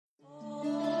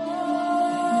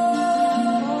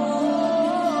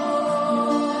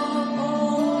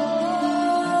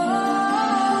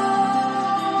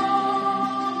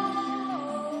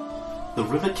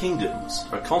River Kingdoms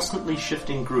are a constantly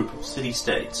shifting group of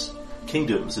city-states,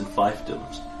 kingdoms and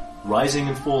fiefdoms, rising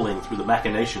and falling through the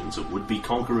machinations of would-be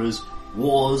conquerors,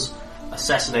 wars,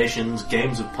 assassinations,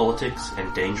 games of politics,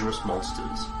 and dangerous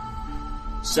monsters.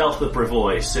 South of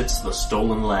Brevoy sits the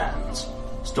Stolen Lands.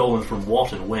 Stolen from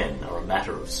what and when are a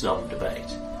matter of some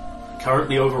debate.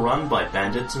 Currently overrun by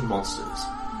bandits and monsters.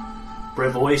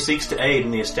 Brevoy seeks to aid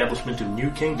in the establishment of new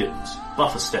kingdoms,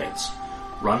 buffer states,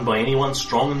 run by anyone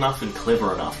strong enough and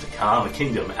clever enough to carve a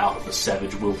kingdom out of the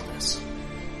savage wilderness.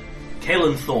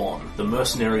 Caelan Thorne, the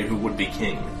mercenary who would be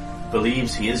king,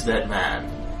 believes he is that man.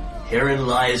 Herein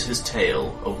lies his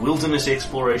tale of wilderness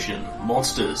exploration,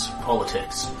 monsters,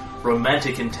 politics,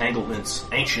 romantic entanglements,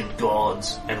 ancient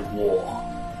gods, and war.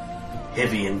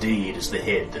 Heavy indeed is the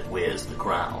head that wears the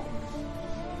crown.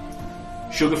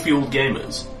 Sugar-Fueled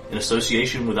Gamers, in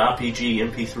association with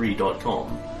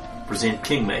RPGMP3.com, present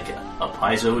Kingmaker, a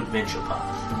Paizo adventure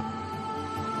path.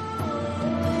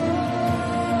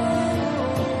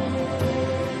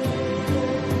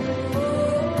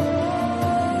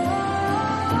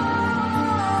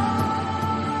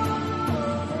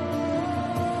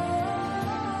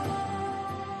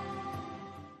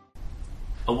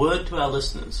 A word to our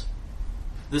listeners.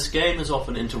 This game is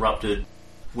often interrupted.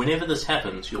 Whenever this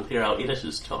happens, you'll hear our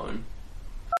editor's tone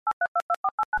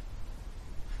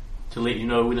to let you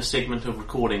know when a segment of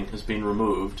recording has been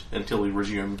removed until we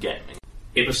resume gaming.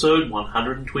 Episode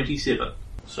 127.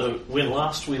 So, when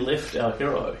last we left our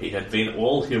hero, he had been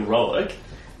all heroic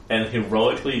and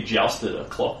heroically jousted a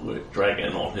clockwork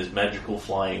dragon on his magical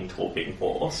flying talking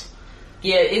horse.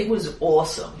 Yeah, it was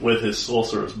awesome. With his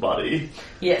sorceress buddy.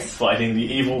 Yes. Fighting the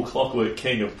evil clockwork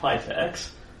king of Pitax.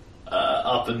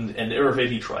 And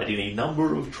Irovetti tried any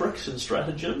number of tricks and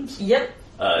stratagems. Yep.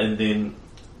 And then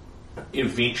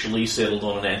eventually settled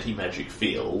on an anti-magic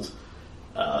field.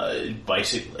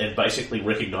 Basically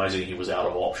recognizing he was out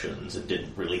of options and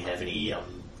didn't really have any...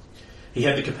 he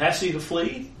had the capacity to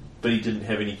flee, but he didn't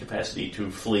have any capacity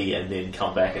to flee and then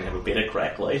come back and have a better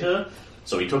crack later.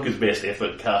 So he took his best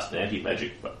effort, cast an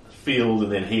anti-magic field,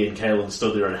 and then he and Caelan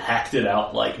stood there and hacked it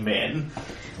out like men.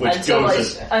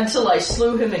 Until I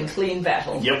slew him in clean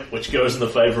battle. Yep, which goes in the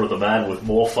favour of the man with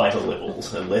more fighter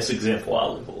levels and less exemplar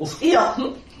levels.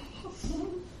 Yeah.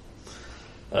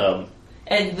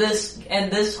 And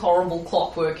this horrible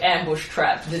clockwork ambush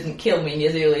trap didn't kill me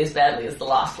nearly as badly as the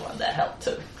last one. That helped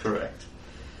too. Correct.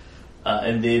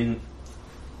 And then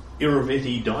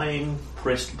Irovetti, dying,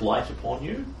 pressed blight upon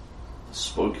you,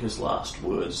 spoke his last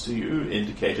words to you,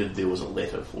 indicated there was a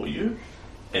letter for you,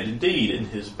 and indeed in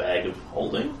his bag of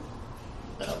holding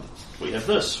we have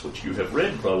this, which you have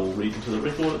read, but I will read into the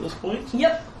record at this point.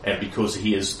 Yep. And because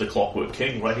he is the Clockwork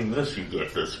King writing this, you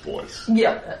get this voice.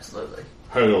 Yep, absolutely.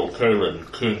 Hail,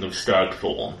 Caelan, King of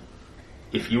Stagthorn.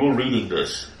 If you are reading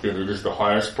this, then it is the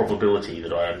highest probability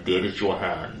that I am dead at your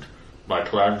hand, my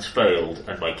plans failed,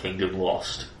 and my kingdom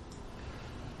lost.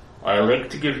 I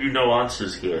elect to give you no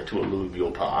answers here to illume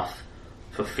your path,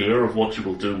 for fear of what you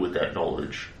will do with that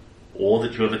knowledge, or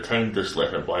that you have attained this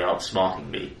letter by outsmarting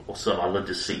me, or some other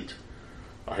deceit.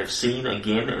 I have seen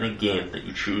again and again that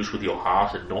you choose with your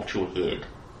heart and not your head,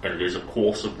 and it is a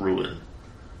course of ruin.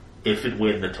 If and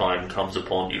when the time comes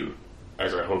upon you,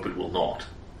 as I hope it will not,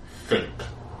 think.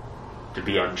 To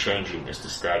be unchanging is to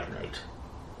stagnate.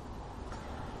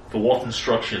 For what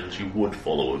instructions you would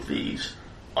follow of these,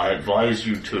 I advise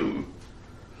you to, and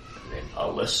then a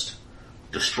list,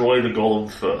 destroy the golem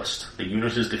first. The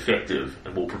unit is defective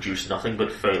and will produce nothing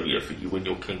but failure for you and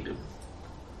your kingdom.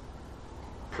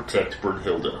 Protect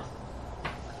Brunhilde.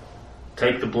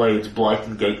 Take the Blade's Blight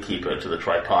and Gatekeeper to the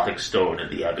tripartite stone at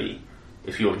the Abbey.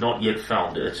 If you have not yet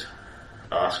found it,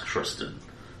 ask Tristan.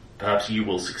 Perhaps you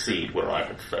will succeed where I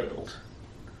have failed.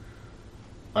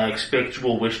 I expect you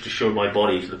will wish to show my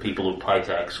body to the people of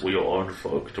Pitax or your own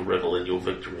folk to revel in your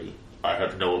victory. I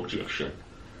have no objection.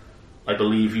 I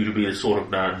believe you to be the sort of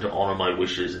man to honour my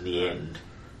wishes in the end,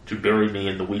 to bury me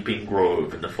in the Weeping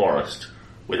Grove in the forest,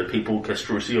 where the people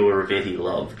Castruccio Irovetti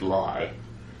loved lie.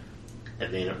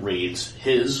 And then it reads,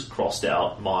 his, crossed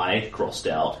out, my, crossed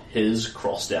out, his,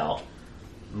 crossed out,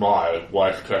 my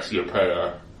wife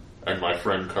Cassiopeia, and my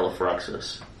friend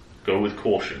Califraxus. Go with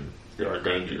caution. There are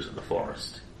dangers in the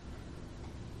forest.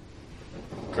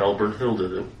 Tell Brunhilde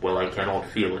that, well, I cannot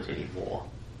feel it anymore.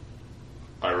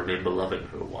 I remember loving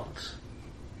her once.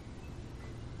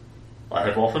 I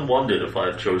have often wondered if I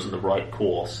have chosen the right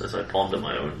course as I ponder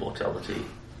my own mortality.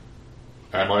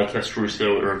 Am I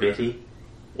Castruccio Irovetti,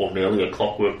 or merely a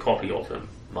clockwork copy of him,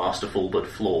 masterful but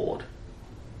flawed?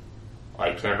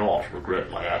 I cannot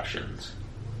regret my actions.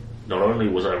 Not only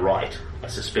was I right, I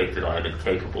suspect that I am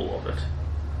incapable of it.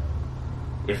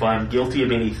 If I am guilty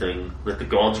of anything, let the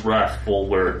god's wrath fall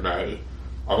where it may.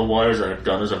 Otherwise I have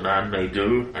done as a man may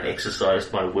do, and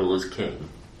exercised my will as king.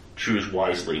 Choose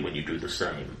wisely when you do the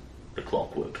same. The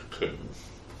Clockwork King.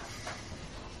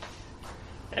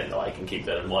 And I can keep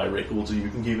that in my records, or you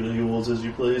can keep it in yours as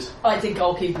you please. I think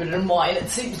I'll keep it in mine. It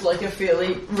seems like a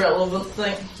fairly relevant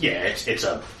thing. Yeah, it's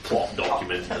a plot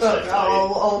document. In the same way.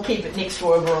 I'll keep it next to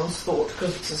Oberon's thought,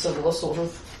 because it's a similar sort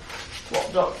of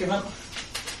plot document.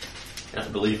 I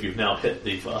believe you've now hit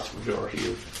the vast majority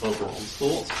of Oberon's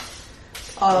thoughts.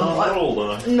 Not all,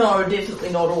 though. No,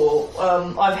 definitely not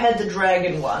all. I've had the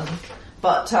dragon one,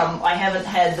 but I haven't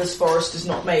had this forest is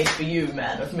not made for you,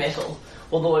 Man of Metal.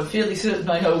 Although I'm fairly certain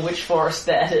I know which forest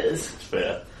that is.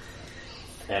 Fair.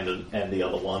 And the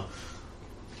other one.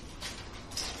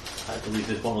 I believe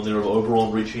there's one on there of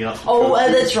Oberon reaching out to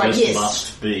that's right, this yes.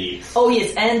 must be. Oh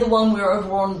yes, and the one where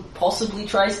Oberon possibly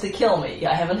tries to kill me.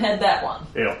 I haven't had that one.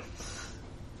 Yeah.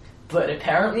 But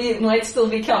apparently it might still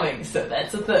be coming, so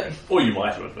that's a thing. Or you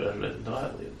might have averted it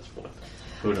entirely at this point.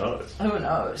 Who knows? Who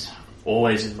knows?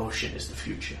 Always in motion is the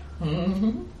future.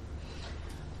 Mm-hmm.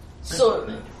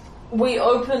 So, we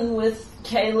open with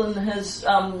Kaelin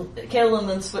Kaelin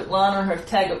and Svetlana have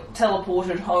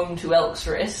teleported home to Elk's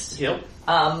Rest. Yep.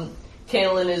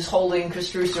 Kaelin is holding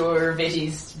Castruccio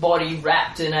Ervetti's body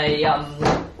wrapped in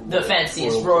the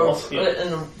fanciest royal robe, cloth, yeah. in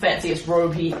the fanciest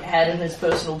robe he had in his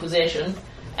personal possession,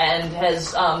 and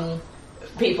has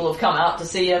people have come out to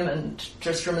see him, and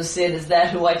Tristram has said, "Is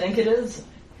that who I think it is?"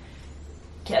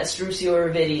 Castruccio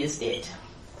Ervetti is dead.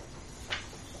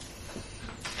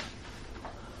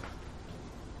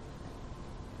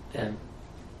 And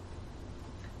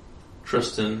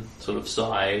Tristan sort of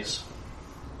sighs,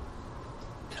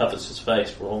 covers his face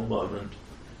for a moment,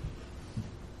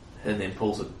 and then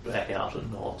pulls it back out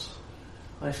and nods.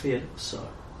 I feared it was so.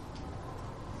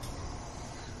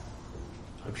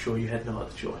 I'm sure you had no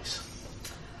other choice.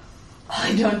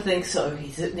 I don't think so.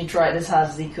 He certainly tried as hard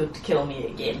as he could to kill me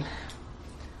again.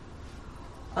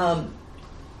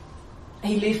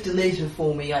 He left a letter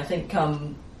for me. I think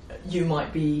you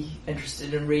might be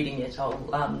interested in reading it.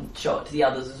 I'll show it to the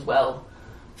others as well.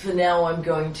 For now, I'm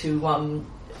going to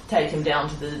take him down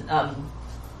to the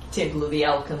Temple of the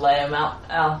Elk and lay him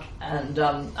out and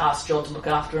ask John to look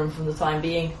after him for the time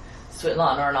being.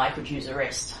 Svetlana and I could use a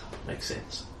rest. Makes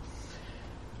sense.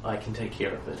 I can take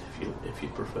care of it if you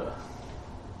prefer.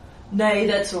 Nay,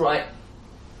 that's all right.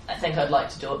 I think I'd like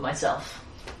to do it myself.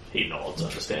 He nods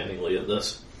understandingly at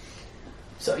this.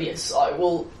 So yes, I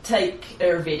will take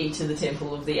Ervetti to the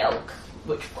Temple of the Elk,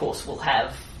 which of course will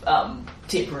have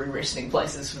temporary resting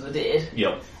places for the dead.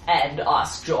 Yep. And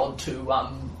ask John to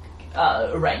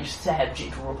arrange to have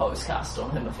gentle repose cast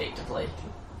on him effectively.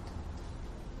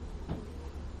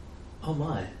 Oh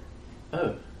my.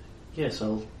 Oh, yes,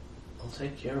 I'll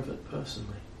take care of it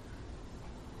personally.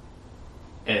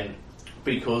 And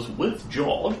because with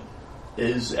Jod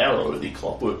is Arrow, the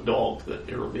clockwork dog that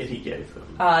Ervetti gave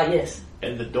him. Yes.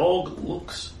 And the dog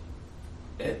looks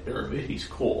at Ervetti's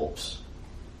corpse,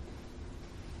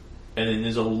 and then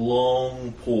there's a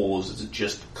long pause as it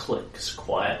just clicks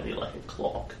quietly like a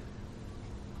clock.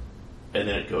 And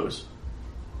then it goes...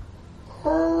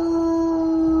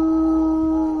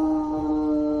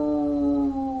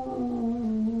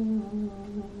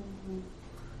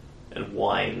 and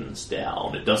winds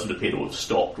down. It doesn't appear to have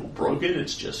stopped or broken,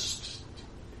 it's just...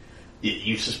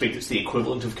 You suspect it's the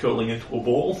equivalent of curling into a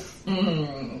ball.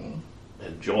 Mm.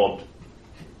 And Jod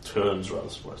turns rather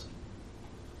surprised.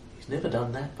 He's never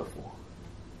done that before.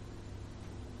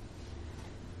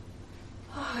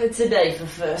 Oh, it's a day for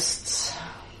firsts.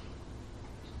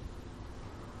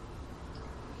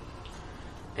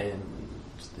 And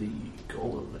the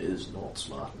golem is not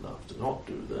smart enough to not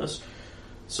do this.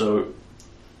 So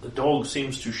the dog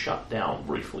seems to shut down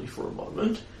briefly for a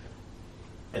moment,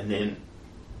 and then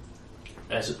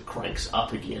as it cranks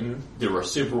up again, there are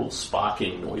several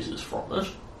sparking noises from it,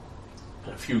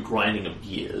 and a few grinding of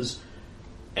gears,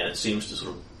 and it seems to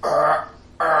sort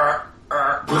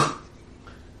of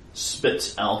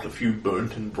spits out a few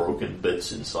burnt and broken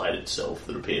bits inside itself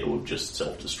that appear to have just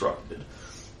self-destructed.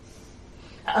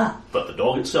 But the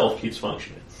dog itself keeps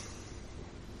functioning.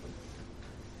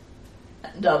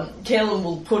 And Kaelin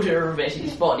will put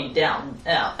Ervetti's body down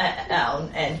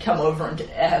and come over and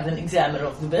have an examine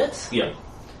of the bits. Yeah.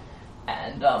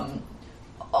 And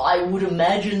I would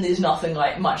imagine there's nothing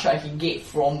like much I can get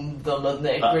from them in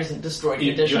their present destroyed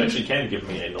condition. You actually can give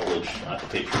me a knowledge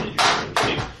architecture engineering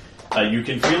check. You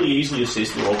can fairly easily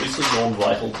assess they're obviously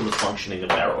non-vital to the functioning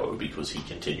of Arrow because he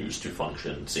continues to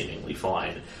function seemingly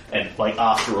fine. And like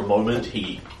after a moment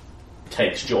he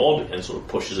takes Jod and sort of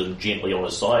pushes him gently on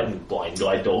his side and blind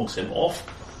guide dogs him off.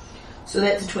 So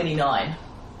that's a 29.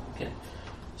 Okay.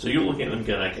 So you're looking at them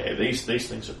going, okay, these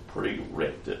things are pretty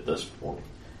wrecked at this point.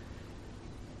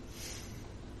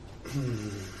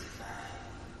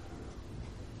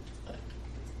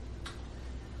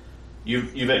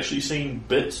 You've actually seen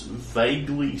bits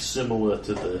vaguely similar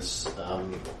to this,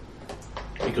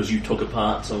 because you took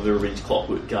apart some of Ereven's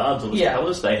clockwork guards on his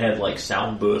palace. They had like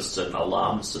sound bursts and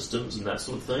alarm systems and that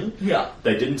sort of thing. Yeah.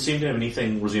 They didn't seem to have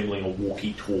anything resembling a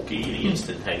walkie-talkie, any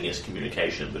instantaneous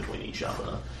communication between each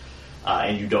other.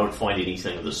 And you don't find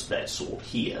anything of that sort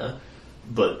here.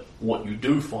 But what you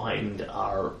do find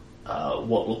are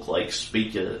what look like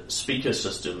speaker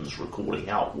systems recording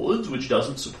outwards, which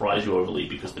doesn't surprise you overly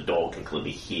because the dog can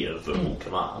clearly hear verbal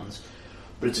commands.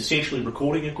 But it's essentially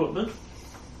recording equipment.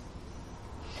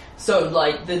 So,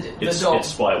 like, the dog...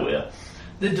 It's spyware.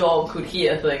 The dog could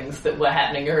hear things that were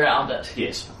happening around it.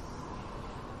 Yes.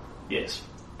 Yes.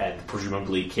 And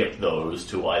presumably kept those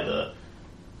to either...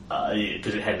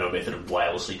 because it had no method of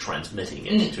wirelessly transmitting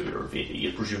it to Ereveti,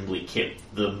 it presumably kept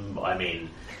them, I mean...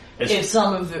 If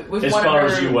some of it... As far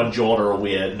as you and Jod are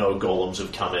aware, no golems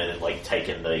have come in and, like,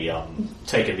 taken the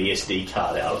SD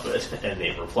card out of it and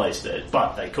then replaced it,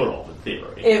 but they could have, in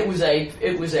theory. It was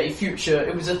a future...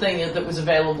 It was a thing that was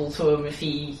available to him if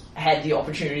he had the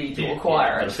opportunity to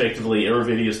acquire it. And effectively,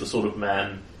 Ereveti is the sort of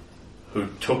man who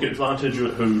took advantage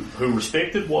of... who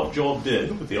respected what Jod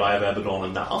did with the Eye of Abaddon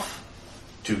enough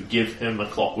to give him a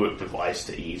clockwork device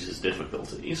to ease his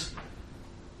difficulties,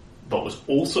 but was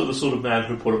also the sort of man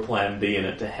who put a plan B in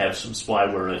it to have some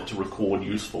spyware in it to record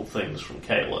useful things from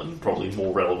Kaelin, probably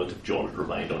more relevant if Jod had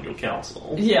remained on your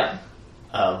council. Yeah.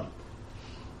 And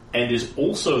is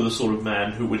also the sort of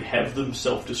man who would have them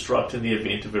self-destruct in the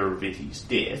event of Ereveti's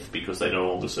death, because they no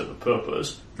longer serve a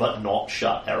purpose, but not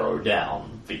shut Arrow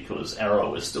down, because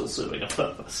Arrow is still serving a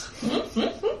purpose.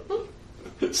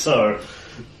 So...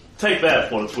 take that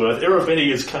for what it's worth.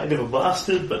 Ereveti is kind of a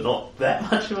bastard, but not that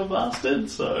much of a bastard,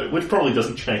 so which probably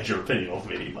doesn't change your opinion of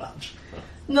him any much.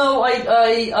 No,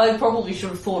 I probably should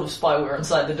have thought of spyware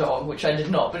inside the dog, which I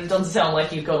did not, but it doesn't sound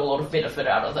like you got a lot of benefit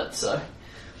out of it, so...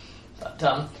 But,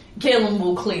 Kaelin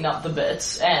will clean up the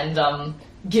bits and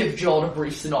give Jod a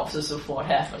brief synopsis of what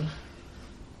happened.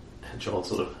 And Jod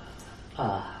sort of...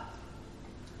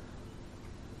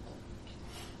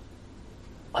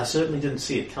 I certainly didn't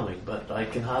see it coming, but I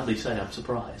can hardly say I'm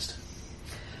surprised.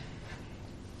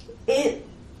 He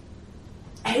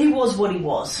was what he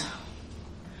was.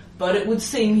 But it would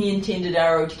seem he intended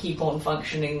Arrow to keep on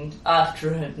functioning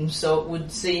after him, so it would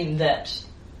seem that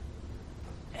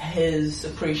his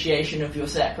appreciation of your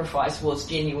sacrifice was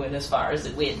genuine as far as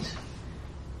it went.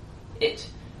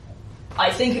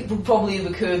 I think it would probably have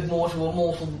occurred more to a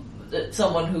mortal...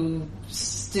 someone who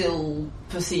still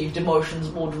perceived emotions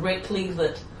more directly,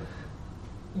 that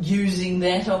using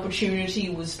that opportunity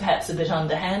was perhaps a bit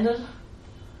underhanded.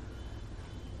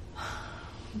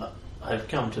 I've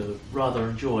come to rather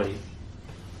enjoy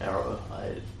Arrow.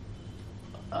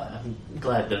 I'm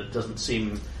glad that it doesn't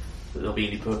seem that there'll be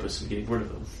any purpose in getting rid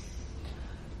of him.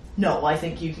 No, I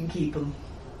think you can keep him.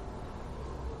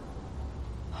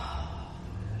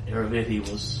 Ereveti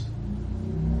was...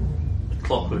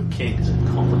 Clockwork King is a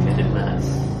complicated man.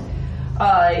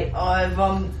 I've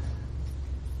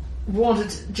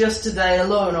wanted, just today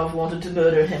alone, I've wanted to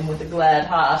murder him with a glad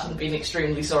heart and been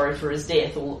extremely sorry for his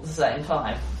death all at the same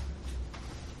time.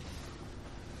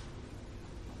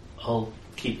 I'll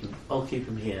keep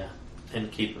him here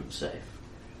and keep him safe.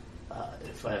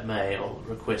 If I may, I'll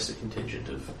request a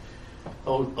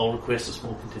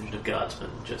small contingent of guardsmen,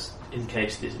 just in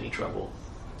case there's any trouble.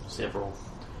 Several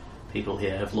people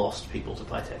here have lost people to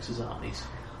Pitax's armies.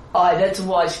 Aye, that's a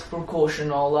wise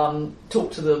precaution. I'll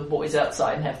talk to the boys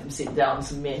outside and have them send down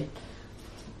some men.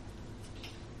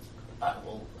 I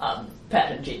will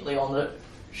pat him gently on the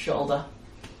shoulder.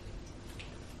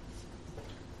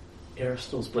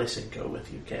 Aristil's blessing go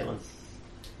with you, Kaelin.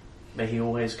 May he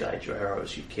always guide your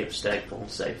arrows. You've kept Stagthorn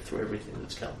safe through everything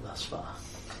that's come thus far.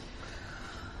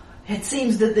 It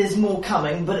seems that there's more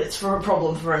coming, but it's for a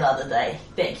problem for another day.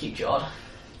 Thank you, Jod.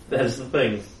 That is the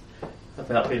thing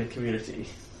about being a community.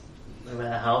 No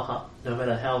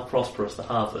matter how prosperous the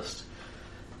harvest,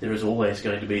 there is always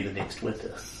going to be the next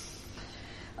winter.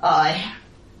 Aye,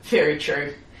 very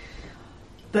true.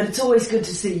 But it's always good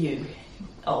to see you,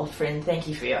 old friend. Thank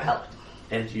you for your help.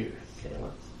 And you,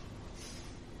 Kaelin.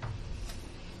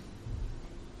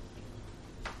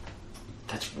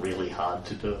 That's really hard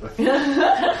to do.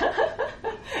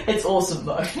 It's awesome,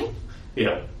 though.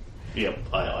 Yep.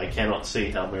 I cannot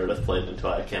see how Meredith played an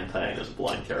entire campaign as a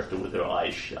blind character with her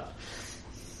eyes shut.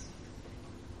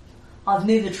 I've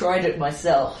never tried it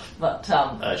myself, but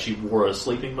She wore a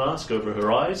sleeping mask over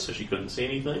her eyes so she couldn't see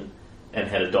anything, and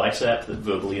had a dice app that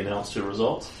verbally announced her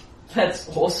results. that's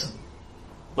awesome.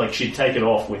 Like, she'd take it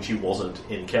off when she wasn't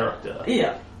in character.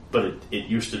 Yeah. But it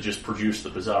used to just produce the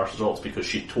bizarre results because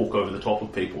she'd talk over the top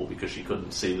of people because she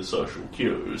couldn't see the social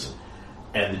cues.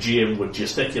 And the GM would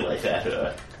gesticulate at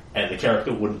her, and the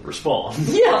character wouldn't respond.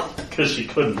 Yeah. Because she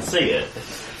couldn't see it.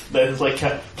 Then it's like,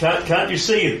 can't you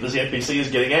see that this NPC is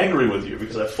getting angry with you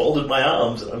because I've folded my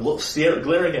arms and I'm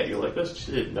glaring at you like this?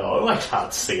 No, I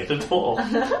can't see it at all.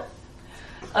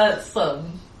 That's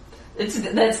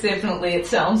definitely, it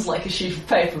sounds like a sheet of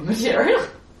paper material.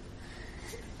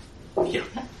 Yeah.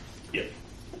 Yeah.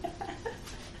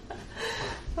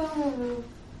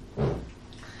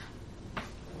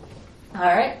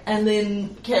 Alright, and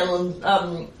then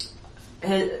Kaelin,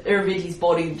 Ereviti's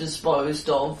body disposed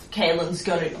of. Kaelin's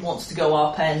wants to go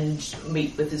up and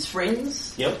meet with his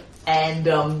friends. Yep. And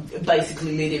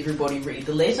basically let everybody read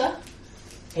the letter.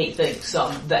 He thinks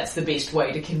that's the best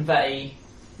way to convey.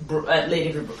 He'll let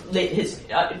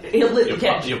the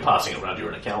captain. You're passing it around.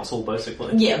 You're in a council,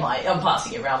 basically. Yeah, I'm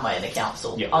passing it around my inner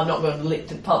council. Yep. I'm not going to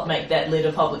make that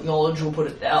letter public knowledge or put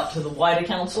it out to the wider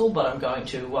council, but I'm going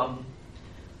to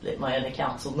let my inner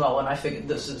council know. And I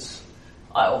figured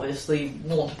I obviously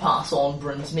want to pass on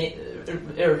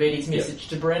Ereviti's message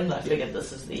to Bryn. I figured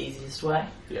this is the easiest way.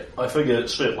 Yeah, I figured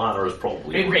Svetlana is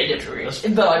probably Read it,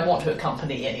 but I want her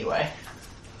company anyway.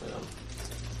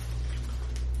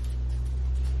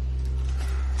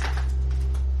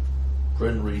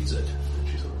 Bryn reads it, and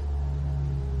she sort of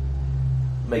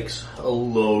makes a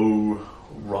low,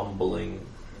 rumbling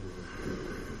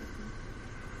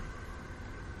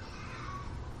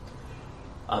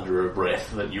under her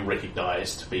breath that you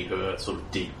recognise to be her sort of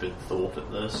deep in thought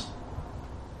at this.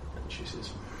 And she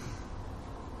says,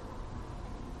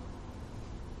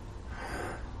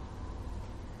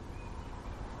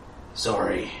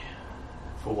 "Sorry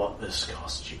for what this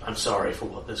cost you. I'm sorry for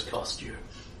what this cost you."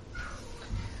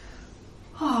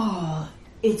 Oh,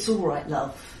 it's alright,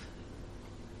 love.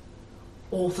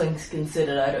 All things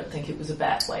considered, I don't think it was a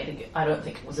bad way to go. I don't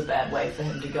think it was a bad way for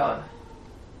him to go.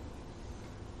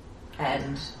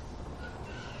 And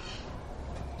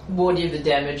whatever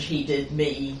damage he did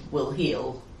me will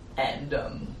heal. And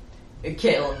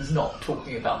Kaelin's not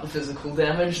talking about the physical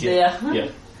damage there. Yeah.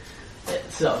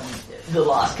 It's the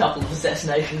last couple of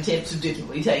assassination attempts are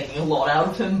definitely taking a lot out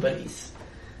of him, but he's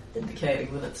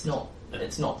indicating that it's not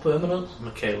permanent.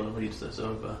 Michaela reads this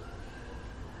over.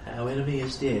 Our enemy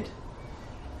is dead.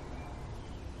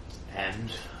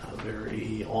 And a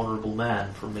very honourable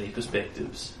man from many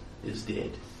perspectives is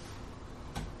dead.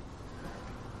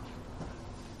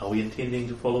 Are we intending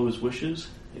to follow his wishes?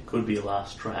 It could be a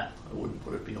last trap. I wouldn't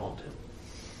put it beyond him.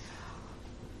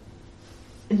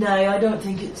 No, I don't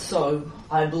think it's so.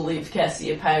 I believe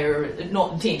Cassiopeia,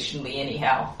 not intentionally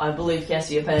anyhow, I believe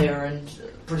Cassiopeia and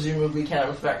presumably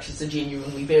Carolfractus are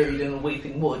genuinely buried in a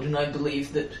weeping wood, and I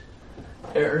believe that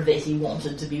Ereviti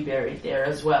wanted to be buried there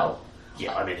as well.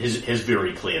 Yeah, I mean, his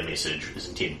very clear message is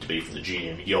intended to be from the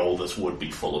GM, yo, this would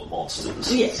be full of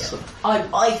monsters. Yes,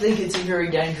 I think it's a very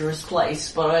dangerous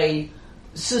place, but I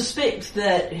suspect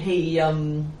that he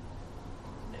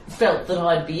felt that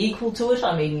I'd be equal to it.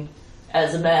 I mean,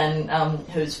 as a man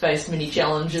who's faced many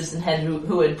challenges and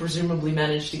who had presumably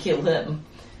managed to kill him,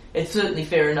 it's certainly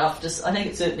fair enough. I think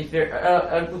it's certainly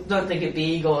fair. I don't think it'd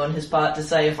be ego on his part to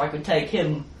say if I could take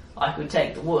him, I could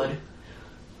take the wood.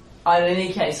 In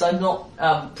any case, I'm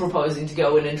not proposing to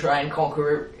go in and try and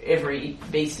conquer every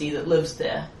beastie that lives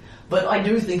there. But I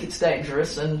do think it's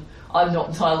dangerous, and I'm not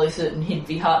entirely certain he'd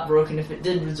be heartbroken if it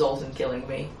did result in killing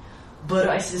me. But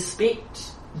I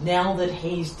suspect now that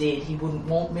he's dead, he wouldn't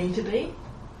want me to be.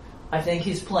 I think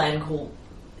his plan called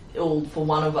for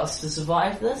one of us to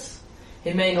survive this.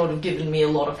 He may not have given me a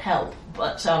lot of help,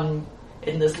 but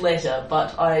in this letter,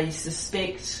 but I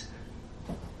suspect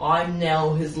I'm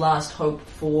now his last hope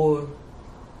for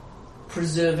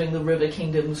preserving the River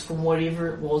Kingdoms from whatever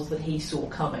it was that he saw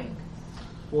coming,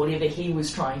 whatever he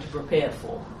was trying to prepare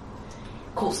for.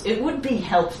 Of course, it would be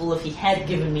helpful if he had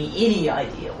given me any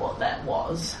idea what that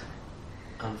was.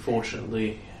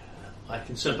 Unfortunately, I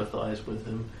can sympathise with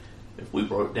him. If we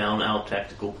wrote down our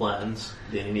tactical plans,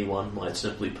 then anyone might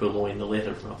simply purloin the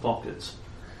letter from our pockets.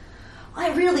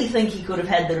 I really think he could have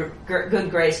had the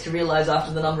good grace to realise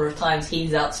after the number of times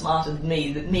he's outsmarted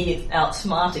me that me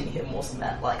outsmarting him wasn't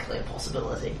that likely a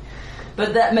possibility.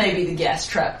 But that may be the gas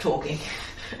trap talking.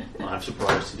 I'm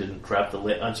surprised he didn't trap the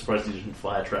letter. I'm surprised he didn't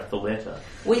fire trap the letter.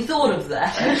 We thought of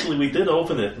that. Actually, we did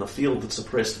open it in a field that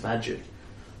suppressed magic.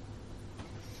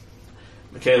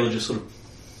 Michaela just sort of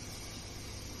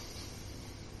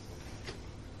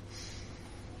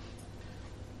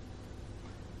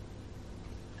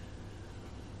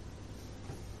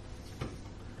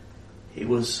He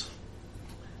was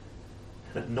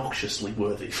an obnoxiously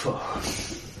worthy foe.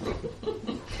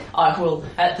 I will,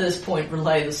 at this point,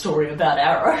 relay the story about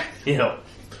Arrow. Yeah.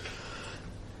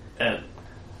 And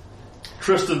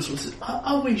Tristan says,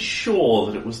 are we sure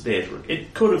that it was Nedrick?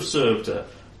 It could have served a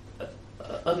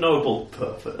noble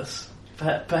purpose.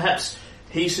 Perhaps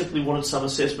he simply wanted some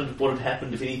assessment of what had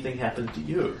happened if anything happened to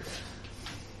you.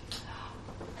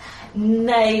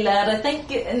 Nay, lad,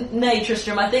 nay,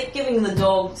 Tristram, I think giving the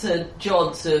dog to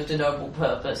Jod served a noble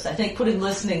purpose. I think putting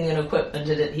listening and equipment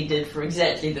in it he did for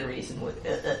exactly the reason,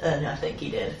 and I think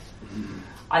he did.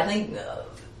 I think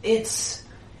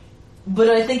but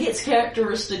I think it's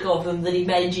characteristic of him that he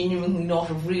may genuinely not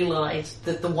have realised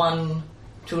that the one,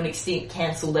 to an extent,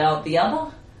 cancelled out the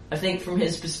other. I think from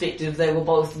his perspective they were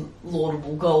both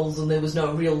laudable goals and there was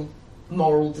no real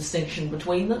moral distinction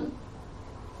between them.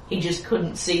 He just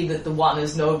couldn't see that the one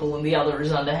is noble and the other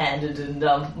is underhanded and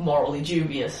morally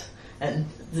dubious, and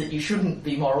that you shouldn't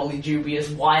be morally dubious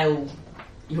while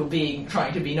you're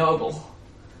trying to be noble.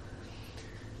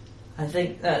 I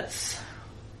think the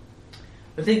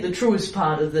truest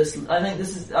part of this, I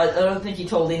don't think he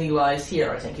told any lies here.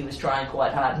 I think he was trying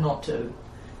quite hard not to.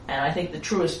 And I think the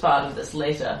truest part of this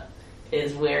letter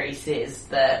is where he says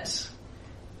that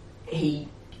he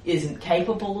isn't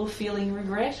capable of feeling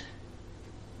regret.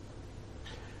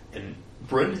 And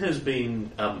Bryn has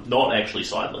been not actually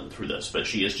silent through this, but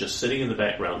she is just sitting in the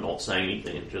background, not saying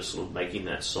anything, and just sort of making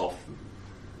that soft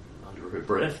under her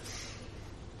breath.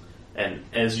 And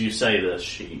as you say this,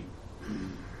 she...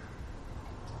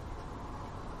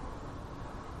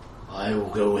 I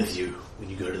will go with you when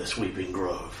you go to the Sweeping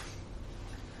Grove.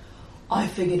 I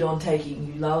figured on taking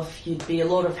you, love. You'd be a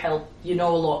lot of help. You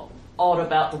know a lot odd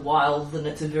about the wild, and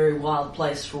it's a very wild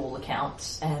place for all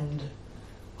accounts, and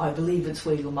I believe it's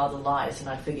where your mother lies, and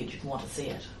I figured you'd want to see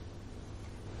it.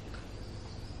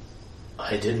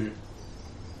 I didn't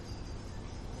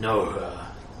know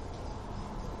her.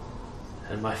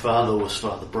 And my father was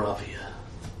Father Bravia,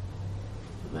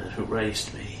 the man who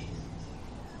raised me.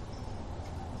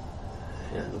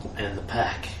 And the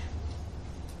pack.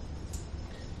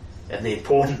 And the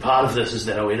important part of this is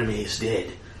that our enemy is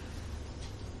dead.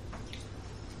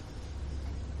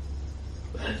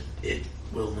 But it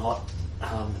will not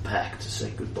harm the pack to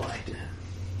say goodbye to him.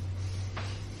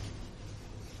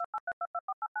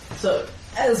 So,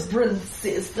 as Bryn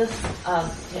says this,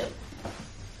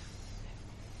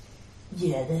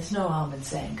 yeah, there's no harm in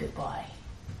saying goodbye.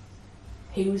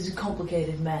 He was a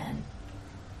complicated man.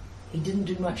 He didn't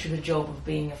do much of a job of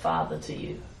being a father to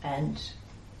you, and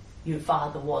your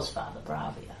father was Father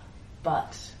Bravia,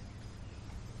 but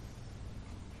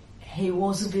he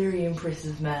was a very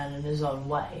impressive man in his own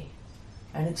way,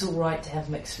 and it's alright to have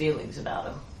mixed feelings about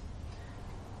him.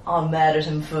 I'm mad at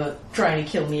him for trying to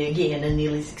kill me again and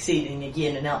nearly succeeding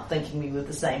again and outthinking me with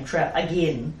the same trap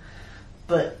again,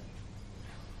 but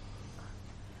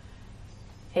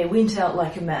he went out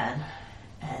like a man,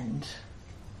 and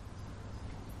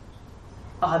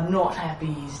I'm not happy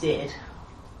he's dead,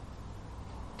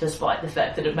 despite the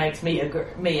fact that it makes me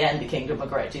and the kingdom a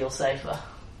great deal safer.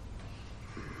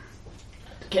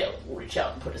 Caleb will reach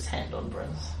out and put his hand on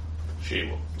Bryn's. She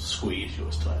will squeeze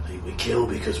yours tightly. We kill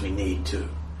because we need to.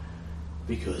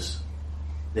 Because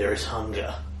there is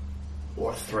hunger,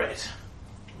 or a threat,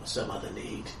 or some other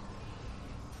need.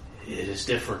 It is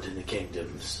different in the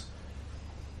kingdoms.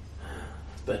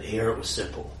 But here it was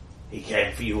simple. He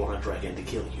came for you on a dragon to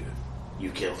kill you. You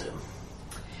killed him.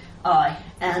 Aye,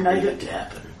 and I Leave it to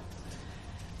happen.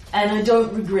 And I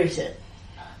don't regret it,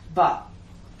 but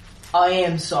I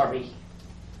am sorry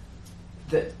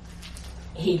that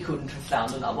he couldn't have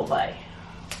found another way.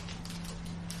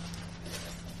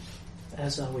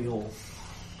 As are we all,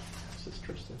 says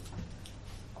Tristan.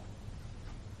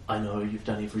 I know you've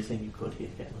done everything you could here,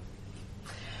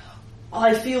 Caitlin.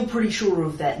 I feel pretty sure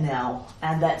of that now,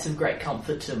 and that's of great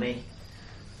comfort to me.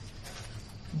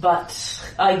 But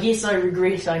I guess I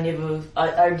regret I never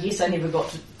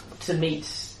got to meet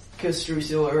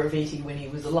Kostruso or Raviti when he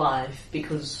was alive,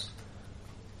 because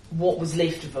what was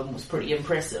left of him was pretty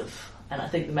impressive, and I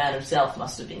think the man himself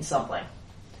must have been something.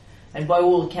 And by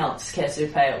all accounts,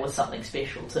 Cassiopeia was something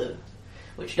special too,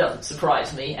 which doesn't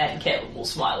surprise me, and Caleb will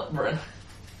smile at Bryn.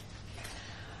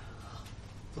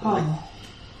 Oh.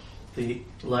 The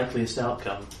likeliest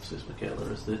outcome, says Michaela,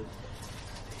 is that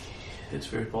it's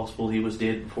very possible he was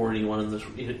dead before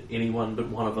anyone but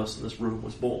one of us in this room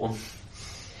was born.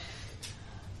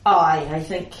 I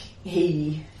think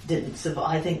he didn't survive.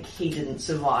 I think he didn't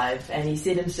survive, and he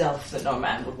said himself that no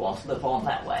man would want to live on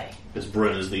that way. Because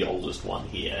Bryn is the oldest one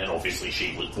here, and obviously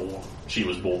she was born. She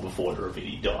was born before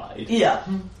Raviti died. Yeah.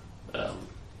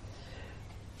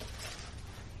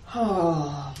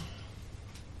 Oh.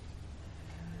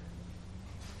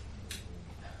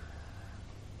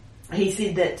 He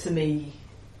said that to me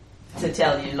to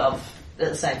tell you, love.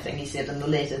 The same thing he said in the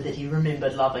letter, that he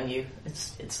remembered loving you.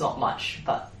 It's not much,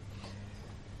 but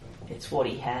it's what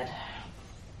he had.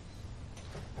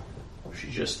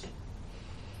 She just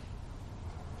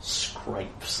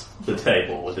scrapes the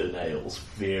table with her nails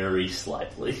very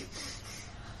slightly.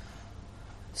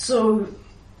 So,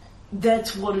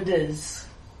 that's what it is.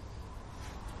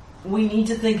 We need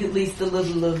to think at least a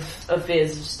little of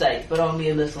affairs of state, but only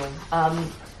a little.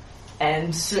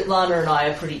 And Svetlana and I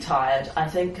are pretty tired. I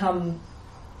think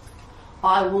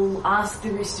I will ask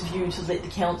the rest of you to let the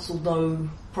council know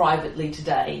privately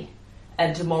today,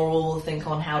 and tomorrow we'll think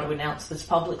on how to announce this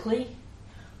publicly.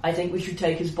 I think we should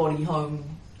take his body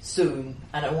home soon,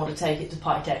 and I want to take it to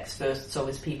Pitax first so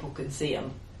his people can see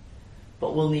him.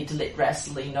 But we'll need to let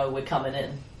Rasily know we're coming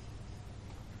in.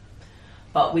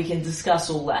 But we can discuss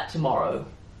all that tomorrow.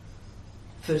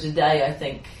 For today, I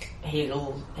think he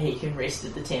can rest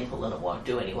at the temple and it won't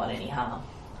do anyone any harm.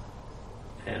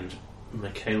 And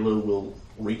Michaela will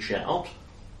reach out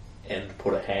and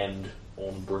put a hand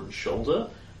on Bryn's shoulder,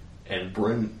 and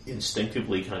Bryn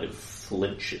instinctively kind of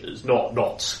flinches,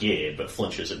 not scared, but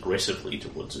flinches aggressively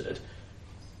towards it,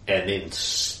 and then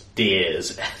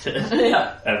stares at it.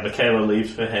 Yeah. And Michaela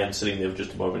leaves her hand sitting there for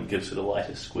just a moment and gives it the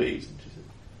lightest squeeze. And she says,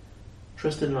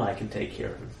 Tristan and I can take care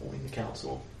of informing the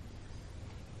council.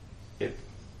 If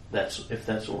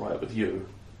that's all right with you.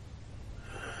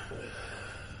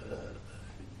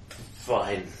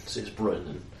 Fine, says Bryn,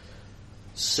 and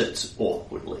sits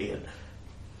awkwardly,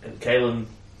 and Kaelin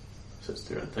sits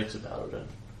there and thinks about it,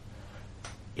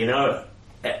 and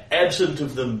absent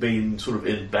of them being sort of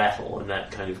in battle in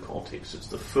that kind of context, it's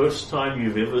the first time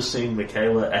you've ever seen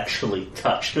Michaela actually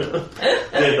touch her.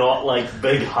 They're not like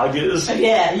big huggers.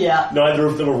 Yeah. Neither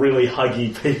of them are really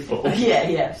huggy people.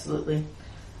 Yeah, absolutely.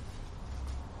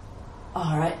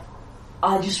 Alright.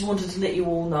 I just wanted to let you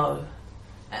all know.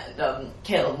 And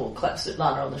Kaelin will clap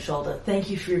Svetlana on the shoulder. Thank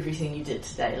you for everything you did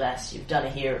today, lass. You've done a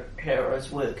hero's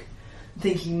work.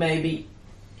 Thinking maybe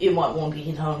you might want to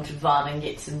get home to Van and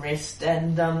get some rest.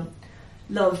 And,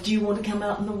 love, do you want to come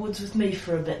out in the woods with me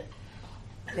for a bit?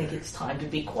 I think it's time to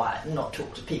be quiet and not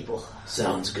talk to people.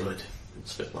 Sounds good. And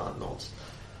Svetlana nods.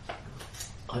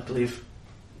 I believe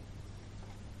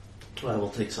I will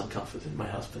take some comfort in my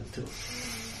husband too.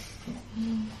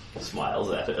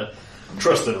 Smiles at her.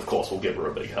 Tristan, of course, will give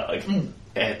her a big hug.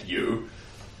 And you.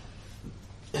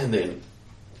 And then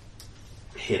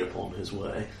head upon his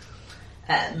way.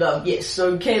 And, yes,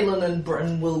 so Kaelin and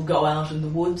Bryn will go out in the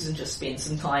woods and just spend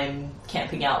some time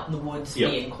camping out in the woods,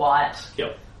 being quiet.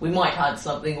 Yep. We might hunt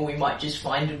something, or we might just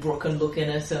find a brook and look in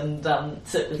it and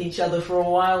sit with each other for a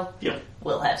while. Yep.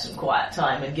 We'll have some quiet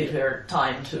time and give her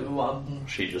time to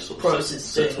she just sort of process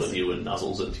sits things. with you and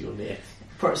nuzzles into your neck.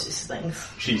 Process things.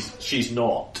 She's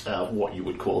not what you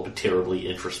would call a terribly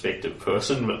introspective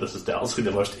person, but this is doubtlessly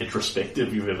the most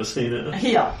introspective you've ever seen her.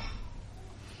 Yeah.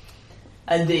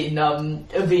 And then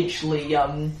eventually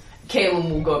Kaelin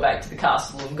will go back to the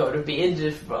castle and go to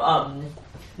bed.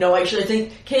 No, actually I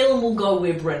think Kaelin will go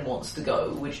where Bryn wants to go,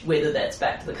 whether that's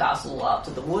back to the castle or out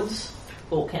to the woods,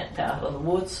 or camp out in the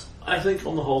woods. I think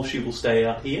on the whole she will stay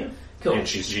out here. Cool. And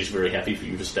she's very happy for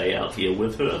you to stay out here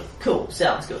with her. Cool,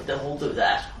 sounds good, then we'll do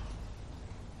that.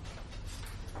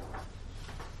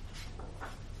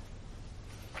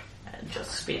 And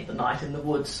just spend the night in the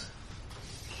woods.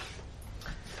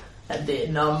 And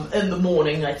then in the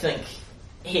morning, I think,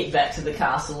 head back to the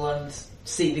castle and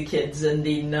see the kids, and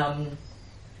then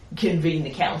convene the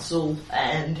council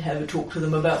and have a talk to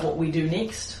them about what we do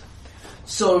next.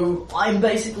 So I'm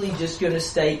basically just going to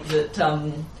state that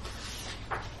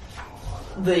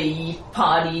the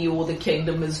party or the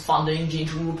kingdom is funding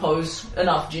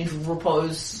enough Gentle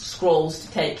Repose scrolls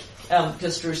to take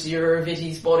Castruccia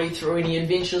Vetti's body through any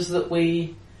adventures that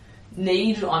we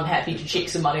need. I'm happy to check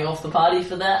some money off the party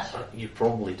for that. You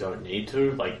probably don't need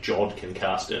to. Like, Jod can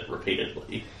cast it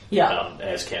repeatedly. Yeah.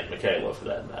 As can Michaela, for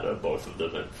that matter. Both of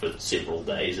them for several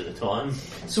days at a time.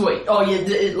 Sweet. Oh yeah,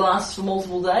 it lasts for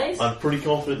multiple days? I'm pretty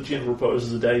confident Gentle Repose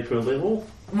is a day per level.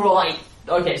 Right.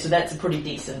 Okay, so that's a pretty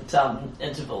decent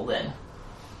interval then.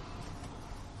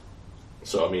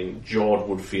 So, I mean, Jod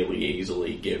would fairly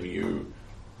easily give you...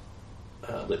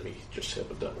 let me just have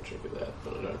a double check of that,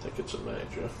 but I don't think it's a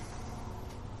major.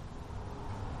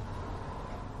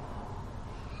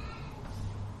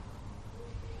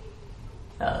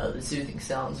 The soothing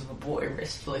sounds of a boy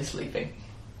restfully sleeping.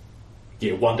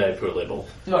 Yeah, 1 day per level.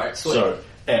 Alright, sweet. So,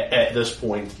 At this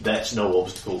point, that's no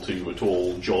obstacle to you at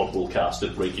all. Jod will cast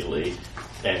it regularly,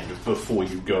 and before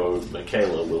you go,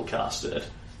 Michaela will cast it,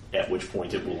 at which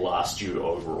point it will last you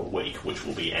over a week, which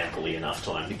will be amply enough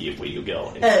time to get where you're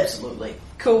going. Absolutely.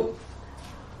 Cool.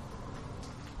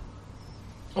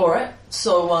 Alright,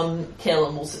 so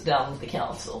Callum will sit down with the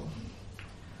council.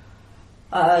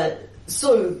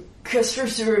 So,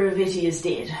 Castruccio Rivetti is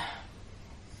dead.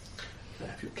 I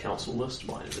have your council list,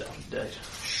 mine is out of date.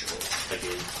 Sure.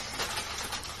 Again.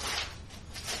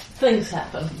 Things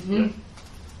happen. Mm-hmm.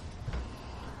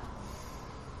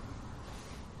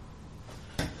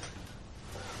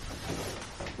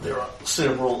 There are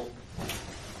several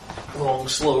long,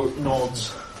 slow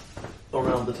nods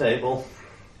around the table.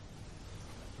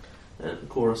 And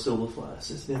Cora Silverfire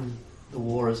says, then the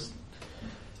war is...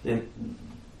 Then,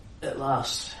 at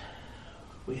last,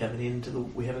 we have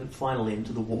a final end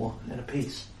to the war and a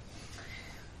peace.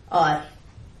 Aye.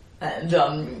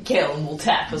 And Callum will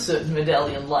tap a certain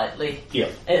medallion lightly. Yeah.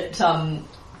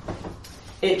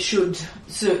 It should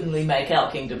certainly make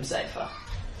our kingdom safer.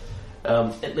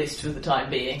 At least for the time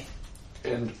being.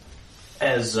 And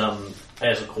as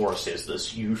Akora says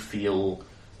this, you feel,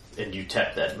 and you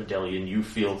tap that medallion, you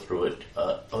feel through it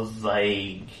a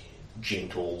vague,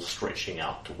 gentle stretching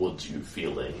out towards you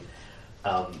feeling.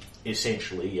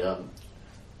 Essentially,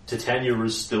 Titania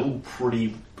is still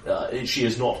pretty... she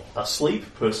is not asleep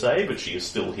per se, but she is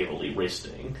still heavily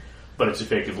resting. But it's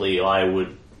effectively, I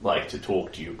would like to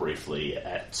talk to you briefly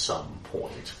at some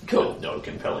point. Cool. With no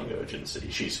compelling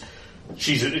urgency.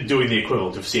 She's doing the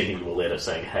equivalent of sending you a letter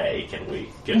saying, hey, can we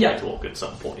get to talk at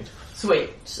some point?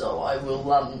 Sweet. So I will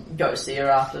go see her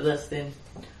after this then.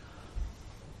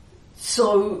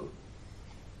 So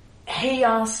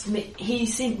he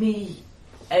sent me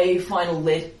a final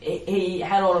letter. He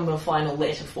had on him a final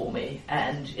letter for me,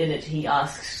 and in it he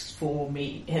asks for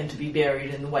him to be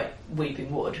buried in the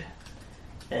Weeping Wood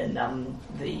in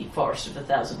the Forest of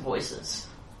 1,000 Voices,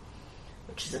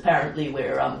 which is apparently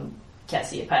where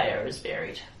Cassiopeia is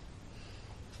buried.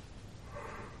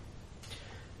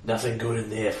 Nothing good in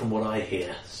there from what I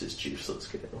hear, says Chief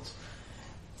Slitzcales.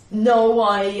 No,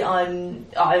 I'm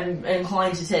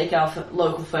inclined to take our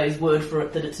local fae's word for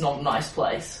it that it's not a nice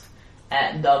place.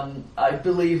 And I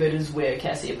believe it is where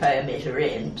Cassiopeia met her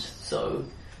end, so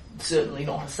certainly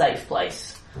not a safe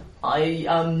place.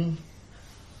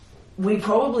 We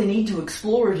probably need to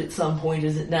explore it at some point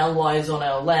as it now lies on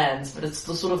our lands, but it's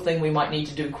the sort of thing we might need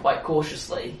to do quite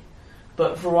cautiously.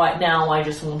 But for right now, I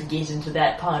just want to get into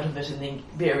that part of it and then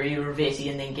bury Rivetti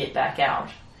and then get back out.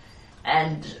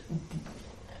 And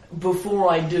before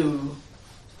I do,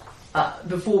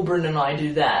 before Bryn and I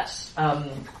do that,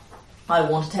 I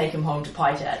want to take him home to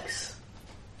Pitax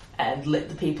and let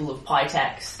the people of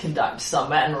Pitax conduct some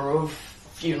manner of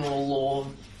funeral or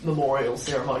memorial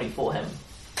ceremony for him.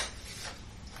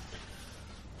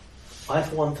 I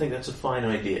for one think that's a fine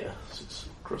idea, says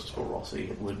Christopher Rossi.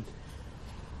 It would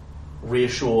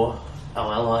reassure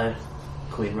our ally,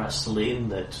 Queen Rasteline,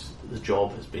 that the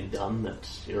job has been done, that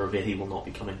Rivetti will not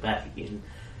be coming back again.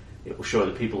 It will show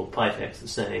the people of Pitax the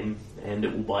same, and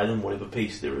it will buy them whatever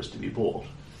peace there is to be bought.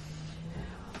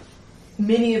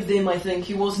 Many of them, I think,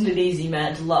 he wasn't an easy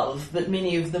man to love, but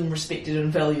many of them respected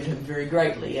and valued him very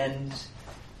greatly, and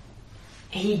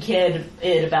he cared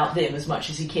about them as much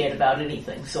as he cared about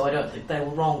anything, so I don't think they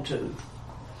were wrong to.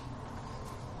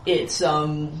 It's,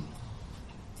 I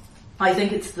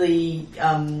think it's the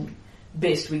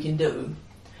best we can do.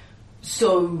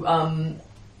 So,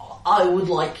 I would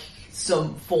like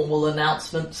some formal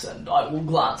announcements, and I will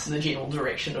glance in the general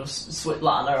direction of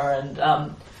Svetlana,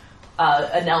 and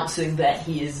announcing that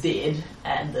he is dead,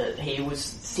 and that he was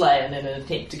slain in an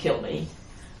attempt to kill me,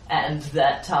 and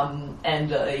that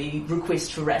and a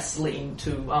request for Rasteline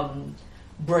to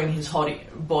bring his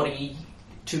body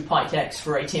to Pitax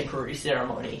for a temporary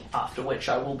ceremony, after which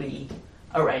I will be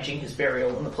arranging his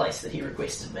burial in the place that he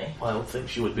requested me. I would think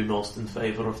she would be most in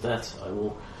favour of that. I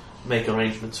will make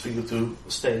arrangements for you to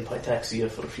stay in Pitaxia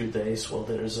for a few days while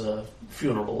there is a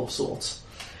funeral of sorts.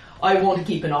 I want to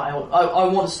keep an eye on... I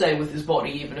want to stay with his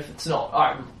body, even if it's not...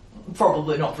 I'm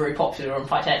probably not very popular in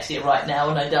Pitaxia right now,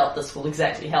 and I doubt this will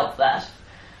exactly help that.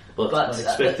 But I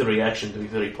expect the reaction to be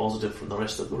very positive from the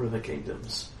rest of the River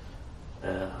Kingdoms.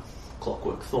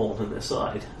 Clockwork Thorn in their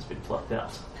side has been plucked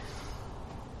out.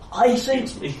 I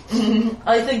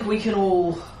think we can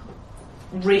all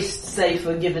rest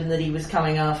safer given that he was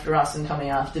coming after us and coming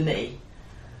after me.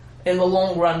 In the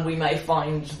long run, we may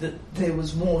find that there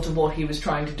was more to what he was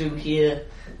trying to do here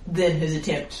than his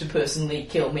attempt to personally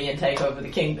kill me and take over the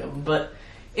kingdom, but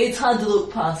it's hard to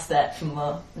look past that from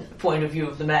the point of view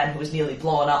of the man who was nearly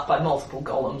blown up by multiple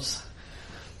golems.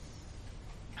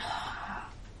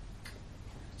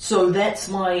 So that's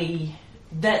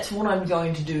what I'm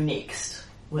going to do next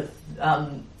with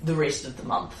the rest of the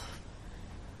month.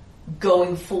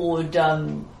 Going forward,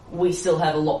 we still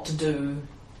have a lot to do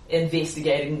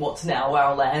investigating what's now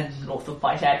our land north of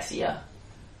Pytaxia,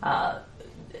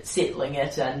 settling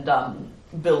it and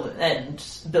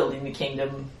building the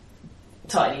kingdom,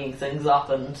 tidying things up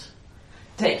and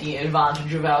taking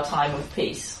advantage of our time of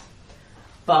peace.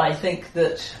 But I think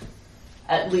that,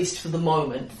 at least for the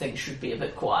moment, things should be a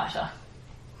bit quieter.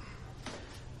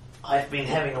 I've been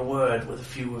having a word with a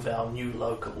few of our new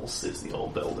locals, says the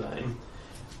old beldame.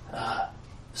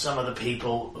 Some of the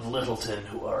people of Littleton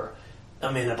who are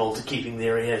amenable to keeping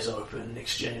their ears open in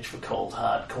exchange for cold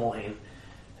hard coin,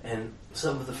 and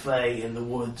some of the Fae in the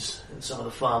woods, and some of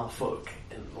the farmer folk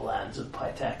in the lands of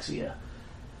Pytaxia.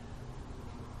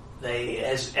 They,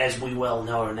 as we well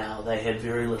know now, they had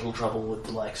very little trouble with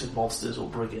the likes of monsters or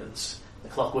brigands. The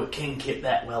Clockwork King kept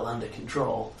that well under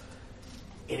control.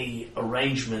 Any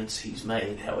arrangements he's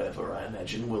made, however, I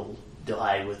imagine will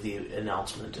die with the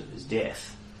announcement of his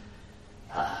death.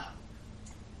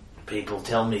 People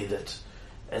tell me that,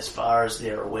 as far as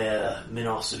they're aware,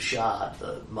 Minos of Shard,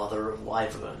 the mother of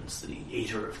wyverns, the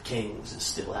eater of kings, is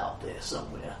still out there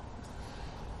somewhere.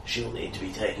 She'll need to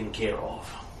be taken care of,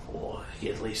 or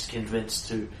at least convinced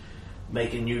to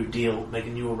make a new deal, make a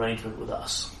new arrangement with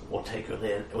us, or take her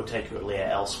there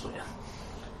elsewhere.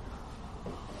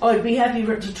 I'd be happy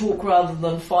to talk rather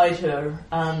than fight her,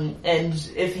 and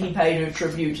if he paid her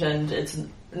tribute and it's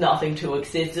nothing too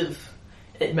excessive,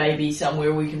 it may be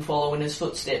somewhere we can follow in his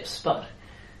footsteps, but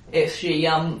if she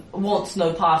wants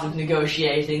no part of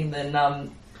negotiating, then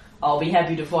I'll be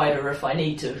happy to fight her if I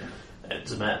need to. And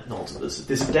Zamat nods at this.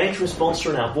 There's a dangerous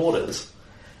monster in our borders,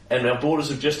 and our borders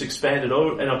have just expanded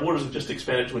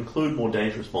to include more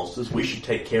dangerous monsters. We should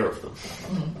take care of them.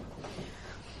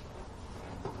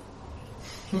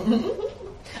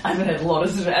 I've had a lot of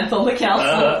Savannah on the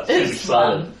council. She's it's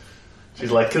excited. fun.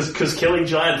 She's like, because killing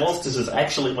giant monsters is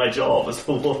actually my job as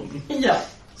the warden. Yeah.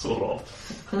 Sort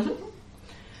of.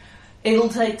 It'll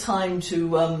take time to,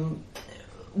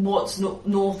 what's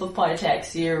north of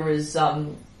Pytaxia is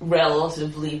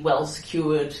relatively well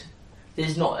secured.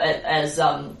 There's not, as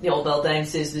the old beldame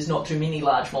says, there's not too many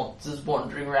large monsters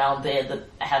wandering around there that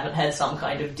haven't had some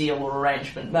kind of deal or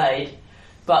arrangement made.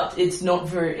 But it's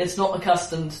not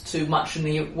accustomed to much in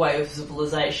the way of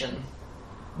civilization.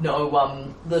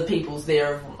 No, the peoples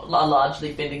there are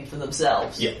largely fending for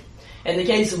themselves. Yeah. In the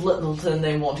case of Littleton,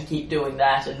 they want to keep doing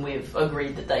that, and we've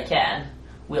agreed that they can.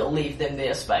 We'll leave them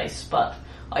their space, but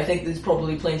I think there's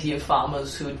probably plenty of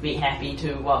farmers who would be happy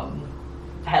to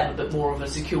have a bit more of a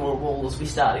secure rule as we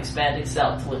start expanding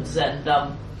southwards, and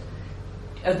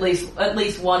at least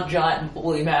one giant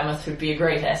woolly mammoth would be a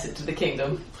great asset to the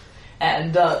kingdom.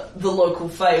 And the local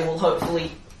Fae will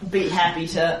hopefully be happy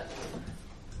to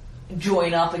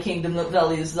join up a kingdom that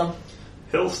values them.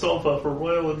 Hillstomper for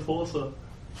Royal Enforcer.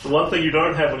 The one thing you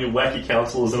don't have on your wacky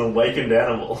council is an awakened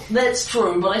animal. That's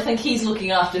true, but I think he's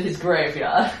looking after his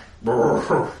graveyard.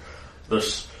 Brrr.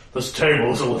 This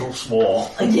table's a little small.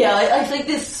 Yeah, I think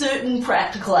there's certain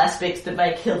practical aspects that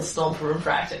make Hillstomper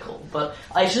impractical, but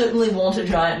I certainly want a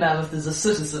giant mammoth as a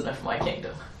citizen of my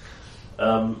kingdom.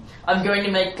 I'm going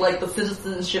to make, the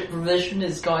citizenship provision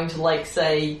is going to,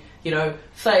 say,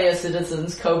 Fae are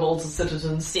citizens, kobolds are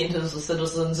citizens, centaurs are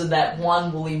citizens, and that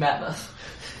one woolly mammoth.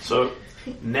 So,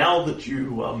 now that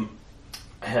you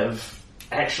have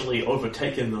actually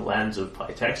overtaken the lands of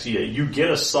Pytaxia, you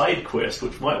get a side quest,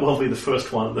 which might well be the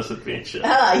first one in this adventure.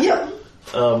 Yep.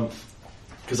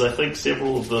 Because I think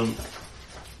several of them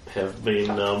have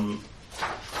been...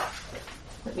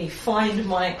 Let me find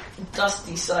my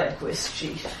dusty side quest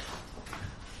sheet.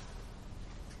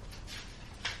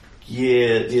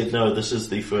 Yeah, no, this is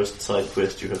the first side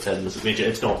quest you have had in this adventure.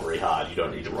 It's not very hard, you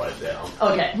don't need to write it down.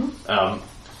 Okay.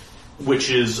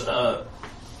 Which is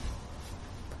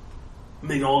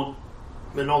Minos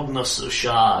of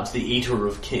Shard, the Eater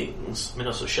of Kings.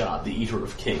 Minos of Shard, the Eater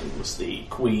of Kings, the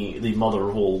queen, the mother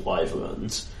of all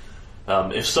wyverns.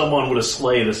 If someone were to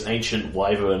slay this ancient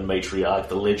wyvern matriarch,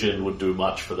 the legend would do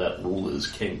much for that ruler's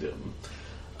kingdom.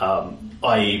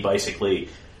 I.e., basically,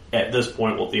 at this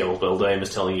point, what the old beldame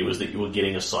is telling you is that you were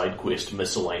getting a side quest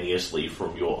miscellaneously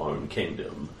from your own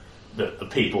kingdom. That the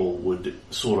people would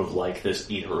sort of like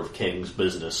this Eater of Kings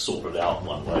business sorted out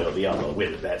one way or the other,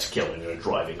 whether that's killing her,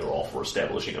 driving her off, or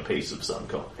establishing a peace of some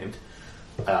kind.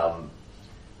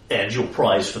 And your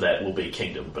prize for that will be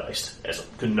kingdom-based.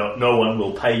 No one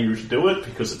will pay you to do it,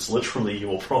 because it's literally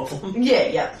your problem.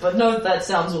 Yeah, but no, that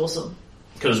sounds awesome.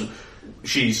 Because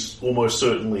she's almost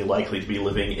certainly likely to be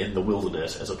living in the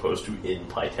wilderness as opposed to in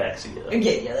Pytaxia.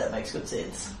 Yeah, that makes good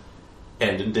sense.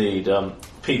 And indeed,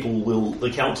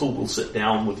 the council will sit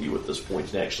down with you at this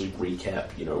point and actually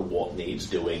recap, what needs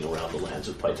doing around the lands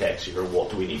of Pytaxia, or what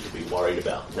do we need to be worried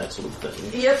about, and that sort of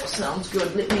thing. Yep, sounds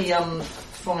good. Let me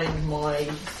find my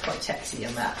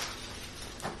Pytaxia map.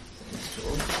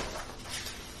 Sort of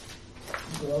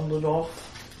wandered off.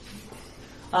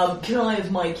 Can I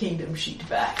have my kingdom sheet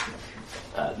back?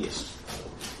 Yes.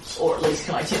 Or at least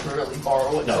can I temporarily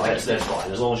borrow it? No, that's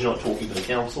fine, as long as you're not talking to the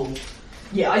council.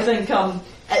 Yeah, I think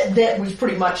that was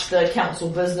pretty much the council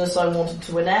business I wanted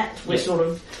to enact. We're sort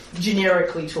of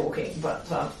generically talking, but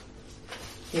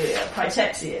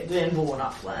Pytaxia, Glenbourne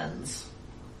Uplands.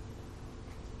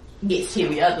 Yes, here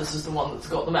we are. This is the one that's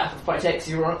got the map of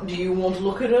Pytaxia on it. Do you want to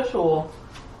look at it, or...?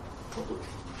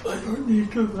 I don't need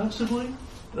to, massively.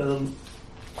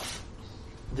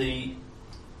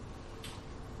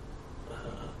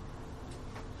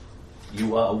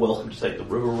 You are welcome to take the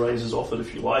river razors off it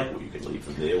if you like, or you can leave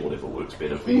them there, whatever works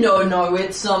better for you. No,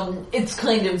 it's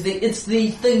kind of the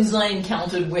things I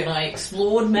encountered when I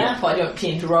explored map. I don't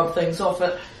tend to rub things off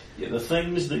it. Yeah, the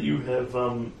things that you have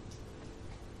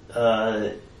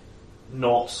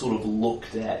not sort of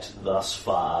looked at thus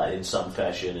far in some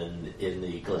fashion in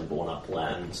the Glenbourne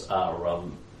Uplands are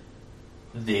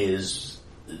there's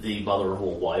the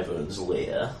Mother-in-Law Wyvern's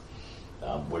lair.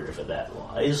 Wherever that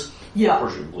lies,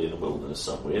 presumably in the wilderness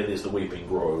somewhere. There's the Weeping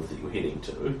Grove that you're heading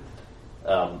to.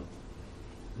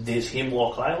 There's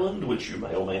Hemlock Island, which you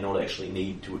may or may not actually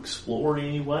need to explore in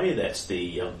any way. That's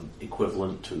the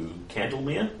equivalent to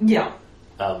Candlemere. Yeah.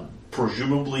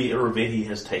 Presumably Iravetti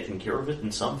has taken care of it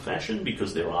in some fashion,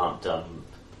 because there aren't,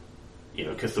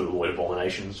 Cthulhuoid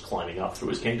abominations climbing up through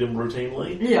his kingdom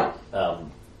routinely. Yeah.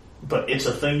 But it's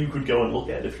a thing you could go and look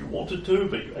at if you wanted to,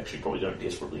 but you actually probably don't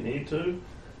desperately need to.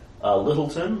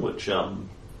 Littleton, which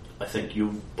I think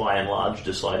you've by and large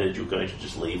decided you're going to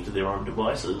just leave to their own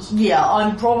devices. Yeah,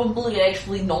 I'm probably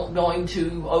actually not going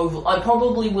to I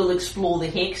probably will explore the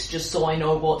Hex just so I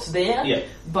know what's there. Yeah.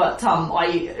 But I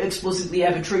explicitly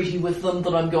have a treaty with them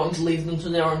that I'm going to leave them to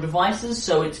their own devices,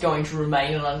 so it's going to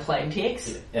remain an unclaimed Hex.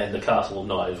 Yeah. And the Castle of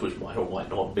Knives, which might or might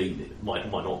not be there, might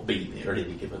not be there at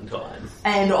any given time.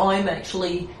 And I'm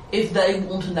actually, if they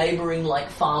want a neighbouring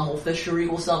farm or fishery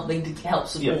or something to help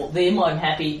support them, I'm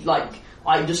happy.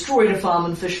 I destroyed a farm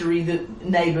and fishery that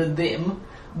neighboured them,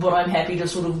 but I'm happy to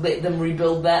sort of let them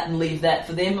rebuild that and leave that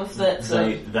for them if that's...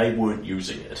 They weren't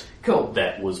using it. Cool.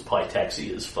 That was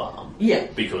Pytaxia's farm. Yeah.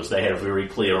 Because they had a very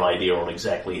clear idea on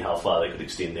exactly how far they could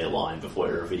extend their line before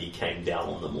Iravetti came down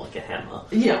on them like a hammer.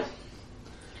 Yeah.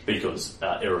 Because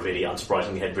Iravetti,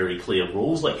 unsurprisingly, had very clear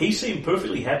rules. He seemed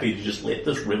perfectly happy to just let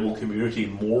this rebel community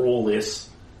more or less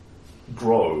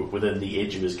grow within the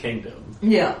edge of his kingdom.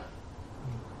 Yeah.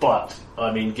 But,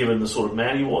 given the sort of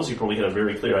man he was, he probably had a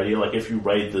very clear idea, if you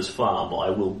raid this farm,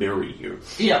 I will bury you.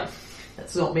 Yeah.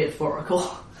 That's not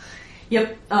metaphorical.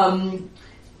 Yep.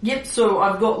 So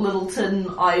I've got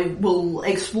Littleton. I will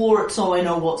explore it so I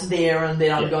know what's there, and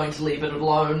then I'm going to leave it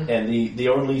alone. And the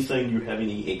only thing you have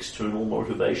any external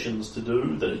motivations to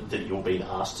do, that you're being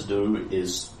asked to do,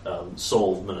 is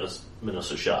solve Minas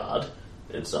Ashard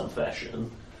in some fashion.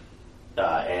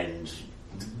 And...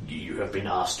 you have been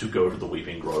asked to go to the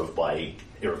Weeping Grove by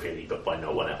Iravetti, but by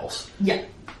no one else. Yeah.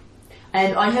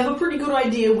 And I have a pretty good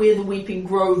idea where the Weeping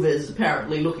Grove is,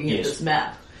 apparently, looking at this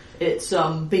map. It's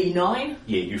B9.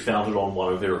 Yeah, you found it on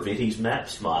one of Iravetti's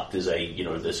maps, marked as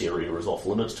this area is off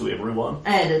limits to everyone.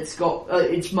 And it's got,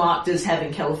 it's marked as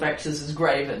having Califax's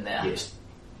grave in there. Yes.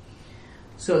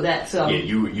 So that's...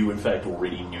 you in fact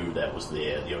already knew that was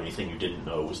there. The only thing you didn't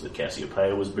know was that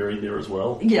Cassiopeia was buried there as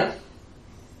well. Yeah.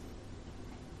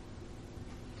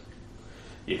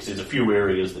 Yes, there's a few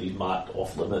areas that he's marked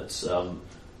off limits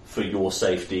for your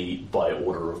safety by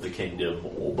order of the kingdom,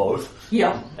 or both.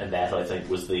 Yeah. And that, I think,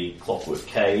 was the Clockwork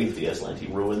Cave, the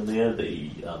Aslanti Ruin there, the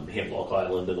Hemlock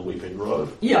Island, and the Weeping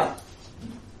Grove. Yeah.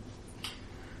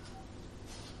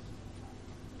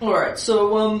 Alright,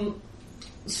 so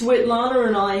Svetlana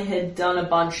and I had done a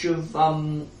bunch of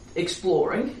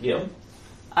exploring. Yeah.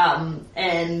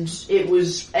 And it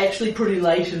was actually pretty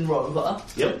late in Rover.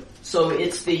 Yep. So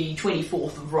it's the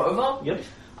 24th of Rover. Yep.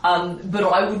 But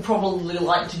I would probably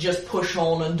like to just push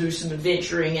on and do some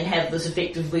adventuring and have this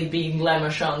effectively be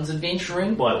Lamachan's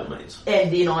adventuring. By all means.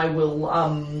 And then I will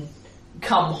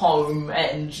come home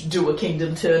and do a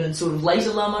kingdom turn and sort of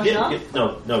later Lamachan.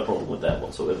 Yeah, no problem with that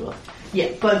whatsoever.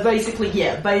 Yeah, but basically,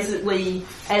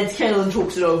 as Callan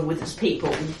talks it over with his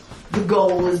people, the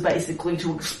goal is basically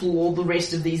to explore the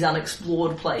rest of these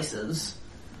unexplored places.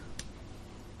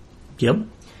 Yep.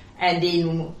 and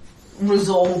then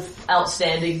resolve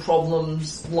outstanding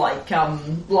problems like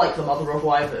the Mother of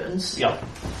Wyverns. Yeah.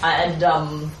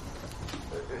 And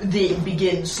then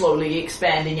begin slowly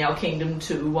expanding our kingdom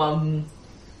to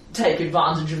take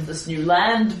advantage of this new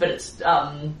land, but it's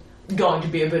going to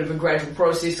be a bit of a gradual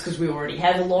process because we already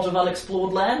have a lot of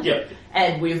unexplored land. Yep.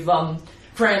 And we've,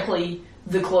 frankly,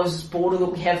 the closest border that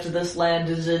we have to this land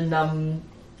is in in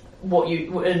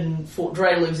Fort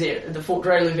Dreliv's the Fort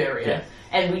Dreliv area. Yeah.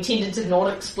 And we tended to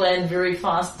not expand very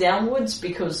fast downwards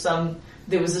because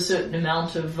there was a certain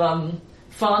amount of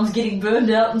farms getting burned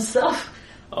out and stuff.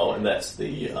 Oh, and that's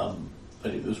the, I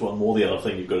think there's one more. The other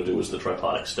thing you've got to do is the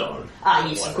tripartic stone. Ah,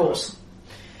 yes, of course.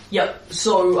 Yep,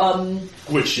 so,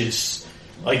 which is,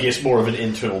 I guess, more of an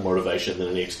internal motivation than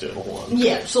an external one.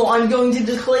 yeah, so I'm going to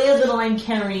declare that I'm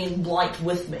carrying Blight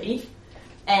with me,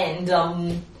 and,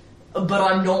 but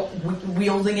I'm not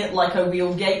wielding it like I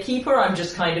wield Gatekeeper, I'm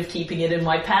just kind of keeping it in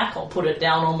my pack. I'll put it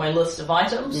down on my list of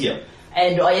items. Yeah.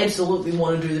 And I absolutely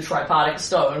want to do the tripartic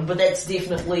stone, but that's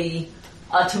definitely,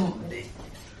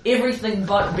 everything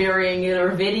but burying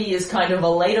Iravetti is kind of a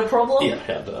later problem. Yeah,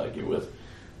 hard to argue with.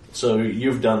 So,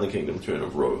 you've done the Kingdom Turn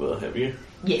of Rover, have you?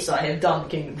 Yes, I have done the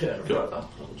Kingdom Turn of Good. Rover.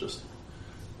 I'll just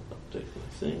update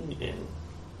my thing and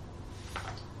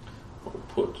I'll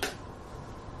put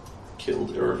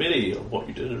killed Iravetti on what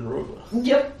you did in Rover.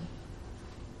 Yep.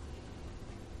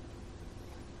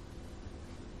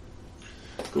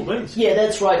 Cool beans. Yeah,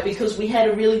 that's right, because we had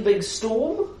a really big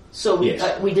storm, so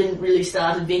Yes. we didn't really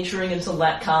start adventuring until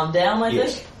that calmed down, I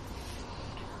Yes. think.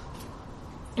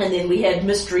 And then we had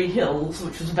Mystery Hills,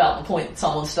 which was about the point that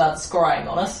someone started scrying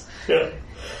on us. Yeah.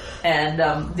 And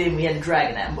then we had a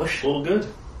dragon ambush. All good.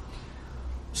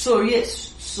 So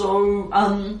yes,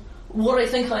 what I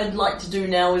think I'd like to do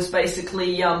now is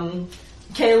basically,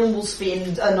 Caelan will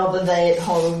spend another day at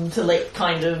home to let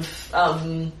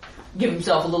give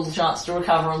himself a little chance to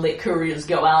recover and let couriers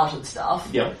go out and stuff.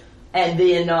 Yeah. And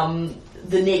then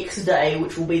the next day,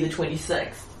 which will be the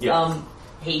 26th, Yeah.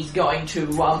 he's going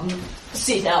to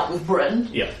set out with Bryn.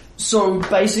 Yeah. So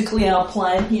basically our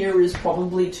plan here is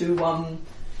probably to, one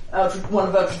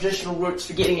of our traditional routes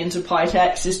for getting into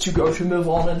Pitax is to go to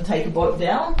Mivon and take a boat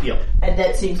down. Yeah. And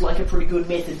that seems like a pretty good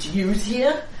method to use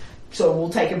here. So we'll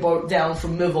take a boat down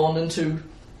from Mivon into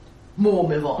more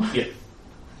Mivon. Yeah.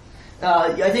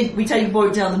 I think we take a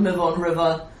boat down the Mivon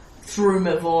River, through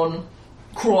Mivon,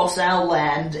 cross our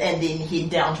land, and then head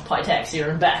down to Pitaxia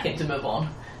and back into Mivon.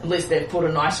 Unless they've put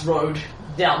a nice road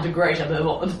down to Greater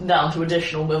Mivon, down to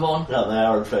additional Mivon. Now, they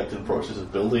are in fact in the process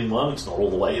of building one. It's not all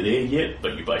the way there yet,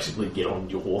 but you basically get on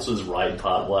your horses, ride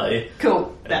part way,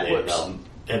 Cool, and that then, works.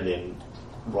 and then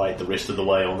ride the rest of the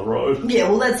way on the road. Yeah,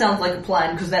 well that sounds like a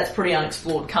plan, because that's pretty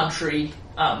unexplored country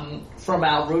from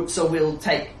our route, so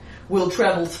we'll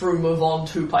travel through Mivon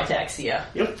to Pitaxia.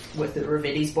 Yep. With the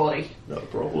Ravetti's body. No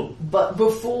problem. But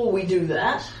before we do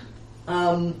that,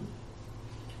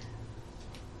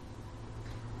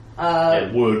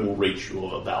 And word will reach you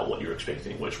about what you're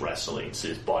expecting, which Rassaline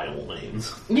says by all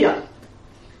means. yeah,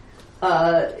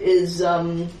 is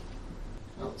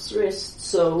Elk's Rest.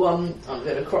 So I'm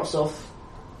going to cross off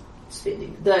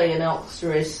spending the day in Elk's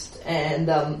Rest and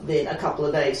then a couple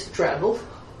of days for travel.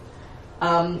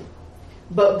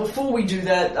 But before we do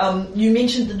that, you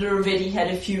mentioned that the Ravetti had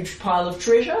a huge pile of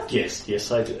treasure.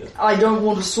 Yes, I did. I don't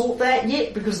want to sort that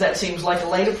yet because that seems like a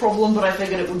later problem, but I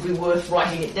figured it would be worth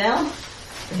writing it down.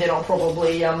 And then I'll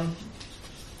probably do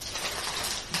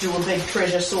a big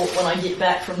treasure sort when I get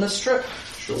back from this trip.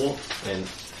 Sure. And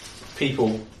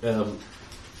people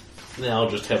now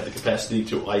just have the capacity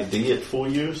to ID it for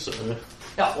you, so...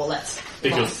 Oh, well that's...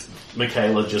 Because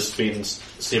Michaela just spends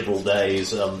several days...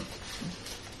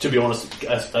 to be honest,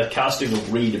 a casting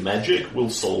of Read Magic will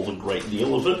solve a great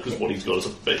deal of it, because what he's got is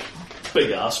a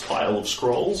big ass pile of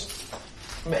scrolls.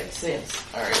 Makes sense.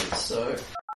 Alright, so...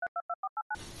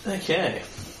 Okay.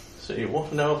 So you want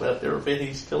to know about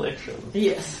Iravetti's collection?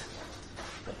 Yes.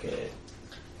 Okay.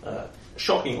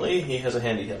 Shockingly, he has a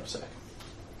handy haversack.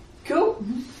 Cool.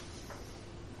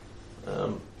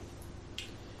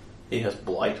 He has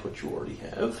Blight, which you already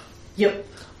have. Yep.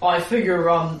 I figure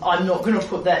I'm not going to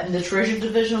put that in the treasure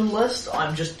division list.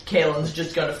 Caelan's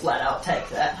just going to flat out take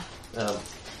that.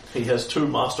 He has 2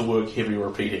 Masterwork heavy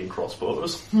repeating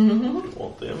crossbows. If you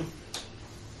want them.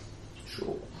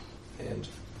 Sure. And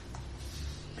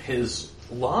his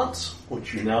lance,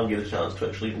 which you now get a chance to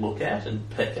actually look at and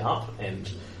pick up, and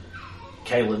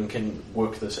Caelan can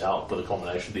work this out with a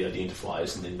combination of the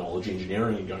identifiers and then knowledge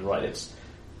engineering and going, right, it's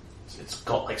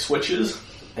got like switches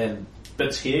and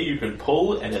bits here you can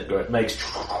pull and it makes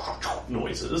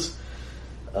noises.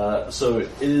 So it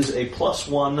is a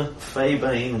 +1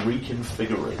 Feybane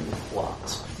reconfiguring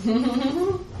lance.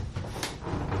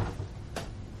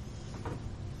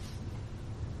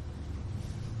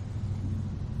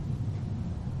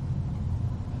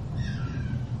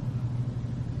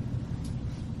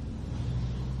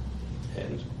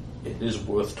 And it is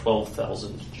worth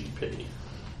 12,000 GP.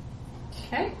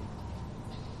 Okay.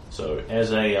 So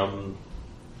as a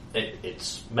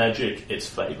it's magic, it's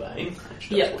Feybane, which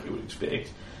that's what you would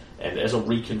expect. And as a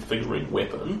reconfiguring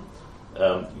weapon,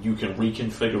 you can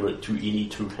reconfigure it to any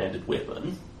two-handed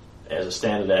weapon as a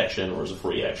standard action or as a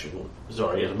free action.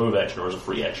 Sorry, as a move action or as a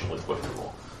free action with quick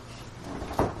draw.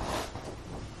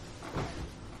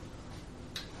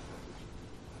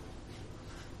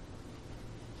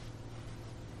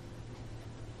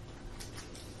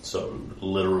 So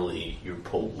literally, you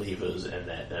pull levers and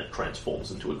that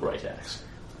transforms into a great axe.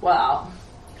 Wow.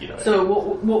 You know, So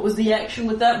what was the action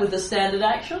with that? With the standard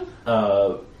action?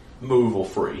 move or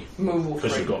free. Move or free.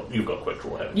 Because you've got quick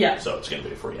draw, haven't you? Yeah. So it's going to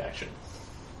be a free action.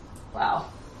 Wow.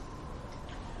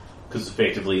 Because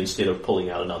effectively, instead of pulling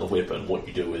out another weapon, what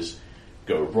you do is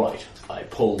go, right, I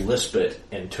pull this bit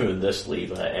and turn this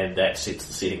lever, and that sets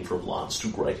the setting from lance to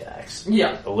great axe.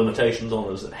 Yeah. The limitations on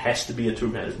it is it has to be a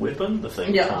two-handed weapon. The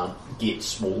thing Yeah. can't get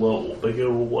smaller or bigger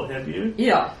or what have you.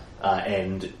 Yeah.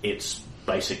 And its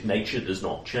basic nature does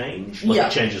not change. Like, Yeah.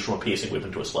 it changes from a piercing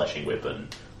weapon to a slashing weapon,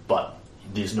 but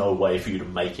there's no way for you to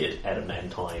make it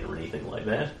adamantine or anything like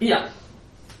that. Yeah.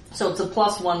 So it's a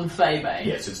 +1 Feybane.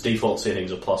 Yes, its default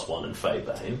settings are +1 in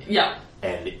Feybane, Yeah.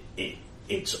 and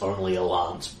it's only a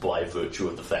lance by virtue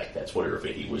of the fact that's what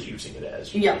Iravetti was using it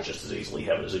as. You Yeah. could just as easily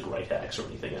have it as a great axe or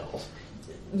anything else.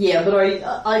 Yeah, but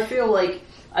I feel like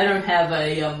I don't have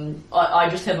I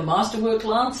just have a masterwork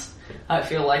lance. I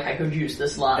feel like I could use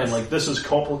this lance. And like, this is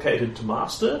complicated to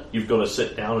master. You've got to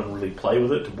sit down and really play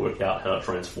with it to work out how to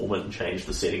transform it and change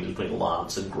the settings between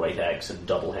lance and great axe and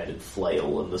double-handed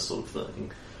flail and this sort of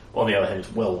thing. On the other hand,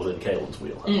 it's well within Kaelin's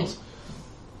wheelhouse.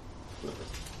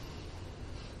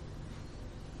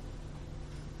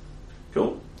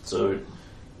 Cool. So,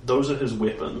 those are his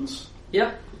weapons.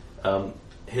 Yep.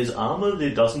 His armour,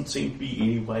 there doesn't seem to be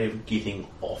any way of getting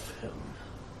off him.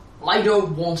 I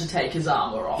don't want to take his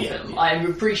armour off Yeah, him. yeah. I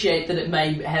appreciate that it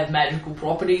may have magical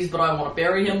properties, but I want to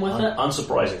bury him with it.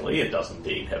 Unsurprisingly, it does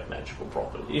indeed have magical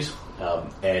properties,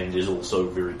 and is also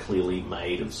very clearly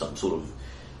made of some sort of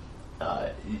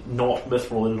not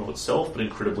mithril in and of itself, but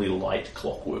incredibly light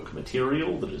clockwork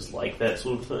material that is like that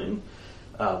sort of thing.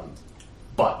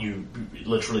 But you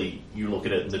literally, you look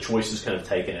at it and the choice is kind of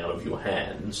taken out of your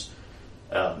hands.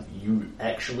 You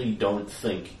actually don't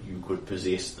think you could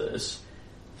possess this,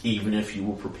 even if you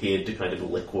were prepared to kind of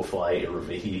liquefy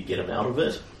Iravetti to get him out of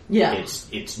it. Yeah.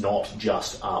 It's not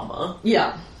just armour.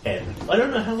 Yeah. And I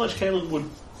don't know how much Kaelin would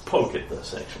poke at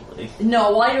this, actually.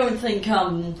 No, I don't think,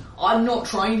 I'm not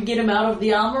trying to get him out of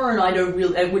the armour, and I don't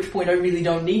really, at which point I really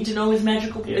don't need to know his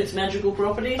its magical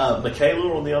properties.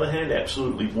 Michaela, on the other hand,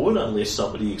 absolutely would, unless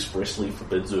somebody expressly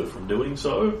forbids her from doing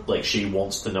so. Like, she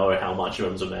wants to know how much of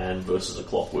him's a man versus a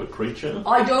clockwork creature.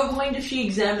 I don't mind if she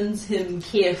examines him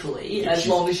carefully, as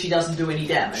long as she doesn't do any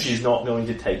damage. She's not going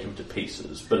to take him to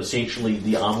pieces, but essentially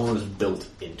the armour is built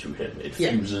into him. It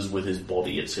fuses with his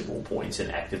body at several points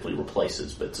and actively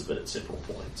replaces bits of it at several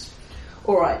points.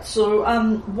 Alright, so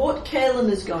what Kaelin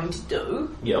is going to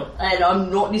do, Yep, and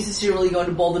I'm not necessarily going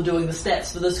to bother doing the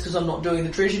stats for this because I'm not doing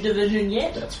the treasure division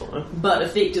yet, that's fine. but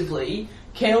effectively,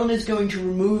 Kaelin is going to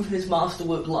remove his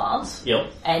masterwork lance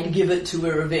Yep, and give it to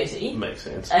Iravetti, makes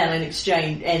sense. and in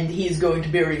exchange, and he's going to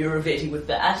bury Iravetti with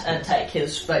that and take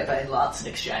his Feybane lance in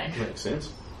exchange. Makes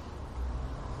sense.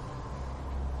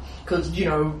 Because,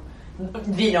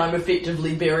 then I'm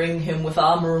effectively burying him with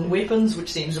armour and weapons,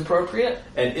 which seems appropriate.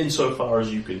 And insofar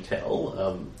as you can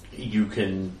tell,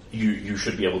 you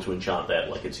should be able to enchant that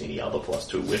like it's any other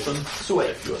 +2 weapon. Sweet.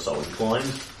 If you are so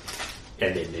inclined.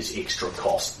 And then there's extra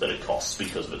cost that it costs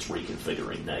because of its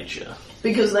reconfiguring nature.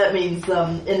 Because that means,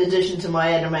 in addition to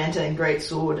my adamantine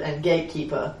greatsword and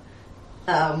gatekeeper,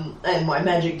 and my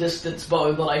magic distance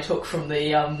bow that I took from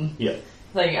the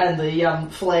thing, and the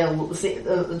flail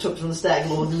that took from the Stag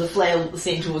Lord, and the flail that the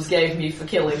centaurs gave me for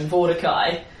killing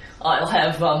Mordecai, I'll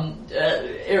have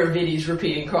Iravetti's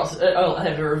repeating cross. I'll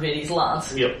have Iravetti's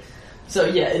lance. Yep. So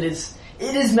yeah, it is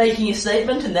making a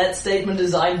statement, and that statement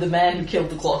is I'm the man who killed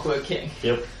the Clockwork King.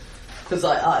 Yep. Because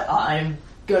I'm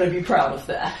going to be proud of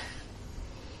that.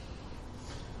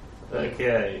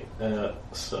 Okay,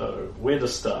 so where to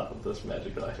start with this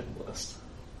magic item list?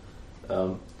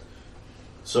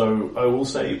 So I will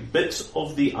say bits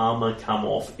of the armour come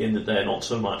off in that they're not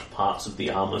so much parts of the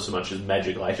armour so much as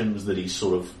magic items that he's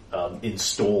sort of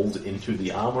installed into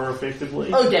the armour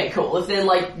effectively. Okay, cool. If they're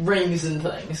like rings and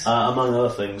things. Among other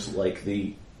things, like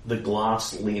the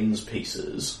glass lens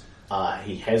pieces,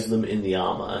 he has them in the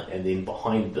armour, and then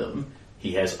behind them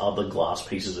he has other glass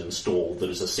pieces installed that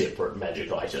is a separate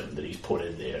magic item that he's put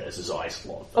in there as his eye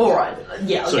slot. Alright,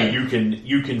 yeah, okay. So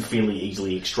you can fairly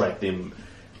easily extract them.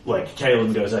 Like,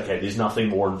 Kaelin goes, okay, there's nothing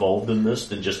more involved in this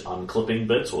than just unclipping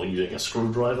bits or using a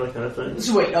screwdriver kind of thing.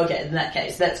 Sweet, okay, in that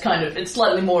case, that's kind of, it's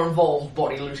slightly more involved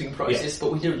body looting process,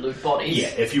 but we do loot bodies. Yeah,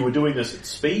 if you were doing this at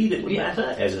speed, it would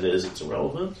matter. As it is, it's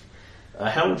irrelevant.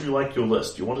 How would you like your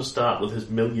list? Do you want to start with his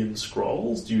 1,000,000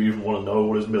 scrolls? Do you even want to know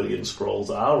what his 1,000,000 scrolls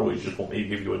are, or do you just want me to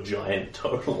give you a giant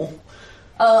total?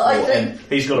 I think...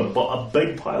 He's got a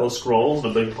big pile of scrolls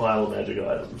and a big pile of magic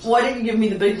items. Why don't you give me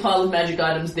the big pile of magic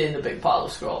items, then the big pile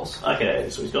of scrolls? Okay,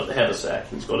 so he's got the haversack,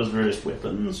 he's got his various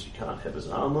weapons, you can't have his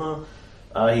armour.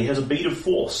 He has a bead of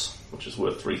force, which is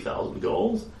worth 3,000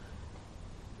 gold.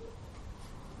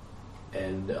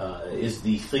 And is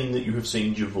the thing that you have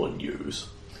seen Javun use.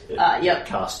 It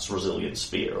casts Resilient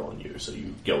Spear on you, so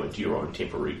you go into your own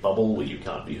temporary bubble where you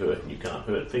can't be hurt and you can't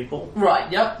hurt people. Right,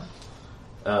 yep.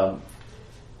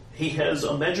 He has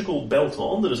a magical belt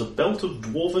on that is a belt of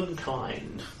Dwarven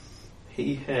Kind.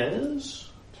 He has...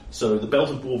 So the belt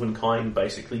of Dwarven Kind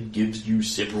basically gives you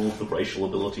several of the racial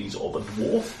abilities of a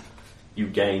dwarf. You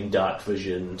gain Dark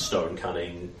Vision, Stone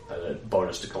Cunning,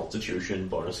 bonus to Constitution,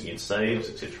 bonus against saves,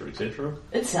 etc., etc.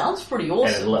 It sounds pretty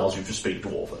awesome. And it allows you to speak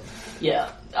Dwarven.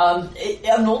 Yeah.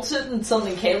 I'm not certain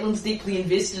something Caitlin's deeply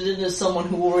invested in as someone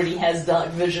who already has Dark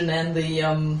Vision and the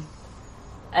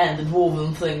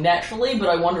Dwarven thing naturally, but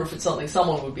I wonder if it's something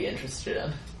someone would be interested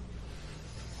in.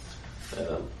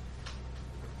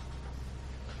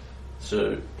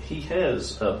 So he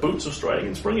has Boots of Straying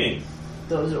and Springing.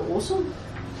 Those are awesome.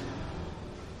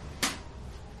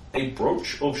 A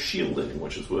Brooch of Shielding,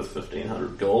 which is worth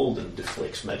 1,500 gold and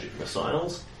deflects magic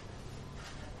missiles.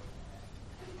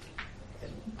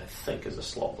 And I think is a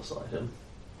slotless item.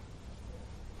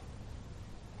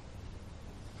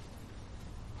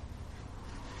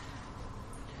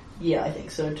 Yeah, I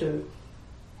think so too.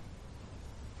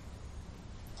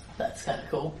 That's kind of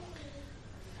cool.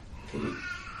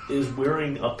 He is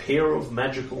wearing a pair of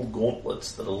magical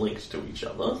gauntlets that are linked to each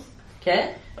other.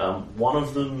 Okay. One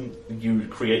of them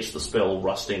creates the spell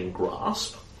Rusting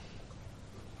Grasp.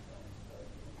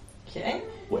 Okay.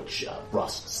 Which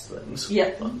rusts things,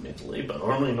 fundamentally, but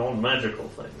only non-magical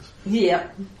things. Yeah.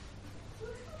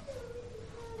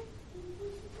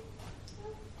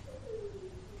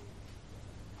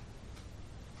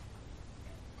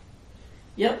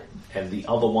 Yep. And the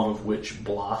other one of which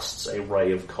blasts a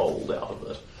ray of cold out of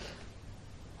it.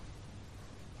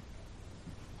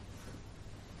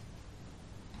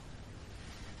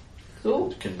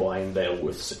 Cool. Combined, they are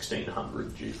worth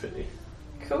 1,600 GP.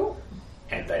 Cool.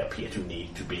 And they appear to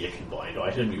need to be a combined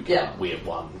item. You can't wear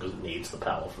one because it needs the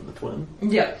power from the twin.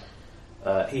 Yeah.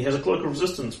 He has a Cloak of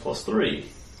Resistance +3,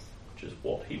 which is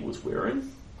what he was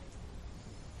wearing.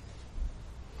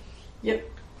 Yep.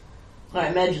 I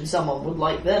imagine someone would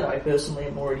like that. I personally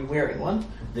am already wearing one.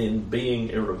 Then, being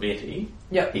Iravetti,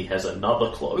 he has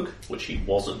another cloak, which he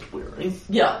wasn't wearing.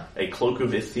 Yeah. A Cloak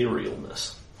of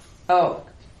Etherealness. Oh,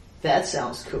 that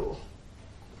sounds cool.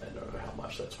 I don't know how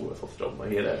much that's worth off the top of my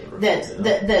head.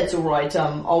 That's alright.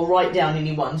 I'll write down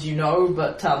any ones you know,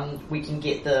 but we can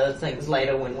get the things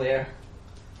later when we're...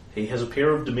 He has a pair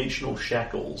of dimensional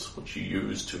shackles, which you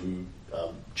use to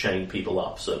chain people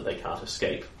up so that they can't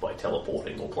escape by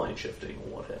teleporting or plane shifting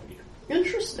or what have you.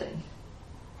 Interesting.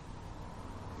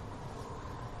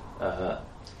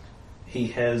 He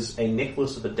has a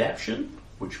necklace of adaptation,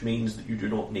 which means that you do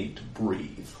not need to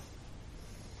breathe.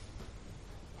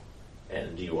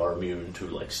 And you are immune to,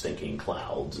 like, stinking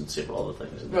clouds and several other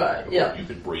things. Right, yeah. You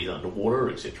can breathe underwater,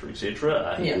 etc.,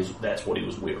 etc. That's what he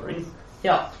was wearing.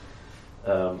 Yeah.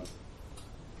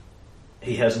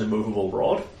 He has an immovable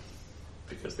rod,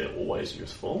 because they're always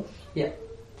useful. Yeah.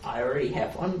 I already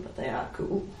have one, but they are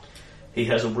cool. He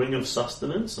has a ring of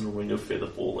sustenance and a ring of feather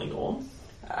falling on.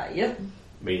 Yep.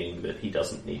 Meaning that he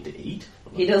doesn't need to eat.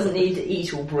 He doesn't need to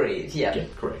eat or breathe, yeah. Yeah,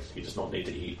 correct. He does not need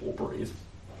to eat or breathe.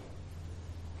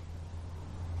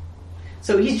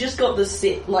 So he's just got this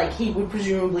set, like, he would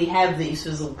presumably have these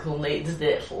physical needs,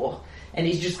 therefore, and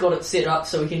he's just got it set up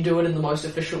so he can do it in the most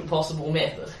efficient possible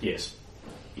method. Yes,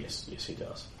 he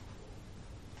does.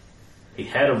 He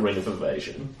had a ring of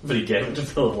evasion, but he gave it to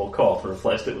Philip Koff and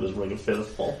replaced it with his ring of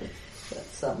featherfall.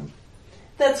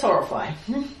 That's horrifying.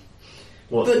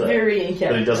 What's but that? very in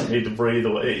character. That he doesn't need to breathe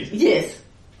or eat. Yes.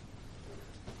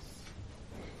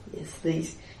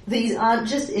 These aren't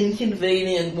just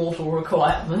inconvenient mortal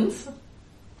requirements.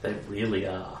 They really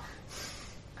are.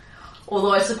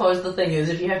 Although I suppose the thing is,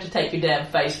 if you have to take your damn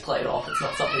faceplate off, it's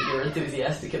not something you're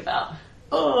enthusiastic about.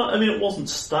 I mean, it wasn't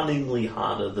stunningly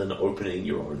harder than opening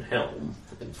your own helm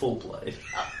in full plate.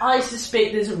 I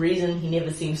suspect there's a reason he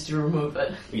never seems to remove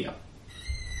it. Yeah.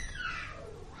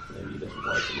 Maybe he doesn't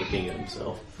like looking at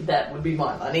himself. That would be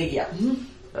my money, yeah.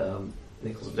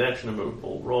 Nichols of action, a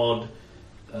movable rod.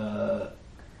 I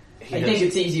think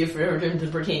it's easier for him to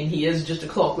pretend he is just a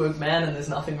clockwork man and there's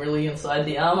nothing really inside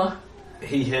the armour.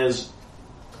 He has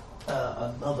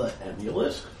another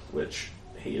amulet, which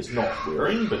he is not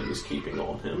wearing, but he is keeping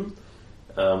on him.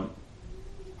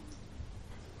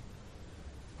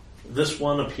 This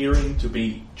one appearing to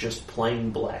be just plain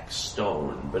black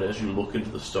stone, but as you look into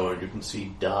the stone, you can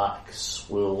see dark,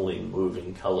 swirling,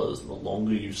 moving colours, and the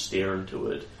longer you stare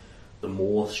into it, the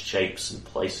more shapes and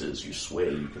places you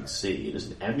swear you can see. It is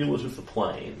an amulet of the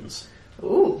plains.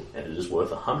 Ooh. And it is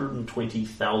worth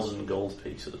 120,000 gold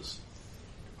pieces.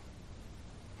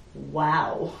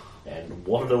 Wow. And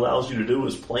what it allows you to do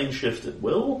is plane shift at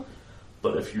will,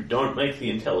 but if you don't make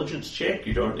the intelligence check,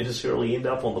 you don't necessarily end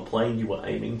up on the plane you were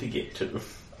aiming to get to.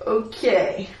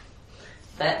 Okay.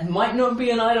 That might not be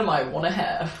an item I want to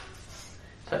have,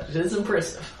 but it is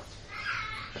impressive.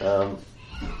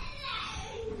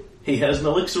 He has an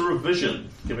elixir of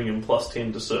vision, giving him plus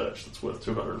 10 to search. That's worth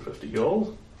 250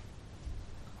 gold.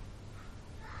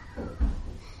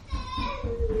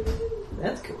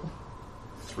 That's cool.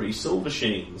 3 silver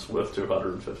sheens, worth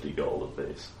 250 gold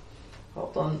apiece.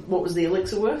 Hold on. What was the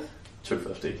elixir worth?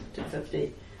 250.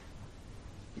 250.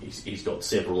 He's got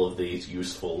several of these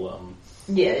useful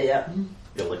Yeah.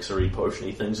 elixir-y,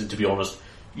 potion-y things, and to be honest,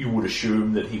 you would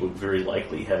assume that he would very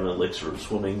likely have an elixir of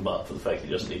swimming, but for the fact he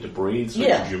doesn't need to breathe, so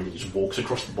presumably he just walks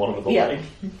across the bottom of the lake.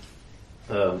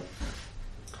 And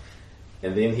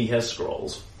then he has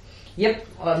scrolls. Yep,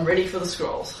 I'm ready for the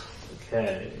scrolls.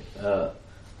 Okay.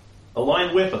 A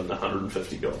line weapon,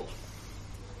 150 gold.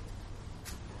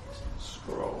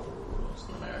 Scrolls.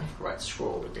 I'm going to write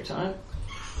scroll every time.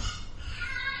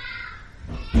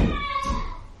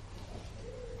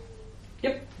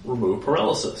 Yep. Remove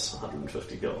paralysis,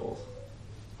 150 gold.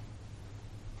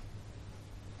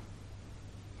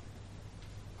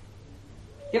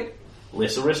 Yep.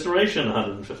 Lesser restoration,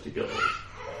 150 gold.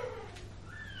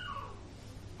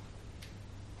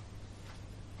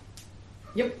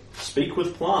 Yep. Speak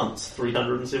with plants,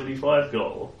 375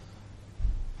 gold.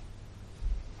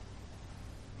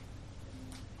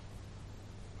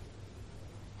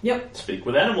 Yep. Speak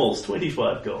with animals,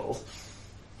 25 gold.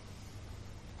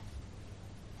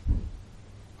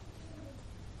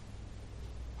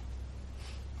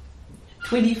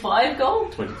 $25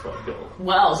 gold? 25 gold.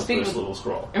 Wow, It's the speak first with... level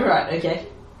scroll. Right, okay.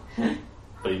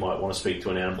 But you might want to speak to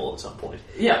an animal at some point.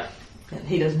 Yeah. And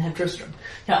he doesn't have Tristram.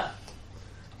 Yeah.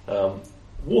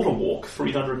 Water walk,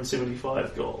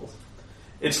 375 gold.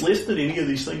 It's less that any of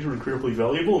these things are incredibly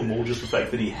valuable, and more just the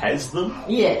fact that he has them.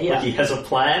 Yeah. Like he has a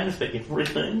plan for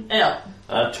everything. Yeah.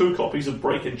 2 copies of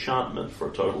Break Enchantment for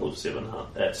a total of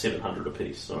 700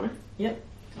 apiece, sorry. Yep.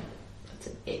 That's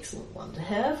an excellent one to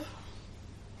have.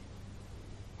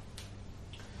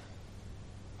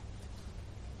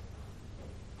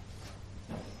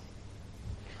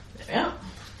 Yeah.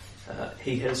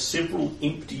 He has several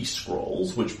empty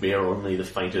scrolls which bear only the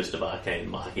faintest of arcane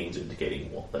markings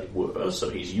indicating what they were, so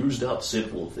he's used up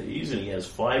several of these, and he has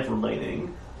 5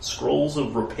 remaining scrolls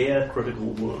of repair critical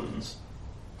wounds.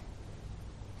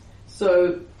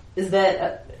 So, is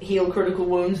that heal critical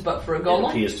wounds but for a It golem?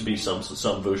 appears to be some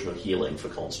version of healing for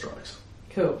constructs.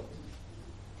 Cool.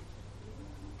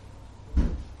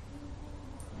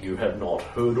 You have not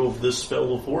heard of this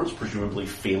spell before, it's presumably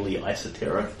fairly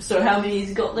esoteric. So how many has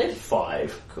he got left?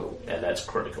 5. Cool. And that's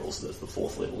critical, so that's the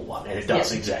 4th level one. And it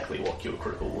does exactly what cure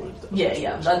critical wounds does.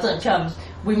 Yeah. I think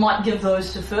we might give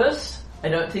those to first. I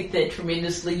don't think they're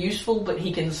tremendously useful, but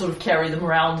he can sort of carry them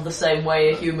around the same way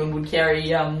a human would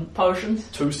carry potions.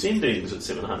 2 sendings at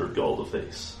 700 gold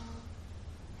apiece.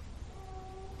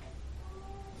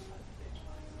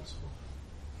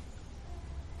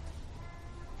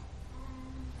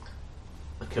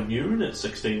 A commune at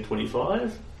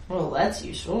 1625. Well, that's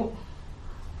useful.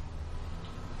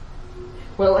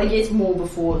 Well, I guess more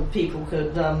before people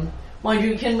could... mind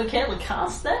you, can Michaela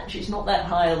cast that? She's not that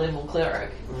high a level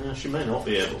cleric. She may not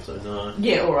be able to, no.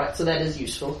 Yeah, alright, so that is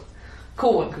useful.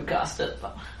 Corwin could cast it,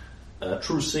 but...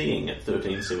 True Seeing at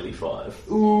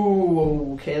 1375.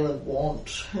 Ooh, Caleb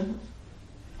want.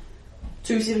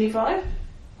 275?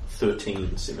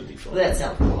 1375. That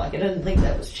sounds more like it. I didn't think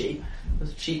that was cheap. If it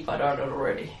was cheap, I'd own it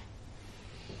already.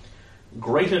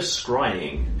 Greater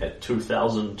Scrying at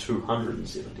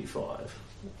 2,275.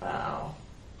 Wow.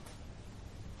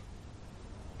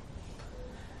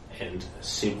 And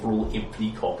several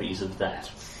empty copies of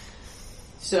that.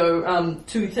 So,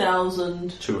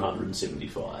 2,000...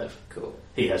 275. Cool.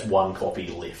 He has one copy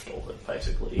left of it,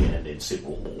 basically, and then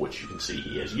several more, which you can see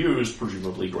he has used,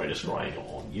 presumably Greater Scrying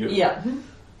on you. Yeah.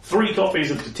 3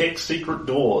 copies of Detect Secret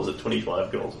Doors at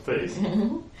 25 gold apiece.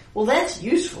 Well, that's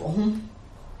useful.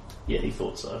 Yeah, he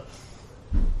thought so.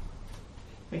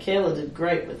 Michaela did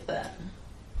great with that.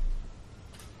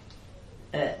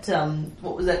 At,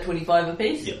 what was that, 25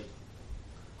 apiece? Yep.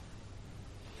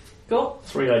 Cool.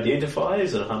 3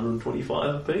 identifiers at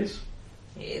 125 apiece.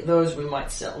 Yeah, those we might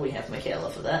sell. We have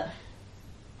Michaela for that.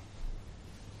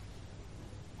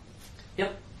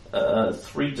 Yep.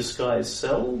 3 disguised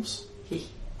selves,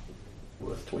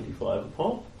 worth 25 a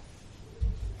pop.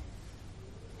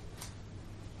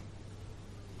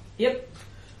 Yep.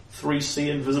 3 sea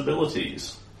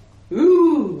invisibilities,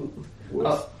 Ooh!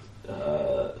 worth,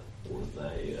 worth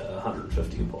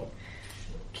 150 a pop.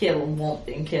 Kaelin won't,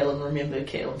 and Kaelin, remember,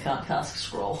 Kaelin can't cast a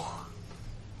scroll.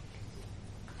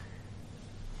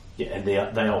 Yeah, and they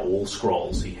are all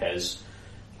scrolls. He has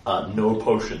no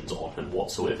potions on him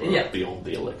whatsoever beyond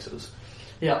the elixirs.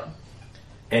 Yeah.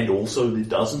 And also, there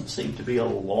doesn't seem to be a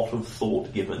lot of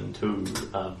thought given to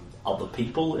other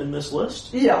people in this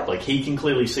list. Yeah. Like, he can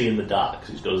clearly see in the dark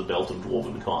because he's got his belt of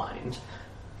dwarven kind.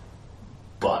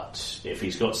 But if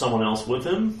he's got someone else with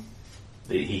him,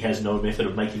 he has no method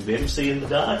of making them see in the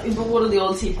dark. But what are the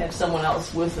odds he'd have someone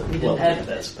else with him? He didn't have.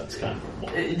 That's kind of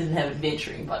what. He didn't have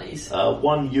adventuring buddies.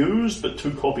 1 used, but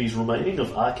 2 copies remaining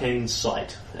of Arcane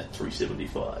Sight at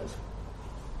 375,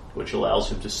 which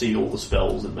allows him to see all the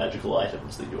spells and magical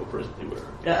items that you are presently wearing.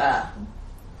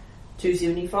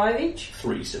 275 each?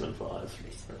 375.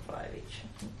 375 each.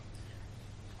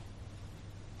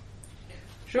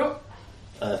 Sure.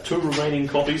 2 remaining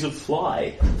copies of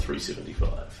Fly at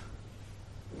 375.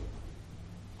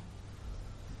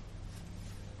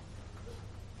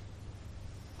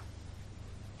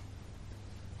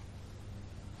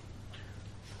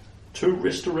 Two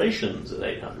restorations at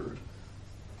 800.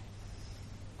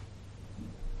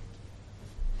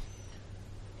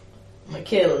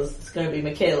 It's going to be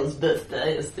Michaela's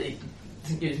birthday as the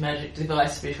use magic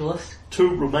device specialist.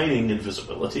 2 remaining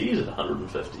invisibilities at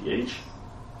 150 each.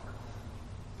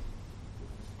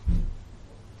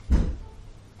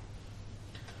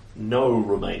 No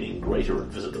remaining greater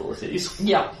invisibilities.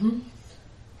 Yeah.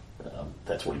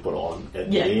 That's what he put on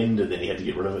at the end, and then he had to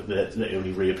get rid of it. That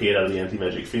only reappeared out of the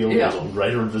anti-magic field. Yeah. It was on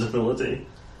greater invisibility.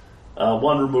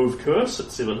 1 removed curse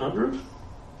at 700.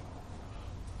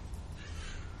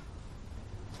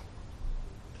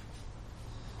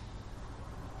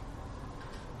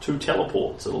 Two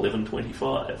teleports at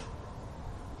 1125.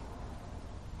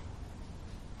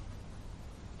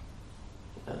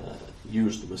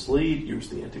 Used the mislead,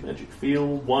 used the anti-magic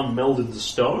field. 1 melded the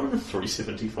stone,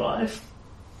 375.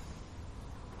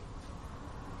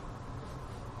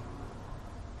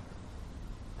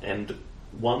 And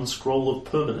 1 scroll of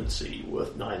permanency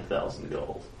worth 9,000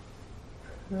 gold.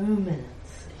 Permanency.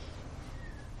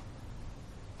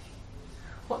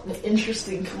 What an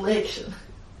interesting collection.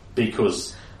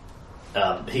 Because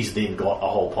he's then got a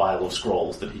whole pile of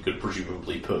scrolls that he could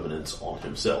presumably permanence on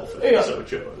himself if he so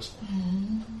chose.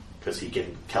 Because he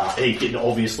can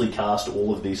obviously cast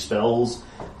all of these spells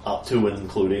up to and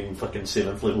including fucking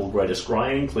 7th level Greater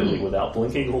Scrying, clearly without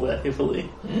blinking all that heavily.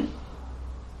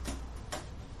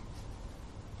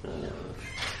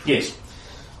 Yes.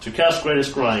 To cast Greater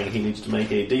Scrying, he needs to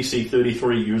make a DC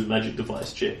 33 use magic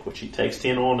device check, which he takes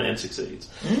 10 on and succeeds.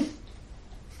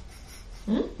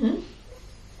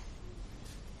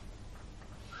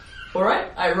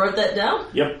 Alright, I wrote that down.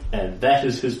 Yep, and that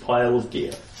is his pile of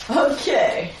gear.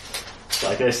 Okay.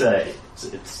 Like I say,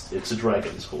 it's a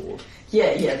dragon's hoard.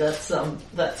 Yeah, that's some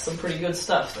pretty good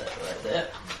stuff right there.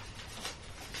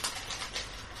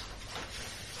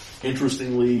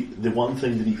 Interestingly, the one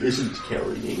thing that he isn't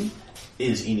carrying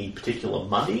is any particular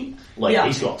money.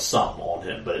 He's got some on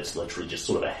him, but it's literally just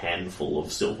sort of a handful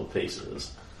of silver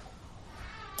pieces.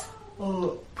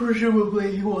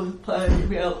 Presumably he wasn't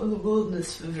planning out in the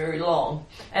wilderness for very long.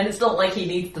 And it's not like he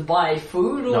needs to buy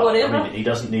food or whatever. I mean, he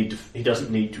doesn't need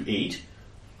to eat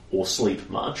or sleep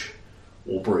much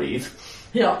or breathe.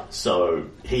 Yeah. So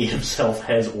he himself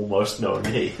has almost no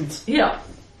needs. Yeah.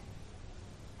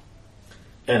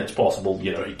 And it's possible,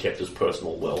 he kept his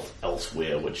personal wealth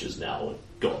elsewhere, which is now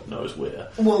God knows where.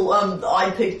 Well,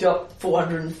 I picked up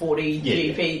 440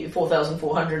 Yeah. GP,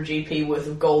 4,400 GP worth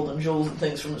of gold and jewels and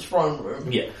things from his throne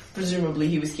room. Yeah. Presumably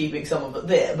he was keeping some of it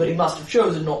there, but he must have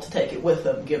chosen not to take it with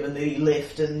him, given that he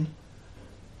left in,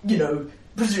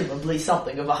 presumably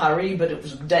something of a hurry, but it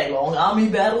was a day-long army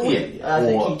battle. Yeah. I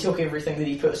think he took everything that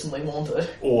he personally wanted.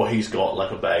 Or he's got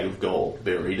like a bag of gold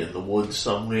buried in the woods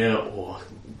somewhere, or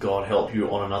God help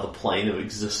you, on another plane of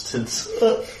existence.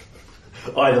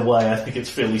 Either way, I think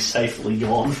it's fairly safely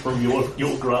gone from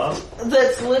your grasp.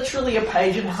 That's literally a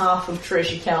page and a half of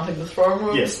treasure counting the throne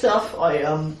room Yes. stuff.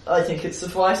 I think it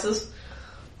suffices.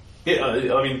 Yeah,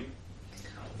 I mean,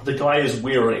 the guy is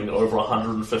wearing over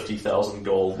 150,000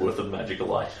 gold worth of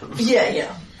magical items.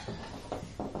 Yeah.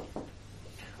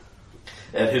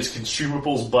 And his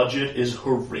consumables budget is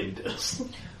horrendous.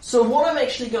 So what I'm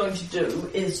actually going to do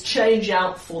is change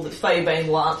out for the Faebane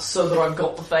Lance so that I've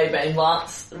got the Faebane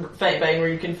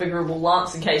reconfigurable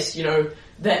lance in case,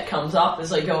 that comes up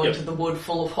as I go Yep. into the wood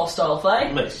full of hostile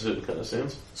Fae. Makes a certain kind of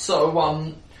sense. So,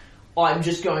 I'm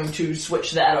just going to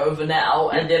switch that over now,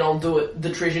 and then I'll do it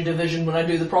the treasure division when I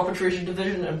do the proper treasure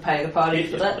division and pay the party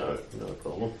for that. No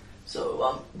problem.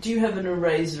 So, do you have an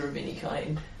eraser of any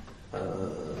kind?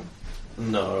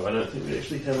 No, I don't think we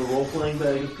actually have a role-playing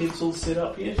bag of pencils set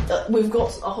up yet. We've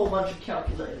got a whole bunch of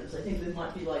calculators. I think there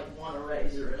might be like one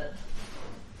eraser in it.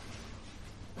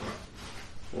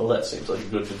 Well, that seems like a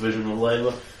good division of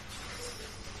labour.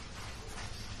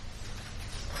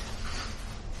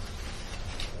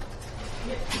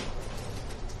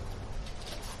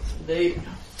 Indeed.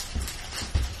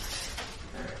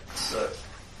 Alright, so.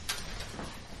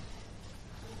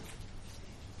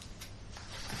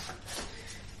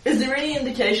 Is there any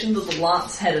indication that the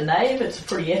lance had a name? It's a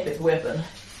pretty epic weapon.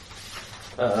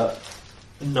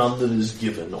 None that is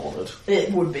given on it.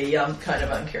 It would be kind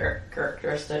of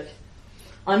uncharacteristic.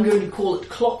 I'm going to call it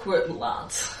Clockwork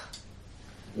Lance.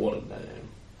 What a name.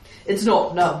 It's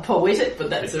not poetic,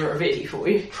 but that's a Ravetti for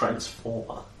you.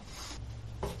 Transformer.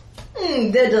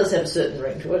 That does have a certain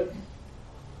ring to it.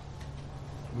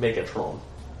 Megatron.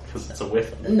 Because it's a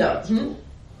weapon. No.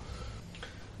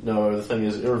 No, the thing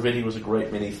is, Iravetti was a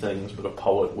great many things, but a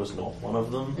poet was not one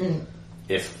of them.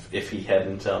 If he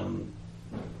hadn't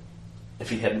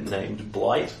named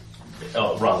Blight,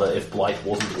 if Blight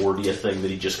wasn't already a thing that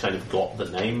he just kind of got the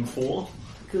name for.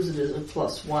 Because it is a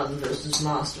 +1 versus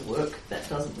masterwork, that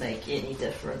doesn't make any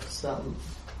difference.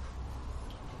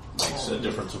 Makes a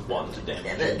difference of 1 to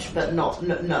damage. But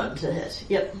none to hit.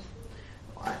 Yep.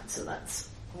 Alright, so that's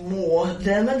more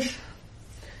damage.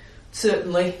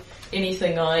 Certainly,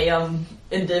 anything I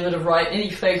endeavour to ride, any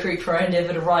Fey creature I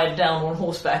endeavour to ride down on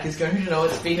horseback is going to know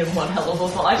it's been in one hell of a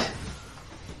fight.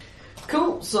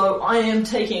 Cool, so I am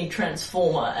taking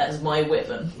Transformer as my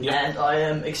weapon, and I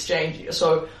am exchanging,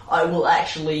 so I will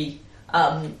actually,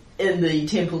 in the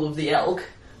Temple of the Elk,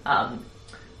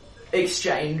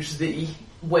 exchange the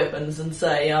weapons and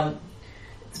say,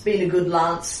 it's been a good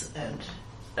lance,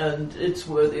 and it's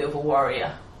worthy of a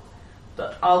warrior,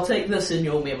 but I'll take this in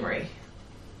your memory.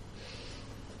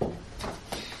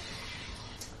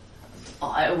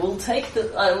 I will take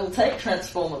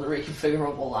Transformer, the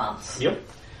reconfigurable lance. Yep.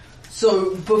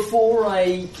 So before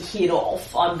I head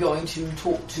off, I'm going to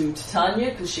talk to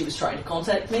Titania because she was trying to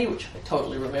contact me, which I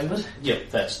totally remembered. Yep,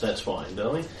 that's fine,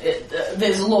 darling.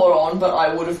 There's a lot on, but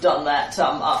I would have done that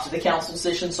after the council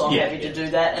session, so I'm happy to do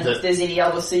that. And if there's any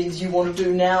other scenes you want to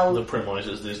do now... The premise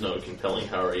is there's no compelling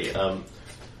hurry.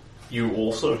 You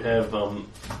also have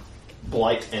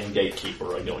Blight and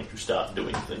Gatekeeper are going to start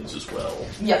doing things as well.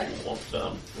 Yep. You want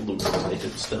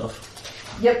loot-related stuff.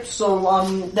 Yep, so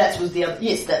that was the other...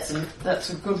 Yes, that's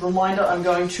a good reminder. I'm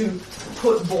going to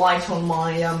put Blight on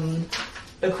my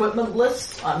equipment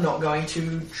list. I'm not going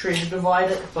to treasure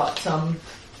divide it, but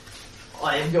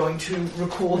I am going to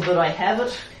record that I have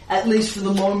it. At least for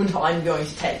the moment, I'm going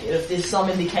to take it. If there's some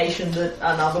indication that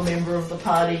another member of the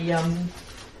party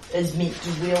is meant to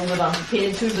wield it, I'm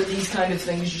prepared to, but these kind of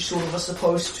things you sort of are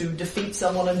supposed to defeat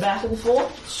someone in battle for.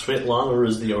 Svetlana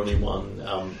is the only one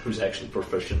who's actually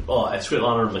proficient. Oh, and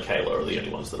Svetlana and Michaela are the only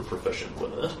ones that are proficient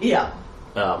with it. Yeah.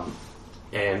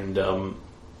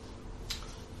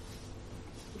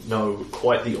 No,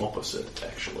 quite the opposite,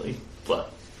 actually.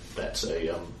 But that's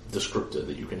a descriptor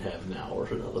that you can have now or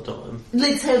at another time.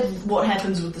 Let's have what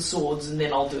happens with the swords, and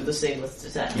then I'll do the same with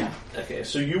Titania. Okay,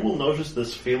 so you will notice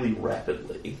this fairly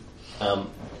rapidly.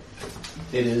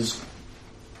 It is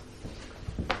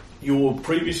your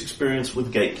previous experience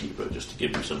with Gatekeeper, just to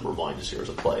give you some reminders here as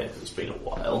a player, 'cause it's been a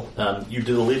while. You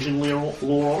did a Legend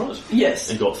lore on it. Yes.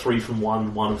 And got 3 from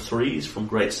 1 of 3s from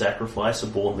Great Sacrifice,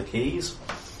 Aborn the Keys.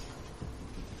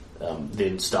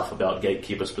 Then stuff about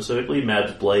Gatekeeper specifically.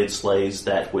 Mab's blade slays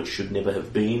that which should never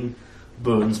have been,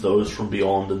 burns those from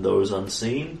beyond and those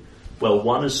unseen. Well,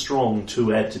 1 is strong,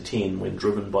 2 add to 10 when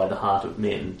driven by the heart of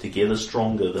men. Together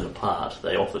stronger than apart,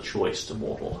 they offer choice to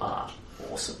mortal heart.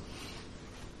 Awesome.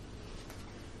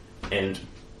 And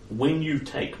when you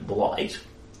take Blight,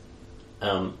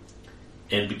 and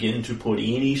begin to put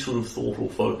any sort of thought or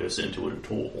focus into it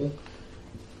at all,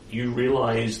 you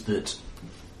realise that,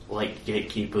 like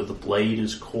Gatekeeper, the blade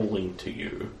is calling to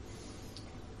you.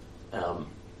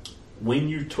 When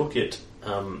you took it,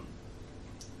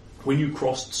 when you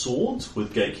crossed swords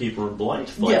with Gatekeeper and Blight,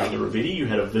 fighting Ravidi, you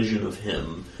had a vision of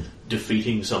him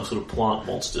defeating some sort of plant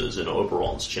monsters in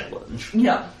Oberon's challenge.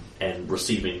 Yeah. And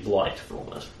receiving Blight from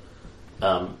it.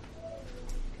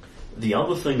 The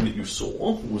other thing that you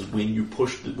saw was when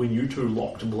you two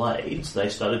locked blades, they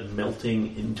started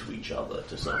melting into each other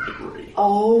to some degree.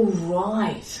 Oh,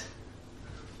 right.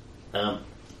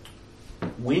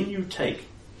 When you take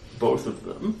both of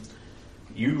them,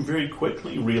 you very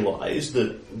quickly realise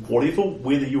that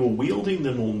whether you are wielding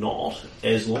them or not,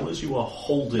 as long as you are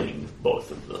holding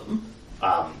both of them,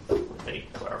 let me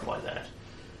clarify that.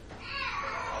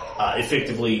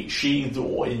 Effectively, sheathed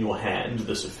or in your hand,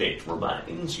 this effect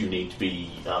remains. You need to be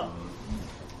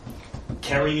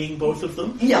carrying both of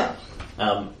them. Yeah.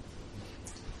 And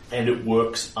it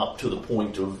works up to the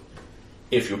point of,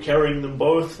 if you're carrying them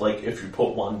both, like if you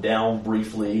put one down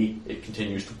briefly, it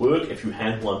continues to work. If you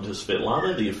hand one to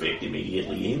Svetlana, the effect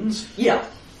immediately ends. Yeah.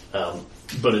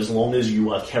 But as long as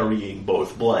you are carrying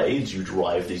both blades, you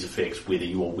derive these effects whether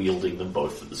you are wielding them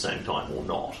both at the same time or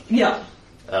not. Yeah.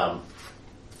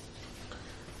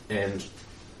 And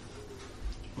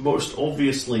most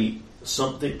obviously,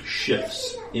 something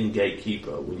shifts in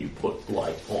Gatekeeper when you put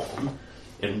Blight on,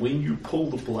 and when you pull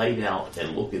the blade out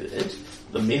and look at it,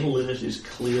 the metal in it is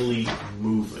clearly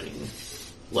moving.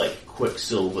 Like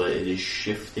Quicksilver, it is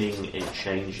shifting and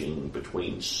changing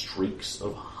between streaks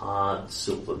of hard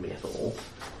silver metal,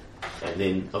 and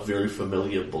then a very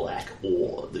familiar black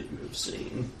ore that you have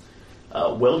seen.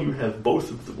 You have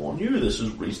both of them on you. This is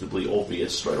reasonably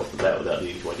obvious straight off the bat without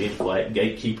needing to identify it.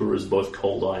 Gatekeeper is both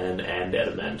cold iron and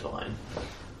adamantine.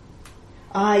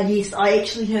 Yes, I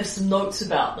actually have some notes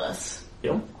about this.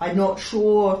 Yep. I'm not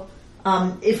sure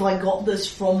if I got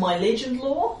this from my legend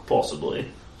lore. Possibly.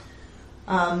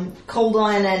 Cold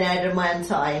iron and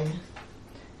adamantine.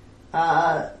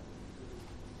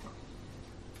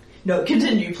 No,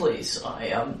 continue, please.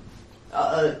 I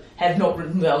have not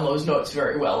written down those notes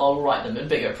very well. I'll write them in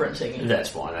bigger printing. That's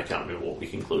fine. I can't remember what we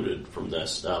concluded from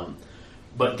this.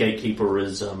 But Gatekeeper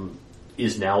is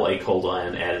now a cold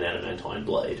iron and an adamantine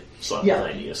blade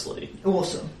simultaneously. Yeah.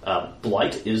 Awesome.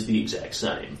 Blight is the exact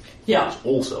same. Yeah. It's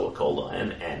also a cold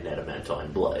iron and an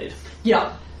adamantine blade.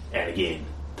 Yeah. And again,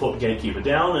 put Gatekeeper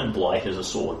down and Blight is a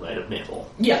sword made of metal.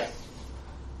 Yeah.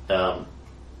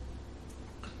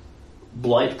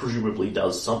 Blight presumably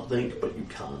does something, but you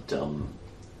can't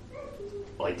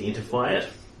identify it.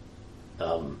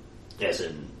 As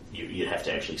in, you'd have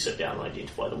to actually sit down and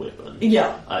identify the weapon.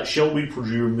 Yeah. Shall we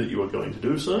presume that you are going to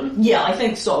do so? Yeah, I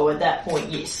think so. At that point,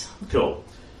 yes. Cool.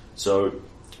 So,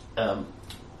 a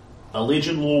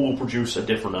legend lore will produce a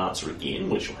different answer again,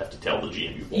 which you'll have to tell the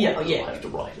GM you want. Yeah. You'll have to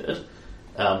write it.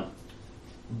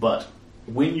 But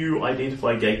when you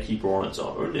identify Gatekeeper on its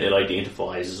own, it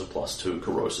identifies as a +2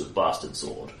 corrosive bastard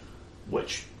sword,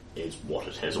 which is what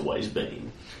it has always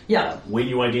been. Yeah. When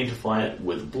you identify it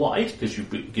with Blight, because you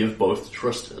give both to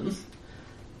Tristan,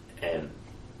 and...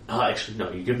 actually,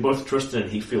 no, you give them both to Tristan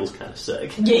and he feels kind of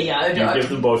sick. Yeah. You give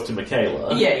them both to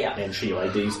Michaela. Yeah. And she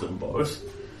IDs them both.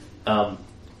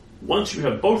 Once you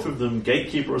have both of them,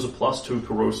 Gatekeeper is a +2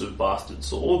 corrosive bastard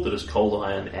sword that is cold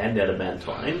iron and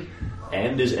adamantine,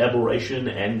 and is aberration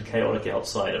and chaotic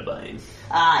outsider bane.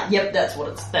 Yep, that's what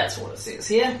it says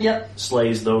here. Yep.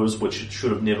 Slays those which it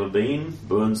should have never been,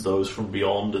 burns those from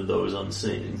beyond and those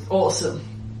unseen. Awesome.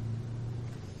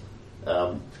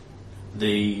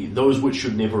 Those which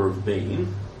should never have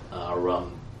been are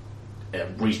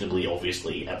reasonably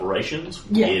obviously aberrations.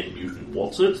 Yeah. Weird mutant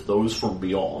what's it. Those from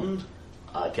beyond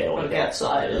are chaotic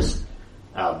outsiders.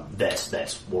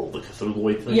 That's what all the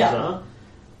Cthulhuoid things are.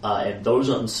 And those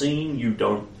unseen, you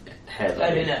don't have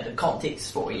the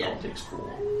context for yet.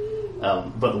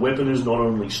 But the weapon is not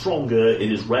only stronger,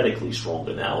 it is radically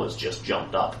stronger now. It's just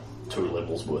jumped up 2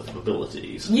 levels worth of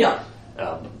abilities. Yeah.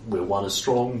 Where 1 is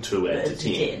strong, 2 add to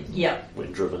 10. Yeah.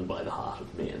 When driven by the heart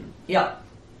of men. Yeah.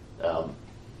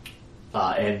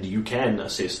 And you can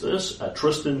assess this.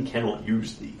 Tristan cannot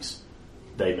use these.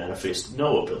 They manifest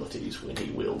no abilities when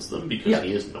he wields them because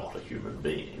he is not a human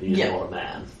being. He is not a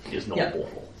man. He is not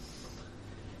mortal.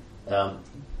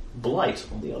 Blight,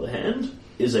 on the other hand,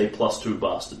 is a +2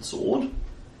 bastard sword.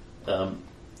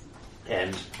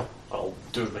 And I'll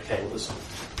do Michaela's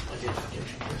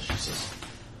identification here. She says,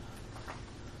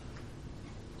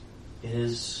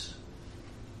 is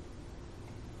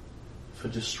for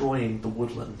destroying the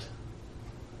woodland.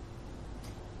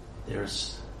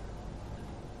 There's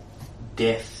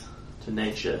death to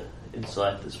nature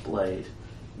inside this blade.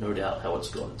 No doubt how it's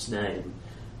got its name.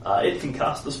 It can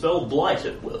cast the spell Blight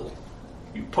at will.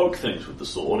 You poke things with the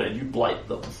sword and you blight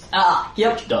them.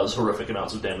 Which does horrific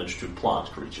amounts of damage to plant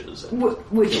creatures and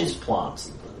kills plants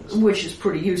and things. Which is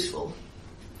pretty useful.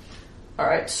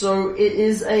 Alright, so it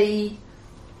is a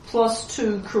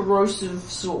 +2 corrosive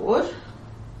sword.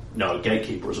 No,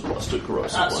 Gatekeeper is a +2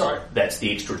 corrosive one. Sorry. That's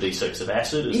the extra d6 of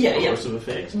acid is the corrosive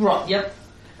effect. Right, yep.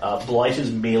 Blight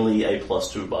is merely a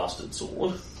 +2 bastard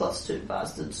sword. +2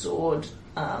 bastard sword.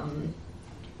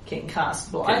 Can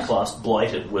cast Blight. Can cast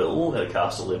Blight at will at a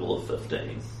caster level of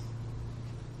 15.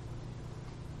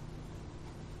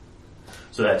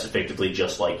 So that's effectively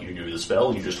just like you knew the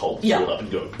spell. You just hold the sword up and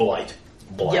go Blight,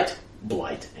 Blight,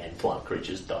 Blight, and plant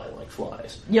creatures die like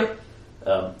flies. Yep.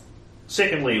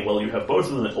 Secondly, well, you have both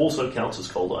of them. It also counts as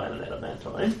Cold Iron and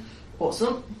Adamantine.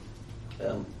 Awesome.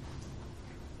 It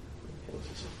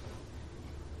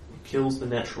kills the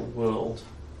natural world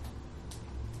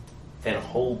and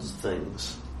holds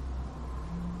things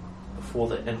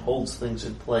holds things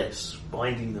in place,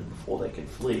 binding them before they can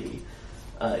flee.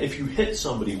 If you hit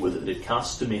somebody with it, it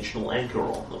casts Dimensional Anchor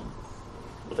on them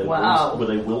with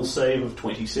a will save of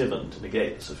 27 to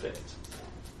negate this effect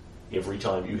every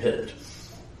time you hit it.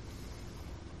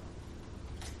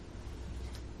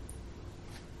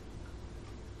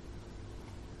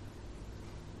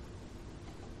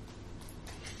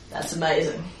 That's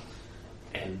amazing.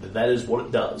 And that is what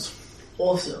it does.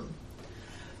 Awesome.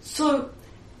 So,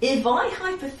 if I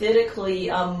hypothetically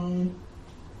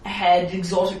had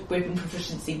exotic weapon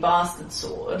proficiency bastard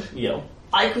sword,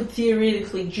 I could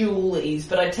theoretically dual these,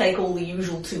 but I'd take all the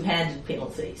usual two-handed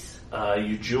penalties.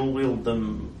 You dual wield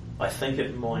them, I think,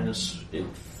 at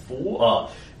 -4.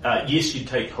 Yes, you'd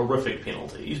take horrific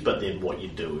penalties, but then what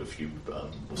you'd do if you were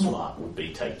smart would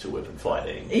be take 2 weapon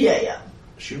fighting. Yeah.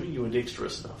 Assuming you were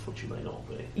dexterous enough, which you may not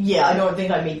be. Yeah, I don't think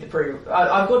I meet the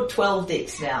I've got 12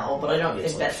 dex now, but I don't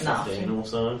think that's enough. 15 or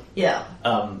so. Yeah.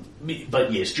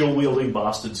 But yes, dual wielding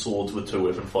bastard swords with 2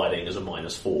 weapon fighting is a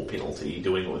 -4 penalty.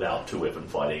 Doing it without 2 weapon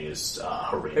fighting is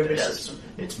horrendous.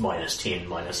 It's -10,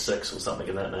 -6 or something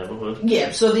in that neighbourhood.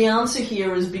 Yeah, so the answer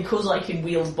here is because I can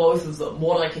wield both of them,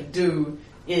 what I can do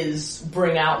is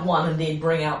bring out one and then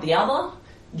bring out the other,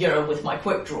 with my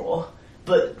quick draw.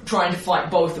 But trying to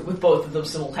fight with both of them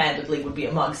single-handedly would be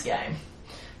a mug's game.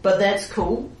 But that's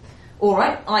cool.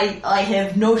 Alright, I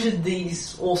have noted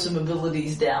these awesome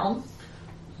abilities down.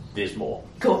 There's more.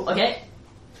 Cool, okay.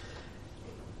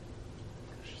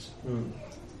 And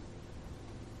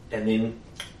then,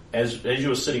 as you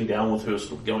were sitting down with her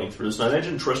sort of going through this, and I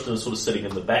imagine Tristan is sort of sitting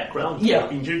in the background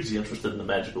talking to you because he's interested in the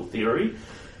magical theory.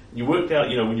 You worked out,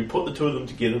 when you put the two of them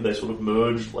together, they sort of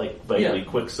merge like vaguely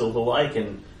Quicksilver-like,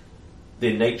 and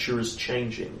their nature is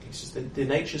changing. He says their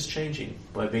nature's changing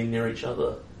by being near each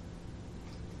other.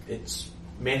 It's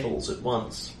metals at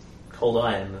once. Cold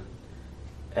iron,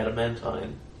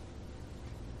 adamantine.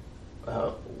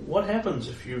 What happens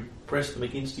if you press them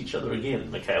against each other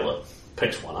again? Michaela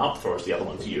picks one up, throws the other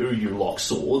one to you. You lock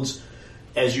swords.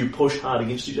 As you push hard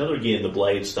against each other again, the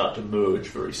blades start to merge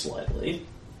very slightly.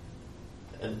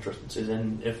 And Tristan says,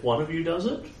 and if one of you does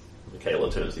it?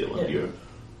 Michaela turns the other one to you.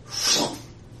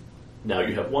 Now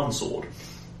you have one sword.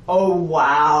 Oh,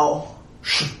 wow.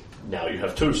 Now you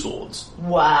have 2 swords.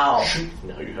 Wow.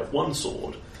 Now you have 1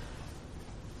 sword.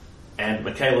 And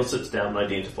Michaela sits down and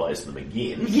identifies them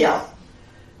again. Yeah.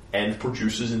 And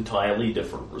produces entirely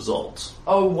different results.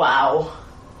 Oh, wow.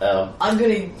 I'm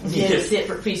going to get a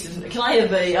separate piece of... Can I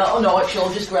have a... actually,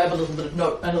 I'll just grab a little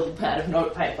pad of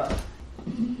notepaper.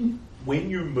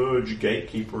 When you merge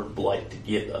Gatekeeper and Blight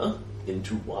together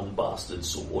into one bastard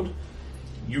sword,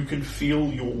 you can feel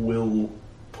your will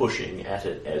pushing at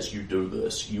it as you do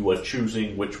this. You are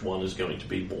choosing which one is going to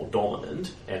be more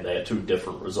dominant, and they are 2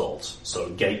 different results. So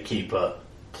Gatekeeper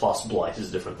plus Blight is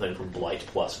a different thing from Blight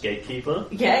plus Gatekeeper.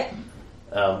 Okay.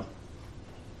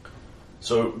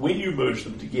 So when you merge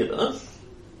them together,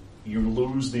 you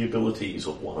lose the abilities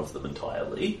of one of them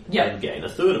entirely and gain a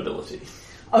 3rd ability.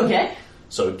 Okay.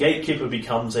 So Gatekeeper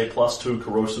becomes a +2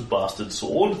 corrosive bastard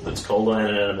sword that's cold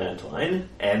iron and adamantine,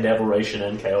 and aberration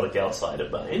and chaotic outsider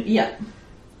bane. Yeah.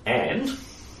 And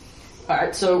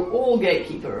Alright, so all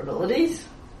Gatekeeper abilities.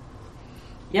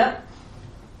 Yep.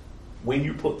 when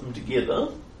you put them together,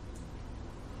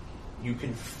 you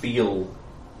can feel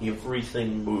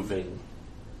everything moving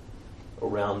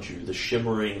around you, the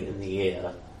shimmering in the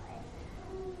air.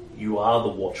 You are the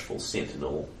watchful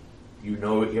sentinel. You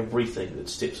know everything that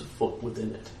steps a foot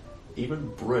within it. Even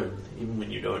Bryn, even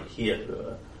when you don't hear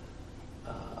her.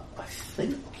 I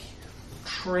think...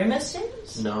 Tremor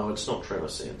sense? No, it's not tremor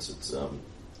sense. It's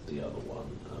the other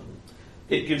one.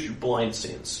 It gives you blind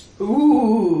sense.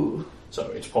 Ooh.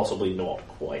 So it's possibly not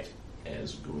quite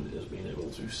as good as being able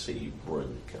to see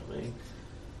Bryn coming.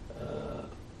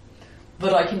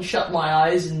 But I can shut my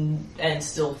eyes and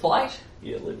still fight?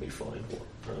 Yeah, let me find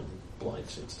what blind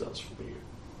sense does for you.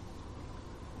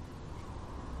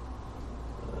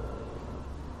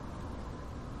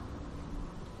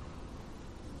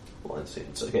 Blind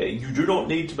sense. Okay, you do not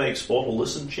need to make spot or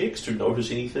listen checks to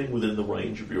notice anything within the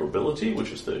range of your ability,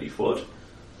 which is 30 foot.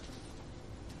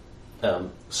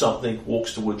 Something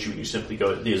walks towards you and you simply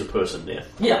go, there's a person there.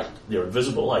 Yeah. They're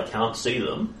invisible, I can't see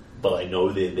them, but I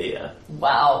know they're there.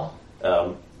 Wow.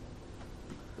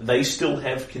 They still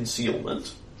have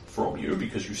concealment from you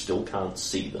because you still can't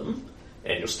see them,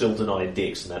 and you're still denied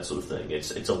dex and that sort of thing.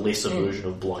 It's a lesser version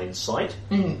of blind sight.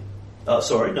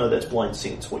 Sorry, no, that's blind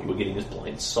sense. What you were getting is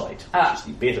blind sight, which is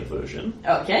the better version,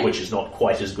 Okay. which is not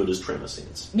quite as good as tremor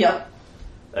sense. Yep.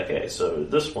 Okay, so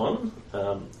this one,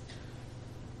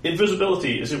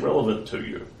 invisibility is irrelevant to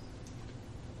you.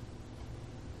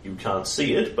 You can't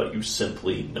see it, but you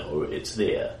simply know it's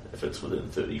there if it's within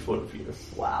 30 foot of you.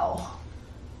 Wow.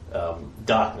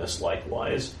 Darkness,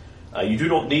 likewise. You do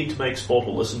not need to make spot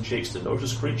or listen checks to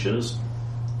notice creatures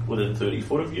within 30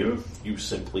 foot of you. You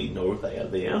simply know they are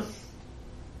there.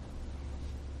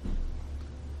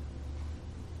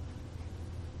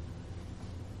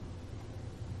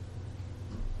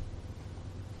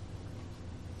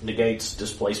 Negates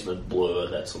displacement, blur,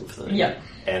 that sort of thing. Yeah.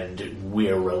 And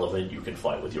where relevant, you can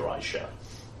fight with your eyes shut.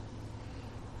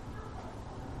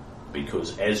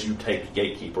 Because as you take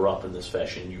Gatekeeper up in this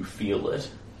fashion, you feel it.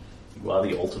 You are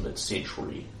the ultimate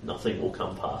sentry. Nothing will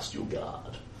come past your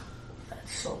guard.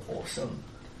 That's so awesome.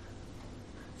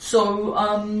 So,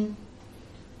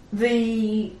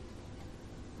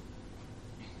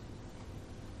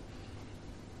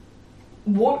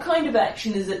 what kind of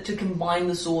action is it to combine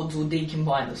the swords or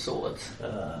decombine the swords?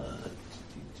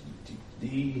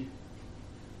 It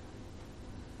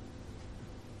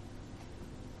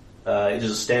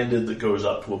is a standard that goes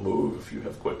up to a move if you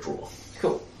have quick draw.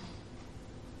 Cool.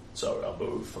 So a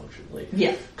move, functionally.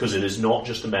 Yeah. Because it is not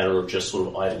just a matter of just sort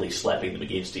of idly slapping them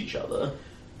against each other.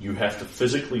 You have to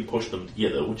physically push them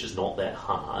together, which is not that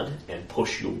hard, and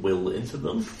push your will into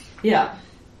them. Yeah.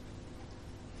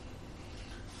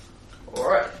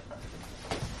 Alright.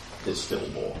 There's still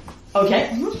more.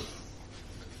 Okay.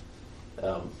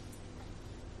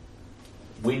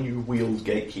 When you wield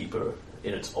Gatekeeper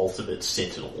in its ultimate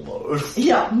sentinel mode,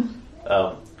 Yeah.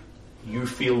 you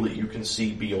feel that you can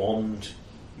see beyond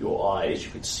your eyes,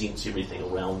 you can sense everything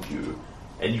around you,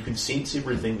 and you can sense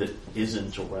everything that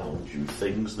isn't around you,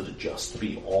 things that are just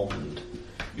beyond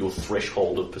your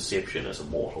threshold of perception as a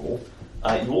mortal.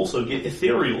 You also get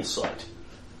ethereal sight.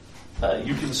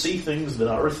 You can see things that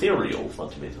are ethereal,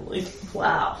 fundamentally.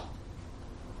 Wow.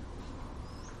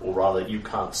 Or rather, you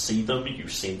can't see them, you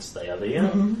sense they are there.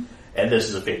 Mm-hmm. And this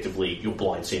is effectively, your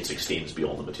blind sense extends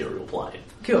beyond the material plane.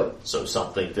 Cool. So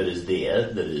something that is there,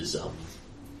 that is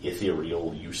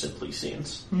ethereal, you simply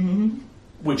sense. Mm-hmm.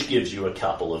 Which gives you a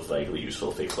couple of vaguely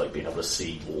useful effects, like being able to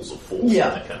see walls of force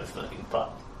Yeah. and that kind of thing.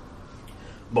 But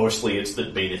mostly it's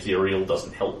that being ethereal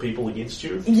doesn't help people against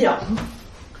you. Yeah.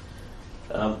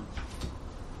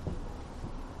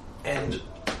 And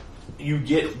you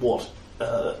get what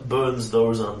burns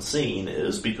those unseen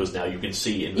is, because now you can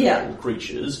see invisible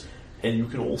creatures, and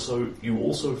you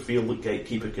also feel that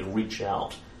Gatekeeper can reach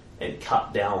out and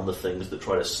cut down the things that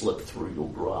try to slip through your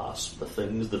grasp, the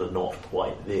things that are not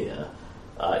quite there.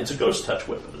 It's a ghost touch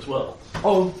weapon as well.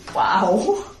 Oh,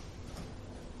 wow.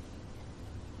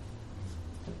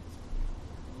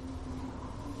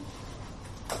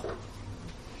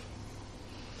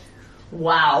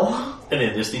 Wow. And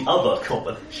then there's the other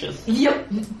combination.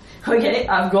 Yep. Okay,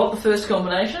 I've got the first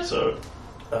combination. So,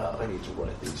 I need to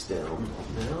write these down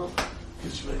now,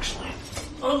 because you actually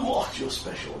unlocked your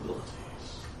special abilities.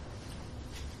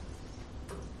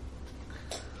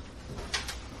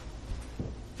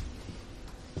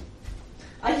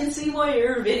 I can see why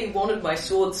everybody wanted my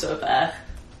sword so bad.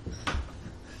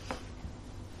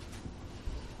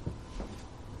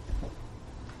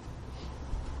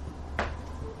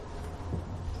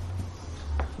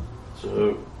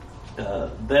 So,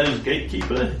 that is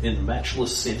Gatekeeper in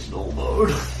Matchless Sentinel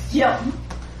mode. Yep.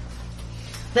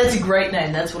 That's a great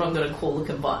name. That's what I'm going to call the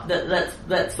combined.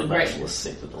 That's the great. Matchless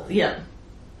Sentinel. Yeah.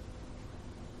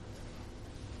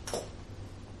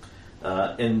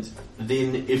 And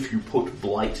then if you put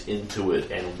Blight into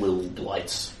it and will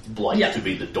Blight Yeah. to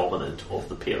be the dominant of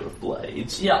the pair of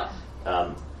blades, Yeah.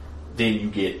 then you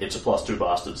get, it's a +2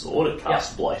 bastard sword, it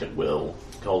casts Blight at will,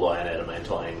 Cold Iron,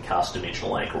 Adamantine, cast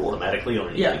Dimensional Anchor automatically on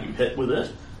anything you hit with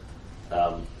it.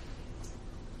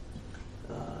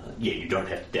 You don't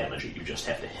have to damage it, you just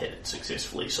have to hit it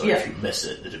successfully, so if you miss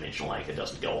it, the Dimensional Anchor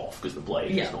doesn't go off because the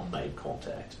blade has not made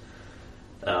contact.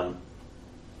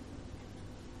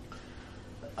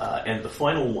 And the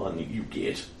final one you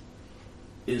get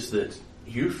is that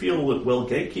you feel that, well,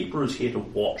 Gatekeeper is here to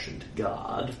watch and to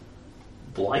guard,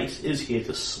 Blight is here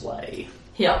to slay.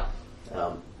 Yeah.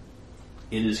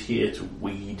 It is here to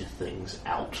weed things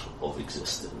out of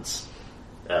existence.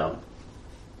 It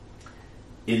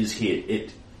is here,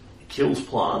 it kills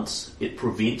plants, it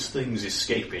prevents things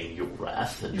escaping your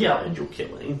wrath and your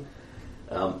killing.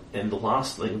 And the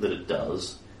last thing that it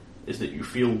does is that you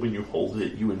feel when you hold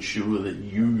it, you ensure that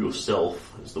you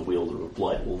yourself, as the wielder of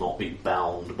Blight, will not be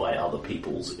bound by other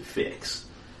people's effects.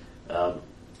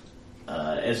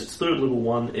 As its third level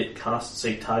one, it casts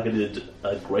a targeted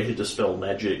Greater Dispel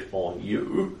magic on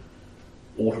you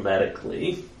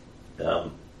automatically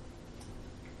at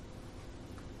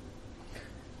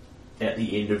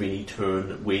the end of any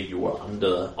turn where you are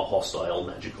under a hostile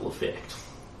magical effect.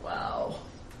 Wow.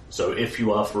 So if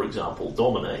you are, for example,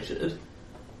 dominated,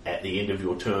 at the end of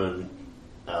your turn,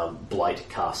 Blight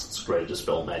casts Greater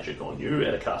Dispel magic on you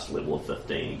at a cast level of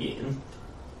 15 again,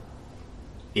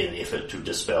 in an effort to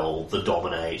dispel the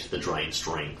Dominate, the Drain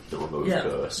Strength, the Remove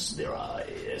Curse. There are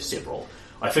several.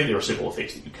 I think there are several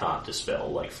effects that you can't dispel,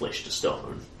 like Flesh to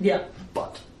Stone. Yeah.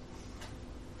 But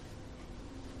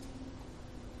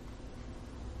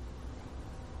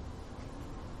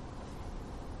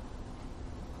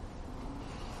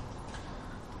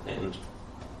and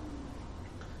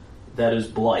that is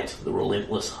Blight, the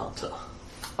Relentless Hunter.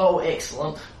 Oh,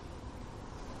 excellent.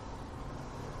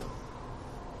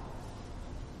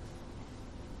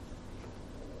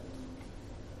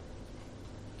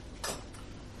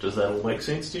 Does that all make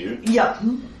sense to you? Yeah.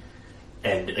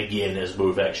 And again, as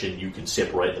move action, you can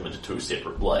separate them into two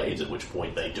separate blades, at which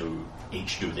point they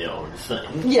each do their own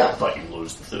thing. Yeah. But you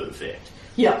lose the third effect.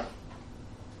 Yeah.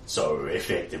 So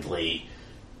effectively,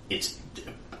 it's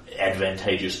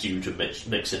advantageous to you to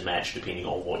mix and match depending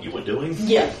on what you were doing.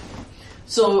 Yeah.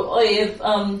 So I have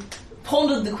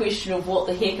pondered the question of what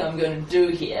the heck I'm going to do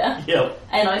here. Yep.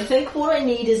 And I think what I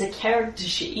need is a character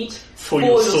sheet For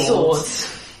your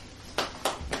swords.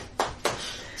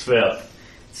 It's fair.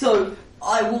 So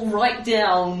I will write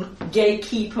down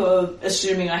Gatekeeper,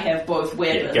 assuming I have both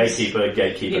weapons. Gatekeeper,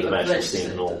 the Matchless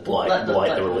Sentinel, Blight,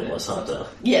 the Relentless Hunter.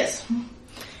 Yes.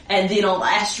 And then I'll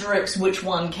asterisk which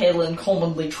one Kaelin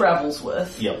commonly travels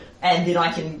with. Yep. And then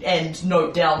I can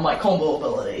note down my combo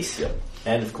abilities. Yep.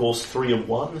 And of course 3 of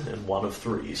 1 and 1 of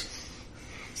 3s.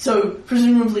 So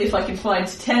presumably if I can find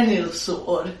Titania's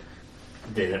sword,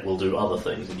 then it will do other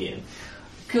things again.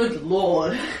 good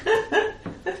lord.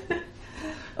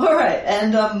 Alright,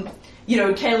 and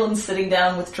Kaelin's sitting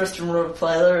down with Tristan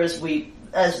Riverplayler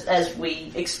as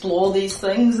we explore these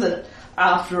things, and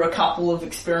after a couple of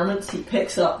experiments he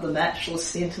picks up the Matchless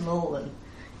Sentinel and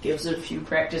gives it a few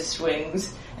practice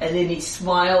swings, and then he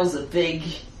smiles a big,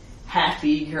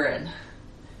 happy grin.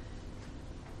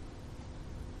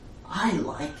 I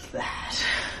like that.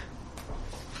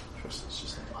 Tristan's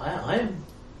just like,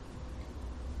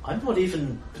 I'm not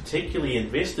even particularly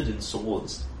invested in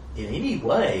swords in any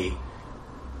way,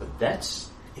 but that's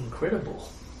incredible.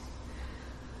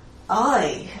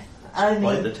 I Quite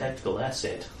mean, the tactical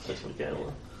asset, says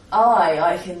Michaela.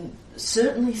 I can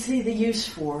certainly see the use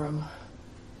for him.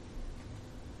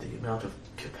 The amount of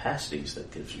capacities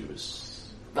that gives you is...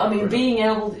 I mean, being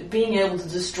able to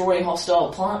destroy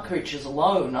hostile plant creatures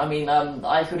alone. I mean,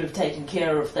 I could have taken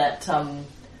care of that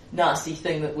nasty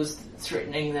thing that was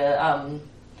threatening the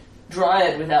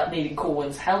Dryad without needing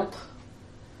Corwin's help.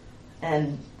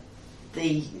 And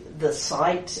the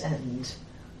sight and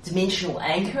Dimensional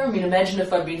Anchor. I mean, imagine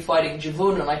if I'd been fighting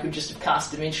Javun and I could just have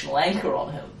cast Dimensional Anchor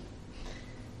on him.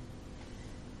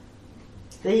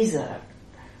 These are...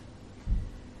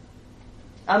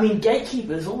 I mean,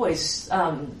 Gatekeeper's always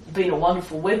been a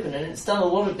wonderful weapon, and it's done a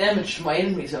lot of damage to my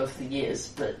enemies over the years,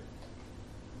 but...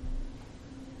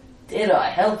 Deadeye,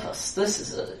 help us.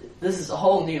 This is a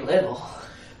whole new level.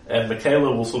 And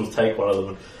Michaela will sort of take one of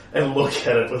them and look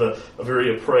at it with a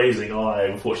very appraising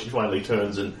eye before she finally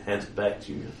turns and hands it back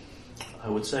to you. I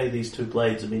would say these two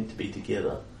blades are meant to be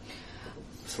together.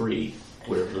 3,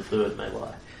 wherever the third may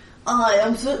lie. I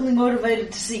am certainly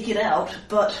motivated to seek it out,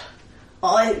 but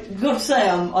I got to say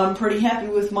I'm pretty happy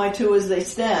with my 2 as they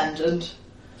stand, and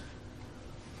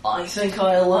I think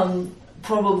I'll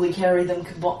probably carry them.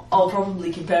 I'll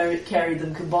probably carry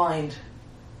them combined,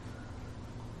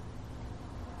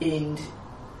 and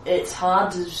it's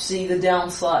hard to see the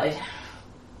downside.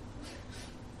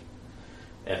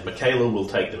 And Michaela will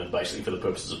take them and basically, for the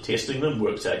purposes of testing them,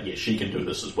 works out, yes, she can do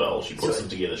this as well. She puts them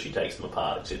together, she takes them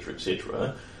apart, etc.,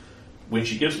 etc. When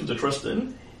she gives them to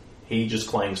Tristan, he just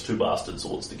claims 2 bastard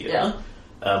swords together.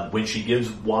 Yeah. When she gives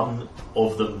one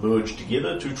of them merged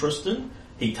together to Tristan,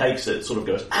 he takes it, sort of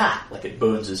goes, like it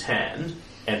burns his hand,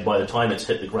 and by the time it's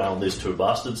hit the ground, there's 2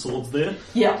 bastard swords there.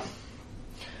 Yeah.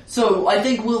 So I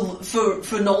think we'll,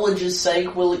 for knowledge's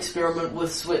sake, we'll experiment with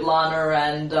Svetlana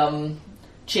and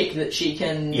check that she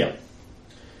can... Yeah.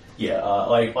 Yeah,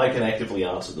 I can actively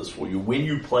answer this for you. When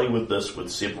you play with this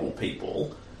with several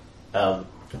people,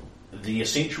 the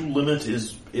essential limit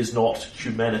is not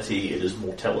humanity, it is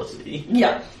mortality.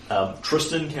 Yeah.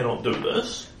 Tristan cannot do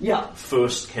this. Yeah.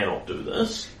 First cannot do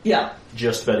this. Yeah.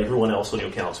 Just about everyone else on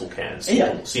your council can.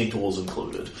 Centaurs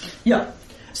included. Yeah.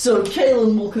 So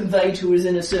Caelan will convey to his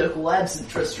inner circle, absent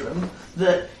Tristram,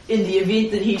 that in the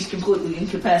event that he's completely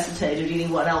incapacitated,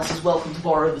 anyone else is welcome to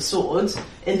borrow the swords.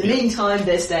 In the meantime,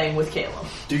 they're staying with Caelan.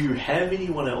 Do you have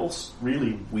anyone else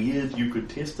really weird you could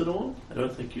test it on? I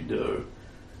don't think you do.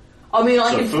 I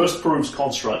mean, first proves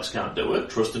constructs can't do it.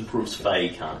 Tristan proves Fae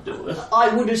can't do it. I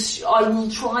will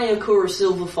try a Kura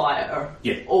Silverfire.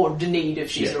 Yeah. Or Denise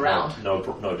if she's around.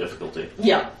 No difficulty.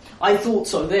 Yeah. I thought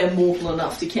so. They're mortal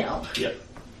enough to count. Yeah.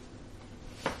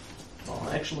 Oh,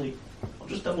 actually, I'll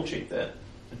just double check that.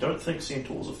 I don't think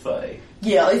centaurs are Fae.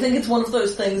 Yeah, I think it's one of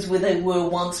those things where they were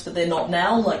once but they're not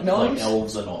now, like gnomes. Like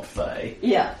elves are not Fae.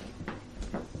 Yeah.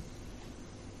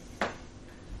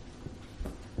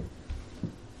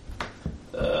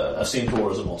 A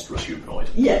centaur is a monstrous humanoid.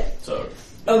 Yeah. So.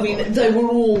 I mean, they were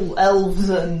all elves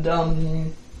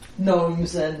and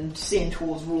gnomes and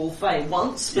centaurs were all Fae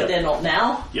once, but they're not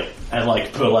now. Yep. And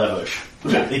like Perlavish.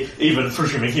 Even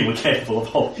presuming he were capable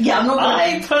of... Yeah,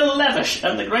 I'm Perlavish,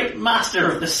 I'm the great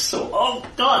master of this sword. Oh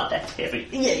god, that's heavy.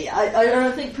 Yeah, I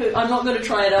don't think... I'm not going to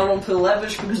try it out on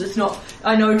Perlavish because it's not...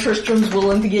 I know Tristram's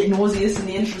willing to get nauseous in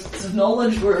the interests of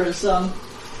knowledge, whereas...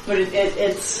 But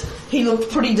it's... He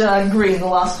looked pretty darn green the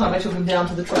last time I took him down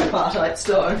to the tripartite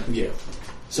stone. Yeah.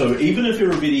 So even if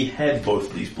Iruvidi had both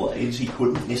of these blades, he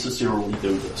couldn't necessarily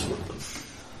do this with them.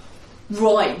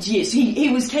 Right, yes. He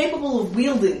was capable of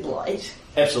wielding blight.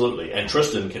 Absolutely, and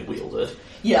Tristan can wield it.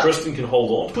 Yeah. Tristan can hold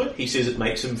on to it. He says it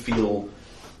makes him feel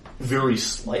very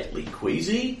slightly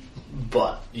queasy,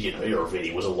 but,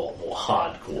 Iruvidi was a lot more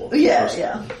hardcore. Yeah,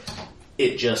 Tristan.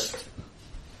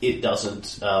 It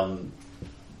doesn't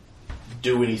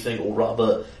do anything, or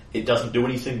rather, it doesn't do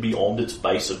anything beyond its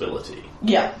base ability.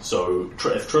 Yeah. So,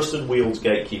 if Tristan wields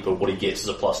Gatekeeper, what he gets is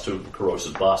a +2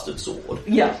 Corrosive Bastard Sword.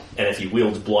 Yeah. And if he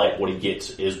wields Blight, what he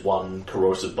gets is 1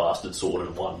 Corrosive Bastard Sword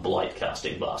and 1 Blight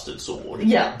Casting Bastard Sword.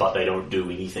 Yeah. But they don't do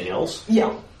anything else.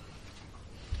 Yeah.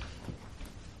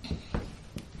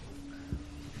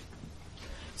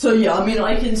 So yeah, I mean,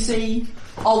 I can see...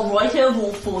 I'll write out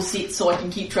all 4 sets so I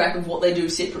can keep track of what they do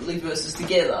separately versus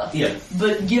together. Yeah.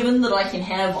 But given that I can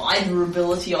have either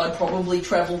ability, I'd probably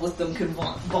travel with them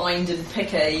combined and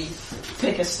pick a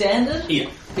standard. Yeah.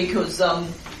 Because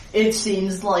it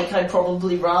seems like I'd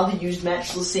probably rather use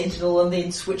Matchless Sentinel and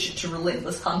then switch it to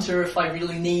Relentless Hunter if I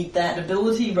really need that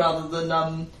ability, rather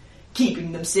than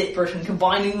keeping them separate and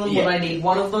combining them when I need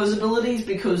one of those abilities,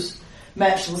 because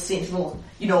Matchless Sentinel,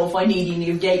 if I need any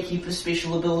of Gatekeeper's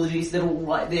special abilities, they're all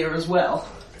right there as well.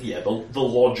 Yeah, the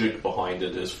logic behind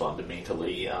it is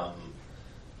fundamentally,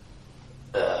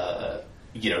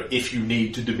 if you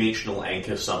need to dimensional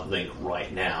anchor something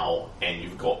right now and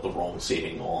you've got the wrong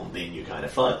setting on, then you're kind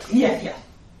of fucked. Yeah.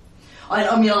 I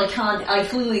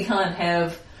clearly can't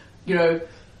have,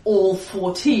 all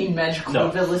 14 magical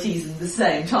abilities at the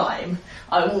same time.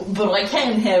 But I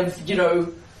can have,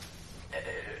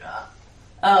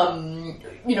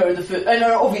 and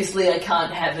obviously I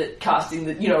can't have it casting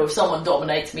that, if someone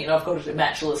dominates me and I've got it in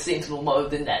Matchless Sentinel mode,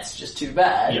 then that's just too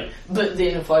bad. Yep. But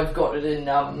then if I've got it in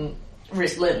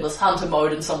Relentless Hunter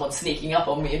mode and someone's sneaking up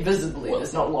on me invisibly,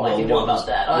 there's not a lot I can do about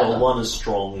that either. Well, 1 is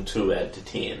strong, 2 add to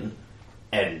 10,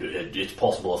 and it's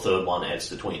possible a third one adds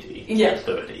to 20,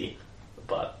 30,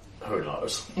 but who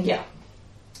knows? Yeah.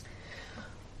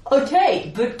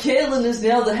 Okay, but Kaelin is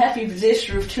now the happy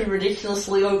possessor of 2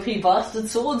 ridiculously OP bastard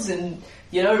swords, and,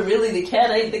 you know, really the cat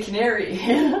ain't the canary.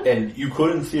 And you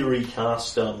could, in theory,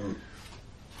 cast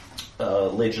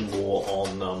Legend Lore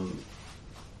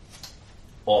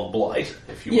on Blight,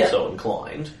 if you were so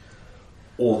inclined.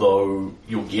 Although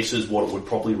your guess is what it would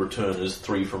probably return is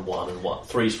 3 from 1 and 1,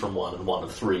 3s from 1 and 1 of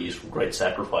 3s from Great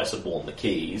Sacrifice of Born the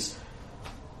Keys.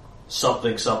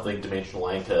 Something, Dimensional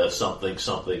Anchor, something,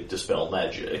 Dispel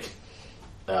Magic.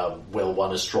 Well,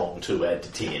 1 is strong, 2 add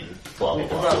to 10, blah, blah,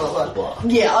 blah, blah, blah, blah.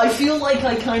 Yeah, I feel like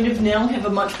I kind of now have a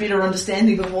much better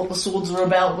understanding of what the swords are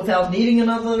about without needing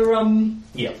another,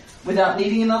 without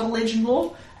needing another Legend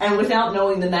Lore, and without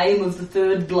knowing the name of the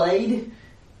 3rd blade.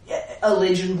 A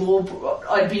Legend Lore,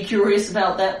 I'd be curious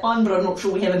about that one, but I'm not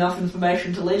sure we have enough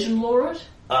information to Legend Lore it.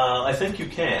 I think you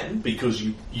can, because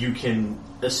you can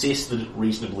assess that it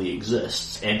reasonably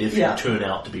exists, and if you turn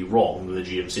out to be wrong, the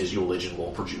GM says your Legend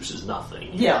Lore produces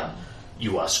nothing. Yeah.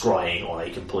 You are scrying on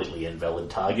a completely invalid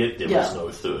target, there is no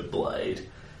 3rd blade.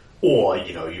 Or,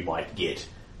 you might get,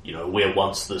 where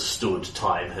once this stood,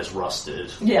 time has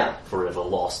rusted. Yeah. Forever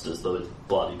lost as the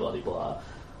bloody, bloody, blah.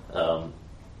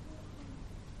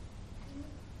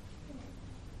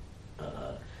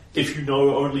 If you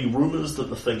know only rumours that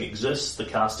the thing exists, the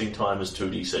casting time is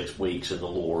 2d6 weeks and the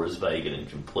lore is vague and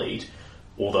incomplete,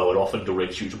 although it often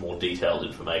directs you to more detailed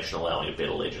information, allowing a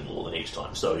better Legend Lore the next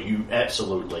time. So you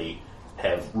absolutely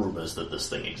have rumours that this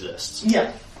thing exists.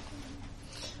 Yeah.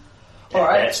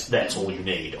 Alright. That's all you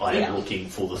need. I am looking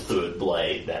for the 3rd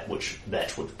blade, that which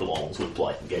belongs with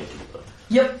Blight and Gatekeeper.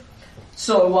 Yep.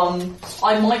 So,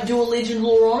 I might do a Legend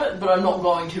Lore on it, but I'm not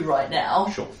going to right now.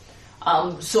 Sure.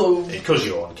 Because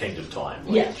you're on Kingdom time.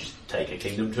 Just take a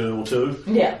Kingdom turn or 2.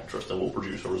 Yeah. Tristan will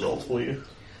produce a result for you.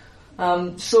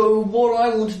 So what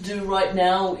I want to do right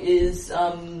now is,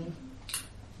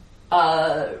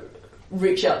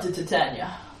 reach out to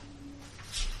Titania.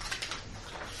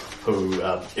 Who,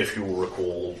 if you will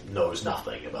recall, knows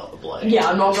nothing about the blade.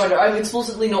 Yeah, I'm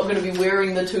explicitly not going to be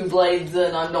wearing the 2 blades,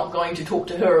 and I'm not going to talk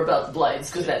to her about the blades,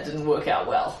 because that didn't work out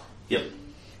well. Yep.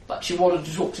 But she wanted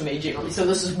to talk to me generally, so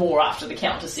this is more after the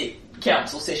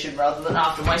council session rather than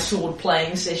after my sword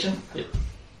playing session. Yep.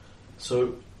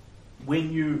 So,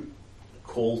 when you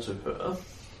call to her,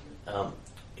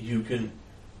 you can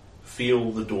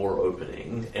feel the door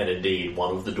opening, and indeed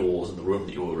one of the doors in the room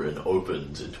that you were in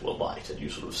opens into a light, and you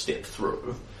sort of step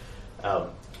through,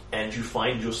 and you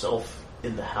find yourself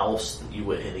in the house that you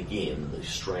were in again,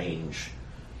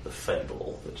 the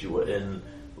fable that you were in,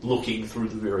 looking through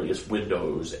the various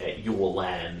windows at your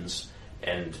lands,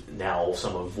 and now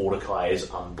some of Vortikai's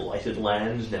unblighted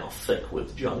lands, now thick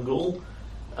with jungle,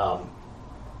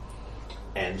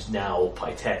 and now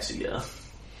Pytaxia,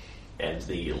 and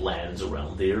the lands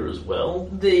around there as well.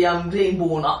 The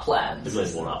Glenborn Uplands. The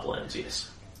Glenborn Uplands,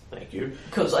 yes. Thank you.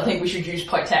 Because I think we should use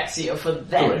Pytaxia for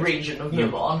that region of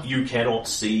Mivon. You cannot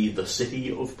see the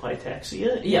city of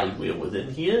Pytaxia anywhere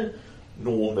within here,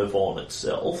 nor Mivon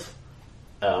itself.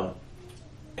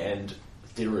 And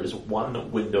there is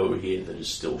one window here that is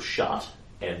still shut,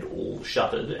 and all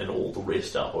shuttered, and all the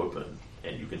rest are open.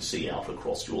 And you can see out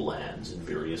across your lands in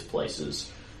various places,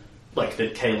 like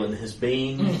that Kaelin has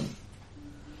been.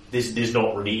 There's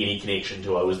not really any connection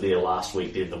to I was there last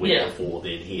week, then the week before,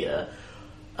 then here.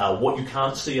 What you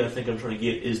can't see, I think I'm trying to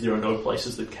get, is there are no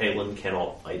places that Kaelin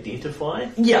cannot identify.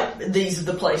 Yeah, these are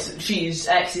the places. She's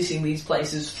accessing these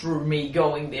places through me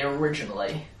going there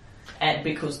originally. And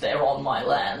because they're on my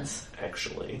lands.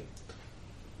 Actually.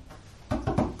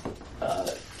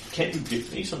 Can you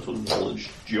give me some sort of knowledge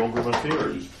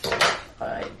geography?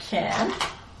 I can.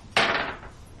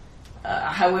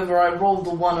 However, I rolled the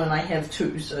 1 and I have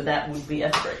 2, so that would be a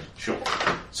 3. Sure.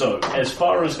 So, as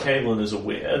far as Kaelin is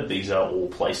aware, these are all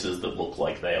places that look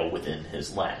like they are within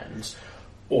his lands.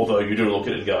 Although you do look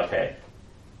at it and go, okay,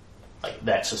 like,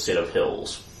 that's a set of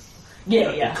hills.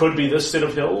 Yeah. It could be this set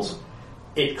of hills.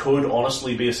 It could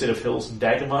honestly be a set of hills in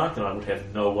Daggermark, and I would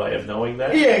have no way of knowing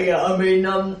that. Yeah, I mean,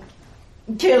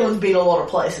 Kaelin's been a lot of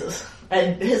places,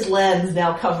 and his lands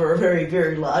now cover a very,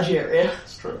 very large area.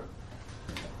 That's true.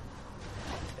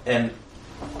 And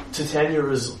Titania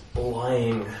is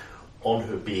lying on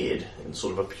her bed in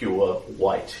sort of a pure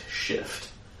white shift.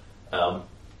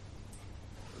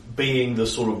 Being the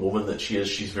sort of woman that she is,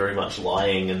 she's very much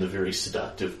lying in the very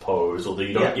seductive pose, although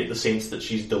you don't get the sense that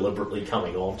she's deliberately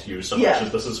coming on to you so much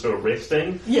as this is her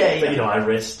resting. But, I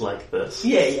rest like this.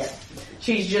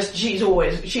 She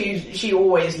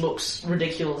always looks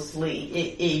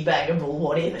ridiculously e-baggable,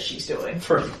 whatever she's doing.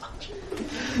 Pretty much.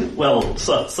 Well,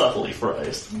 subtly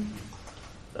phrased.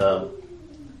 Kaelin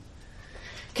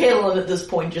Caleb at this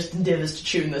point just endeavours to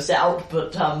tune this out,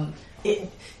 but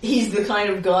he's the kind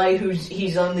of guy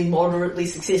he's only moderately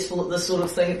successful at this sort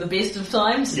of thing at the best of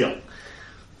times. Yeah.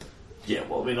 Yeah,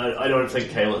 well, I mean, I don't think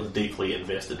Kaelin's deeply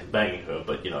invested in banging her,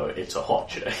 but, it's a hot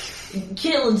chick.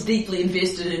 Kaelin's deeply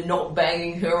invested in not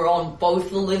banging her on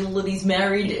both the level that he's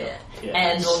married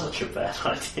and on such a bad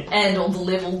idea. And on the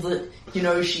level that,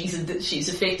 she's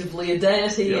effectively a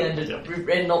deity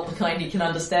and not the kind he can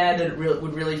understand, and it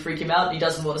would really freak him out, and he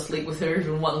doesn't want to sleep with her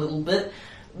even one little bit.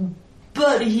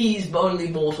 But he's only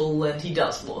mortal, and he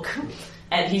does look.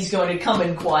 And he's going to come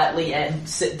in quietly and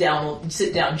sit down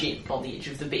gently on the edge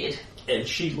of the bed. And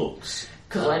she looks...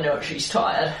 Because I know she's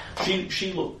tired.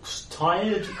 She looks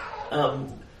tired,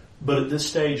 but at this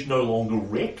stage no longer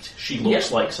wrecked. She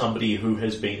looks like somebody who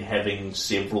has been having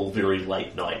several very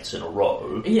late nights in a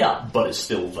row, but is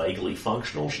still vaguely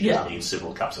functional. She just needs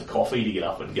several cups of coffee to get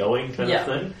up and going kind of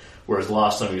thing. Whereas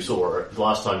last time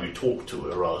you talked to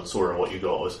her rather than saw her, what you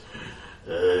got was,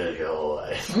 go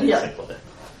away. Yeah.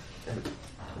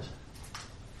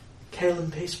 Kaelin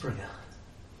Peacebringer.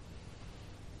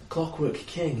 The Clockwork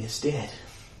King is dead.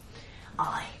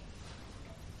 Aye.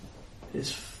 His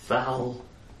foul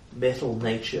metal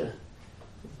nature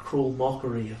and cruel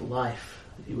mockery of life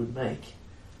that he would make,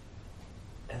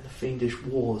 and the fiendish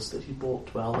wars that he brought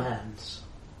to our lands,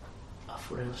 are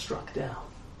forever struck down.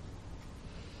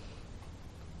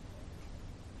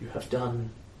 You have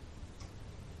done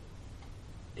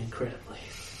incredibly.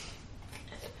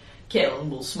 Kaelin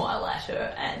will smile at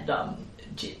her and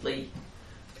gently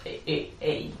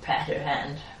pat her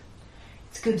hand.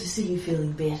 It's good to see you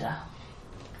feeling better.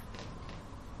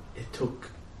 It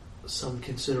took some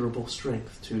considerable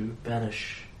strength to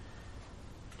banish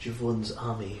Javun's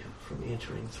army from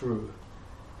entering through,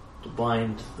 to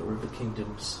bind the River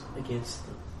Kingdoms against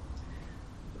them,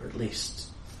 or at least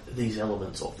these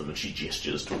elements of them, and she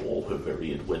gestures to all her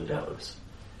myriad windows.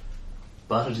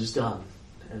 But it is done,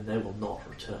 and they will not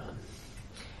return.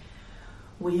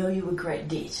 We owe you a great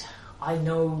debt. I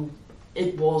know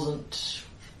it wasn't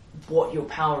what your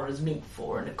power is meant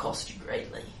for, and it cost you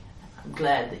greatly. I'm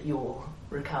glad that you're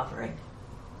recovering.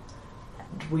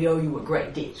 And we owe you a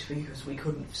great debt, because we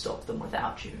couldn't have stopped them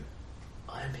without you.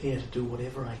 I am here to do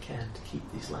whatever I can to keep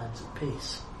these lands at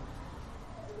peace.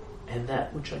 And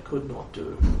that which I could not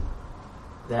do,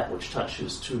 that which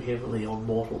touches too heavily on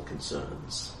mortal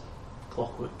concerns,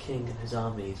 Clockwork King and his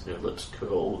armies, and her lips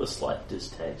curl with a slight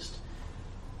distaste.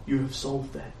 You have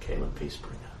solved that, Kaelin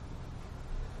Peacebringer.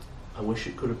 I wish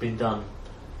it could have been done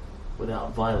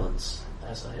without violence,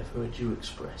 as I have heard you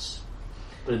express.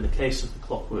 But in the case of the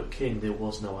Clockwork King, there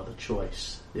was no other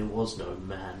choice. There was no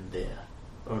man there.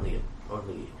 Only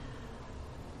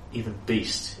even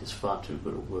beast is far too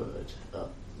good a word. A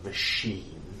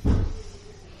machine.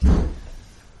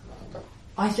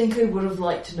 I think I would have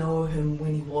liked to know him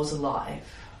when he was alive.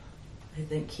 I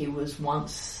think he was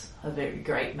once a very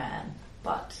great man,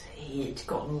 but he had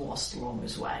gotten lost along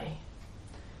his way.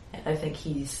 And I think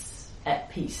he's at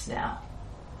peace now.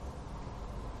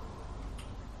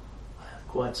 I am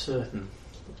quite certain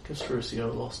that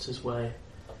Castruccio lost his way.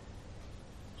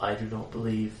 I do not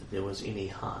believe that there was any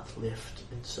heart left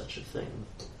in such a thing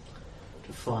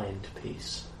to find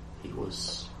peace. He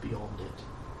was beyond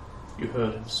it. You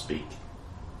heard him speak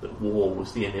that war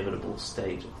was the inevitable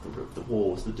state of the river. The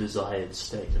war was the desired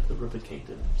state of the River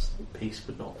Kingdoms. That peace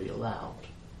could not be allowed.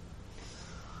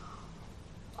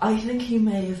 I think he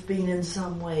may have been in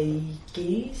some way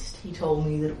geased. He told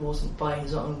me that it wasn't by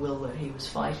his own will that he was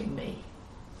fighting me.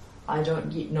 I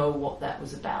don't yet know what that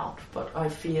was about, but I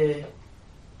fear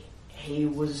he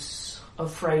was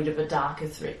afraid of a darker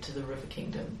threat to the River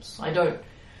Kingdoms. I don't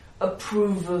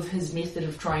approve of his method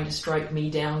of trying to strike me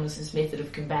down as his method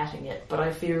of combating it, but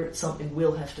I fear it's something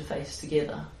we'll have to face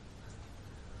together.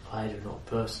 I do not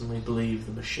personally believe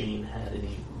the machine had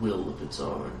any will of its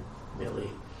own, merely.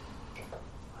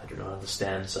 I do not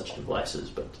understand such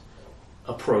devices, but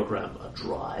a program, a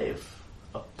drive,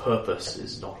 a purpose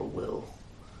is not a will.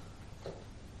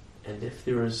 And if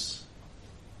there is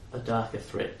a darker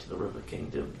threat to the River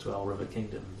Kingdom, to our River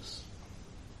Kingdoms,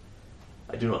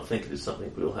 I do not think it is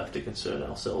something we will have to concern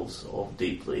ourselves of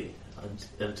deeply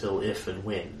until if and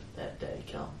when that day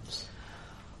comes.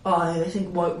 I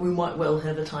think we might well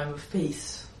have a time of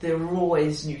peace. There are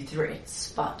always new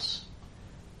threats, but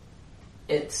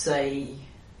it's a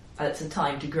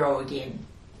time to grow again.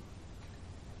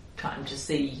 Time to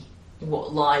see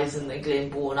what lies in the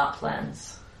Glenbourne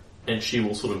uplands. And she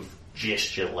will sort of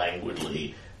gesture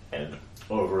languidly, and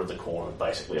over in the corner,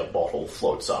 basically a bottle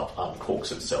floats up,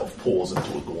 uncorks itself, pours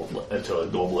into a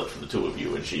goblet for the two of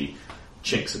you, and she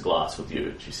chinks a glass with you,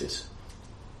 and she says,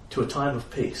 To a time of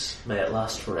peace, may it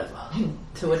last forever.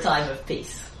 To a time of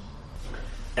peace.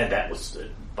 And that was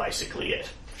basically it.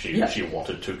 She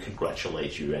wanted to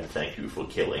congratulate you and thank you for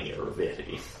killing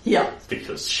Iravetti. Yeah.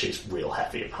 Because she's real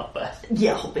happy about that.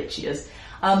 Yeah, I'll bet she is.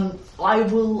 I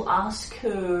will ask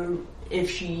her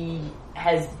if she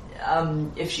has,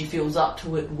 if she feels up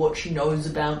to it, what she knows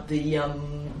about the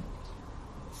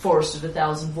Forest of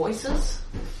 1,000 Voices.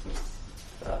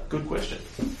 Good question.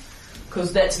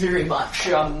 Because that's very much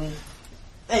an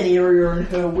area in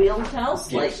her wheelhouse.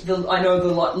 Yes. Like I know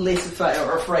the laissez-faire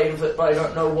are afraid of it, but I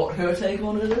don't know what her take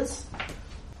on it is.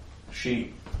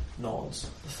 She nods.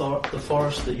 The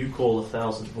forest that you call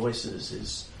 1,000 Voices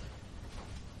is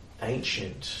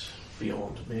ancient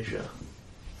beyond measure.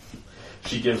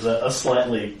 She gives a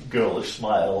slightly girlish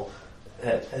smile,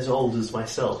 as old as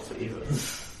myself, even.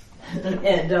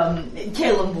 And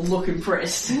Caleb will look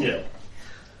impressed. Yeah.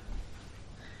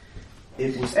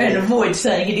 It was And avoid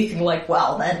saying anything like,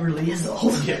 wow, that really is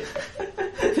old. Yeah.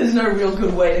 There's no real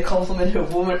good way to compliment a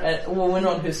woman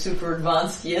on her super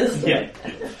advanced years. Yeah.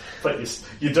 But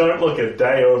you don't look a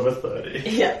day over 30.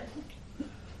 Yeah.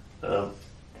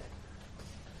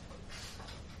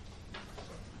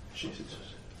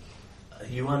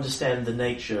 You understand the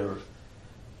nature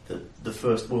that the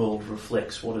first world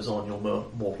reflects what is on your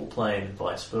mortal plane and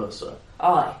vice versa.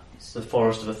 Aye. The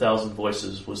Forest of 1,000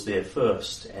 Voices was there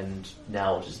first, and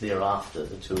now it is thereafter.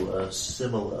 The two are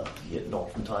similar, yet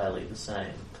not entirely the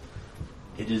same.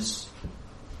 It is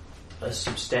a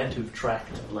substantive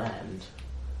tract of land.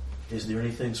 Is there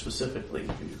anything specifically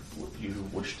you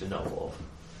wish to know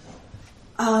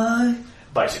of?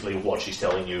 Basically, what she's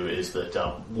telling you is that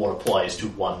what applies to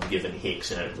one given hex,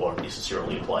 and it won't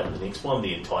necessarily apply to the next one.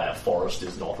 The entire forest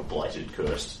is not a blighted,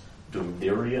 cursed, doomed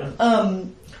area.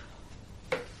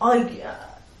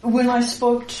 When I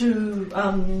spoke to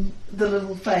the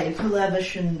little Fae,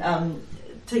 Palavish and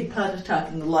Tig Patatak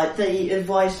and the like, they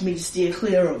advised me to steer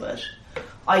clear of it.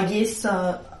 I guess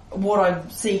what I'm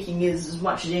seeking is, as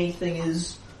much as anything,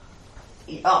 is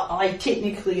I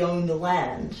technically own the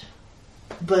land,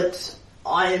 but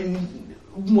I'm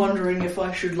wondering if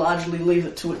I should largely leave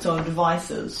it to its own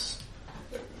devices.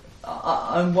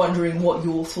 I'm wondering what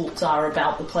your thoughts are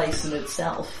about the place in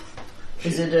itself.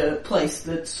 Is it a place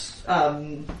that's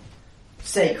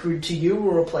sacred to you,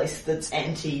 or a place that's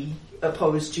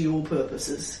opposed to your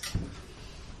purposes?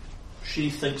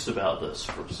 She thinks about this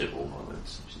for several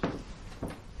moments.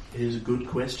 It is a good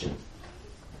question,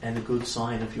 and a good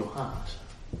sign of your heart.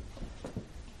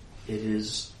 It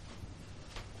is...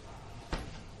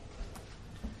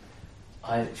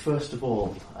 First of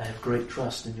all, I have great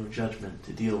trust in your judgment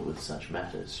to deal with such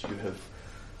matters. You have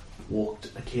walked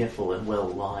a careful and well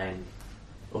line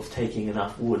of taking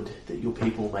enough wood that your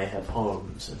people may have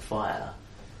homes and fire,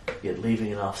 yet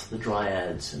leaving enough the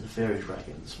dryads and the fairy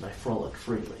dragons may frolic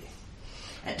freely.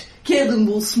 And Kevin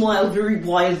will smile very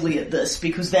widely at this,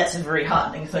 because that's a very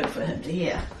heartening thing for him to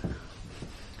hear.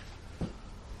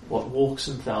 What walks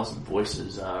in 1,000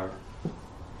 Voices are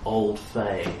old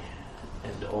fae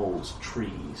and old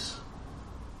trees.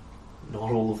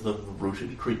 Not all of them the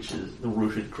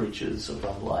rooted creatures of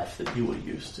unlife that you are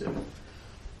used to.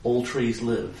 All trees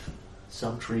live.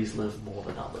 Some trees live more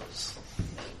than others.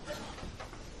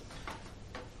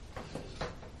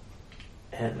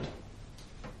 And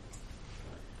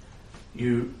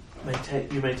you may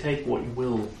take what you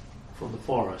will from the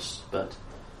forest, but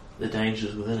the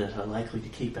dangers within it are likely to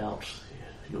keep out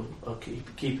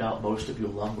most of your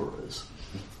lumberers.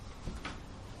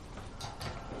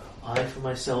 I, for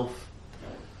myself,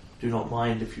 do not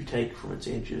mind if you take from its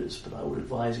edges, but I would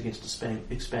advise against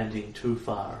expanding too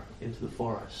far into the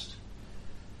forest.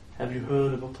 Have you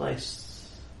heard of a place?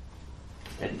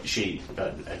 And she,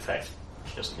 in fact,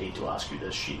 she doesn't need to ask you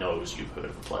this. She knows you've heard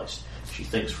of a place. She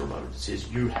thinks for a moment and says,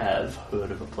 you have heard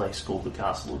of a place called the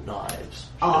Castle of Knives.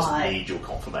 She doesn't need your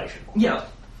confirmation. Yeah.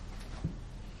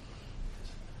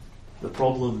 The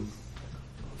problem,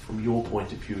 from your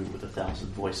point of view with 1,000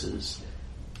 Voices,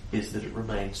 is that it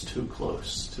remains too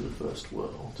close to the first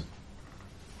world.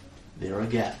 There are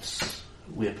gaps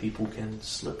where people can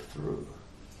slip through.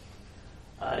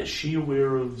 Is she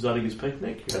aware of Zadiga's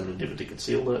picnic? You haven't endeavoured to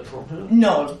conceal that from her?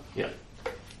 No. Yeah.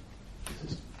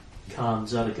 Khan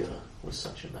Zadiga was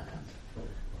such a man.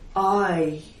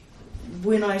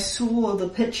 When I saw the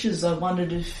pictures, I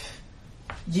wondered if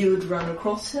you had run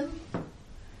across him.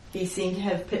 He seemed to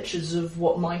have pictures of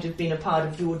what might have been a part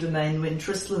of your domain when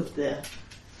Triss lived there.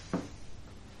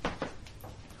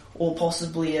 Or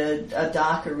possibly a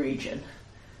darker region.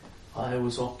 I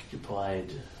was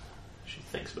occupied. She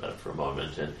thinks about it for a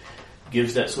moment and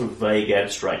gives that sort of vague,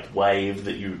 abstract wave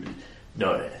that you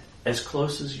know. As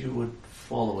close as you would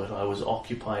follow it, I was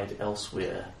occupied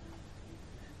elsewhere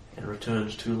and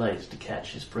returned too late to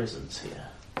catch his presence here.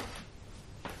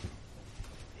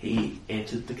 He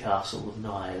entered the Castle of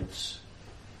Knives,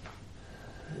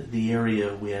 the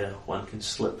area where one can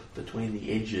slip between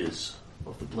the edges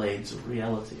of the blades of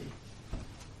reality.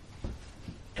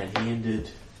 And he ended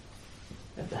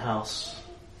at the house,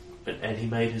 and he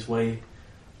made his way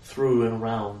through and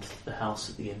around the house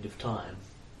at the end of time.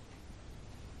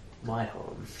 My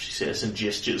home, she says, and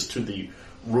gestures to the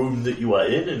room that you are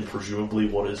in and presumably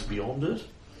what is beyond it.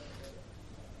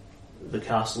 The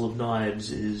Castle of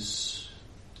Knives is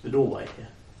the doorway here.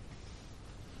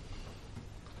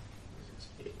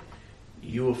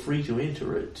 You are free to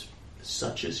enter it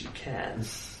such as you can,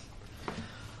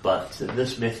 but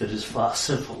this method is far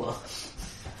simpler.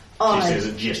 She says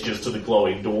and gestures to the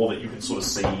glowing door that you can sort of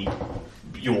see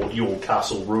your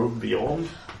castle room beyond.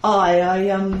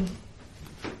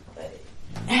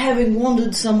 Having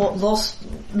wandered somewhat lost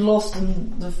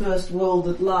in the first world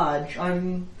at large,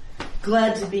 I'm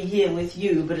glad to be here with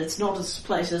you, but it's not as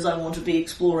places I want to be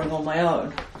exploring on my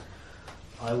own.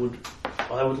 I would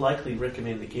likely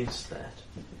recommend against that.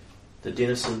 The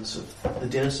denizens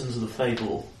of the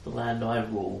Fable, the land I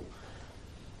rule,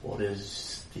 what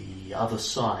is the other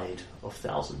side of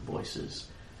Thousand Voices,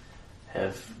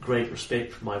 have great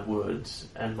respect for my words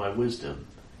and my wisdom.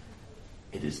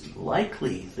 It is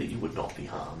likely that you would not be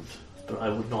harmed, but I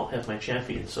would not have my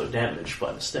champion so damaged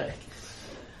by mistake.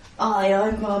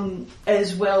 I'm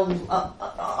as well.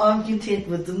 I'm content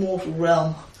with the mortal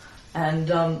realm, and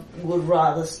would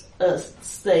rather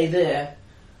stay there.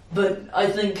 But I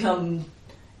think Khan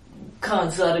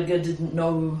Zadiga didn't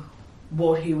know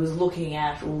what he was looking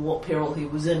at or what peril he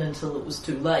was in until it was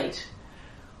too late.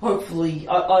 Hopefully,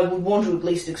 I would want to at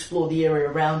least explore the area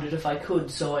around it if I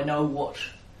could, so I know what.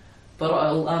 But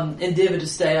I'll endeavour to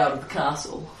stay out of the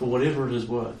castle. For whatever it is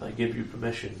worth, I give you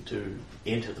permission to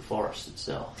enter the forest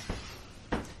itself.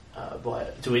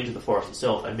 To enter the forest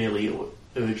itself, I merely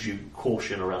urge you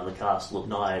caution around the Castle of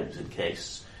Knives in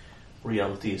case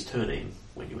reality is turning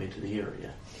when you enter the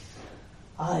area.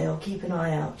 I'll keep an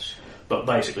eye out. But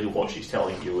basically what she's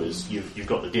telling you is you've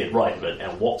got the dead right of it,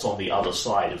 and what's on the other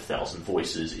side of Thousand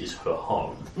Voices is her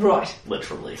home. Right.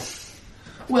 Literally.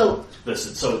 Well...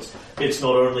 So it's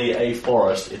not only a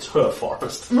forest, it's her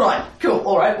forest. Right, cool,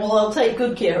 alright, well I'll take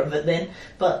good care of it then,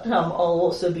 but I'll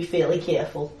also be fairly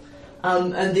careful.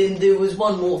 And then there was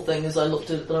one more thing as I looked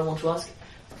at it that I want to ask.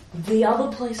 The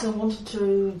other place I wanted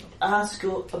to ask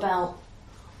about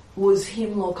was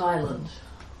Hemlock Island.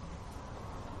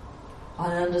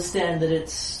 I understand that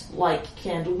it's like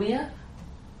Candlemere.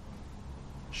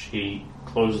 She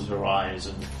closes her eyes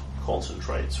and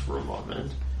concentrates for a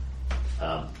moment.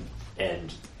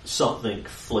 And something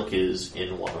flickers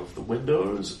in one of the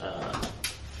windows, and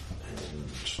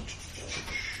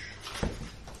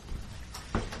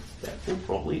that will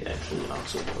probably actually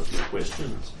answer one of your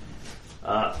questions.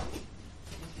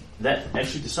 That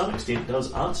actually to some extent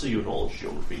does answer your knowledge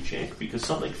geography check, because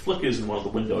something flickers in one of the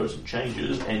windows and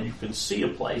changes, and you can see a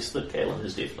place that Kaelin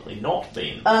has definitely not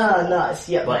been. Ah, nice,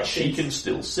 yeah. But she can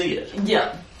still see it.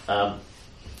 Yeah.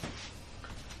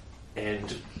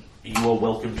 And you are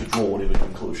welcome to draw whatever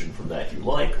conclusion from that you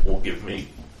like, or give me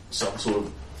some sort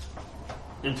of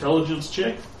intelligence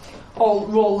check. I'll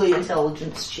roll the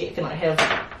intelligence check, and I have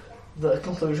the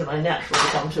conclusion I naturally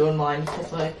come to in mind.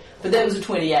 But that was a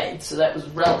 28, so that was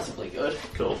relatively good.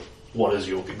 Cool. What is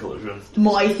your conclusion?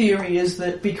 My theory is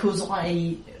that because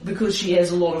she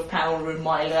has a lot of power in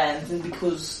my lands, and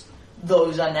because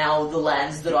those are now the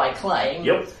lands that I claim,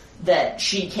 Yep. that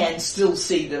she can still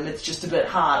see them, it's just a bit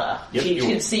harder. Yep, She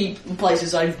can see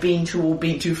places I've been to or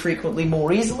been to frequently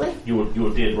more easily.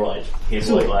 You're dead right.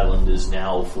 Hemlock Island is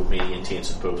now, for many intents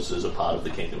and purposes, a part of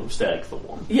the Kingdom of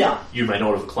Stagthorn. Yeah. You may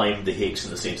not have claimed the Hex in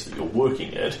the sense that you're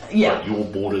working it, Yeah. but your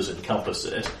borders encompass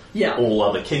it. Yeah. All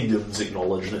other kingdoms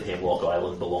acknowledge that Hemlock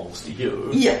Island belongs to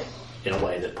you. Yeah. In a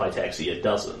way that Pitaxia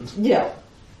doesn't. Yeah.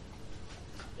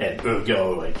 And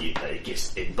ergo, I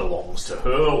guess it belongs to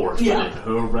her, or it's within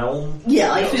her realm.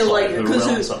 Yeah, I feel like her because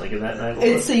realm, something in that neighborhood.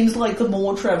 it seems like the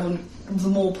more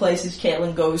places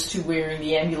Caitlin goes to wearing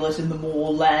the amulet, and the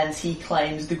more lands he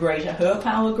claims, the greater her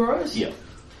power grows. Yeah.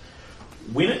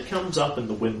 When it comes up in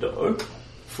the window,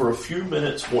 for a few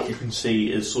minutes, what you can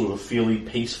see is sort of a fairly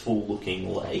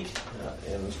peaceful-looking lake,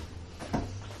 and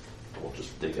I'll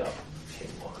just dig up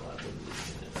Hemlock Island.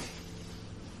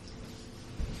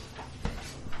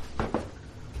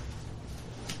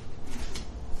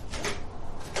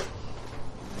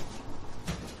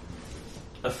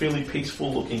 A fairly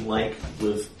peaceful looking lake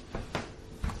with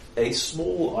a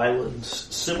small island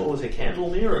similar to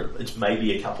Candlemere. It's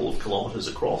maybe a couple of kilometres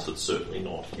across. It's certainly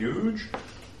not huge.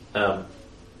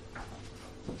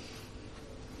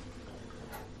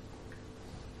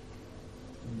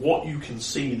 What you can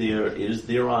see there is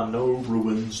there are no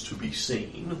ruins to be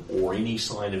seen or any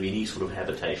sign of any sort of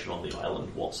habitation on the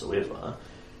island whatsoever.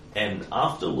 And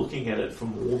after looking at it for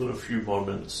more than a few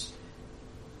moments,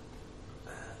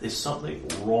 there's something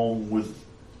wrong with...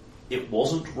 It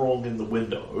wasn't wrong in the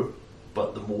window,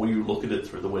 but the more you look at it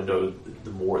through the window,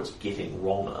 the more it's getting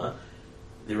wronger.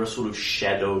 There are sort of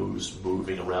shadows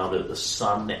moving around it. The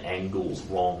sun angles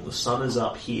wrong. The sun is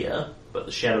up here, but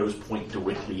the shadows point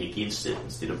directly against it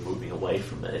instead of moving away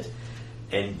from it.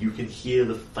 And you can hear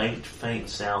the faint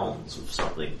sounds of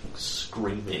something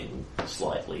screaming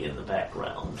slightly in the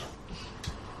background.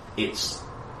 There's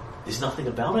nothing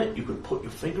about it you could put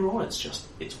your finger on.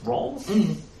 It's wrong.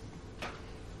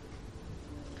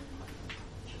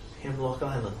 Hemlock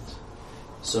Island.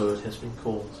 So it has been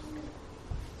called.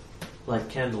 Like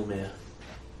Candlemere.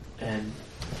 An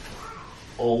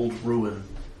old ruin.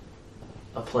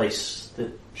 A place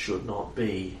that should not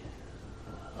be.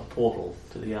 A portal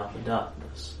to the outer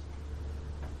darkness.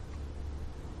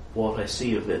 What I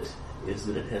see of it is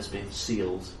that it has been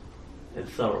sealed and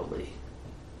thoroughly.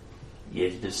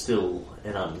 Yet it is still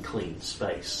an unclean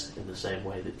space in the same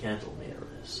way that Candlemere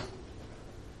is.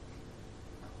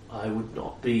 I would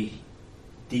not be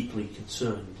deeply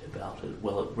concerned about it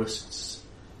while it risks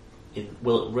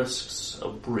a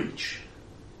breach,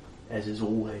 as is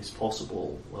always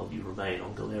possible while you remain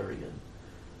on Galarian.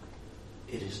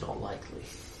 It is not likely.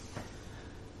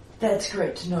 That's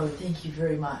great to know. Thank you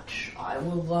very much. I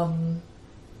will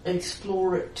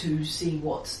explore it to see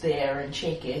what's there and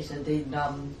check it, and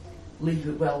then leave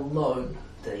it well alone.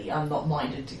 I'm not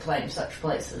minded to claim such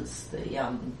places.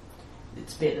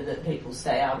 It's better that people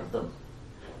stay out of them.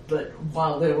 But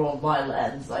while they're on my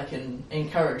lands, I can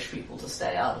encourage people to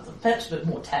stay out of them. Perhaps a bit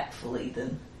more tactfully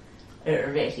than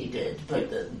Ervetti did,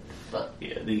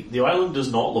 the island does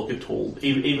not look at all,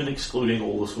 even excluding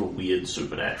all the sort of weird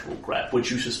supernatural crap, which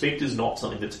you suspect is not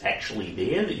something that's actually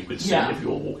there that you could see if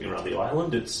you're walking around the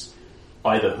island. It's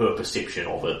either her perception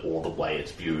of it or the way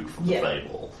it's viewed from the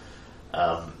fable.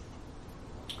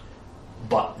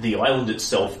 But the island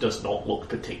itself does not look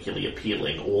particularly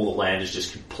appealing. All the land is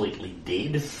just completely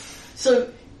dead. So,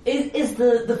 is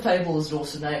the fable is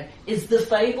also name? Is the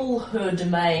fable her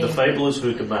domain? The fable is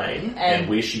her domain, and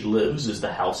where she lives is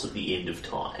the House of the End of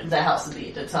Time. The House of the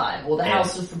End of Time, or the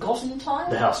House of Forgotten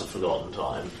Time? The House of Forgotten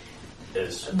Time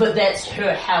is... But that's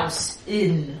her house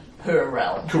in her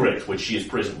realm. Correct, which she is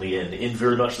presently in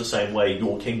very much the same way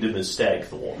your kingdom is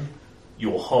Stagthorn.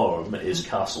 Your home is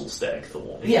Castle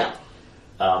Stagthorn. Yeah.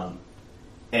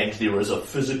 And there is a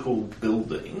physical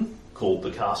building called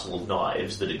the Castle of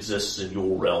Knives that exists in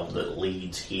your realm that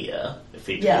leads here,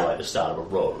 effectively like the start of a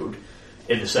road.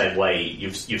 In the same way,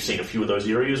 you've seen a few of those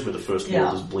areas where the first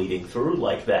world is bleeding through,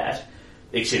 like that,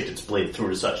 except it's bled through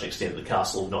to such an extent that the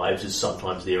Castle of Knives is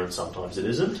sometimes there and sometimes it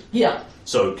isn't. Yeah.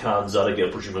 So Khan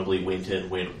Zadiga presumably went,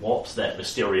 what's that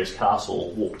mysterious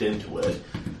castle, walked into it,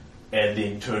 and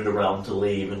then turned around to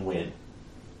leave and went,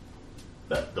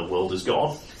 the world is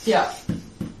gone. Yeah.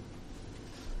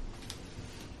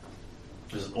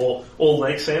 Does it all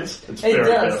make sense? It's very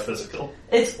metaphysical.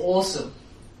 It's awesome.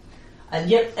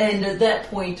 And and at that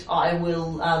point I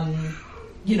will,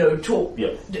 talk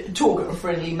in a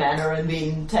friendly manner and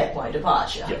then take my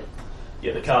departure. Yep.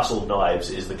 Yeah, the Castle of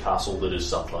Knives is the castle that is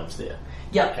sometimes there.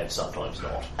 Yep. And sometimes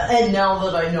not. And now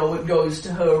that I know it goes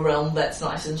to her realm, that's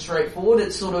nice and straightforward.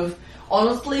 It's sort of,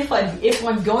 honestly, if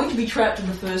I'm going to be trapped in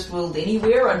the First World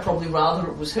anywhere, I'd probably rather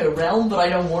it was her realm, but I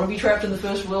don't want to be trapped in the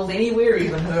First World anywhere,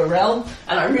 even her realm.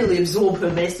 And I really absorb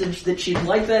her message that she'd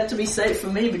like that to be safe for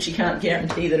me, but she can't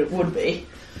guarantee that it would be.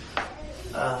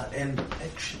 And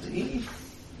actually,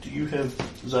 do you have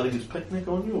Zadiga's picnic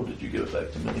on you, or did you give it back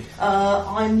to me?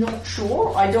 I'm not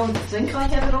sure. I don't think I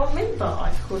have it on me, but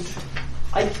I could...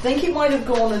 I think it might have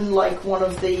gone in, like, one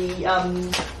of the,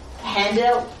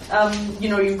 handout,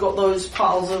 you've got those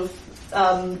piles of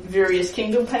various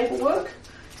kingdom paperwork.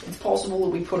 It's possible that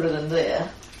we put it in there,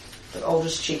 but I'll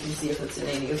just check and see if it's in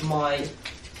any of my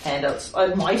handouts.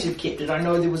 I might have kept it. I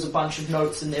know there was a bunch of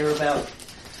notes in there about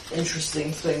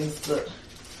interesting things that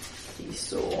he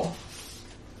saw.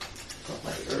 Got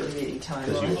my early time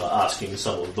Because on you it. are asking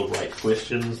some of the right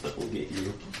questions that will get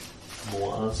you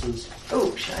more answers.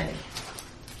 Oh, shiny.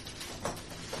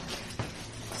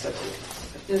 So, it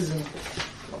isn't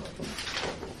one of them.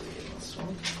 Probably in this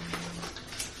one.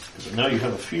 Because I know you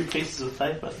have a few pieces of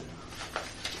paper.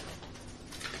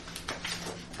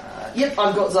 Yep,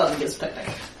 I've got Zadiga's picnic.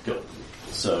 Good.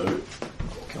 So,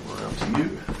 I'll come around to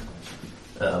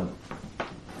you.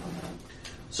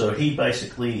 So he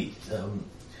basically,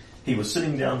 he was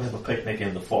sitting down to have a picnic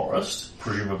in the forest,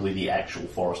 presumably the actual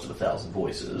Forest of a Thousand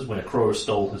Voices, when a crow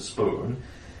stole his spoon.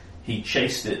 He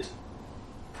chased it,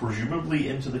 presumably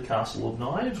into the Castle of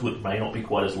Knives, which may not be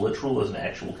quite as literal as an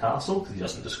actual castle, because he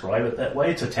doesn't describe it that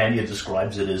way. Titania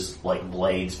describes it as like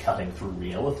blades cutting through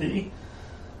reality.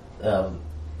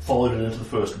 Followed it into the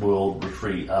First World,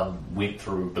 went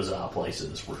through bizarre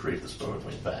places, retrieved the spoon,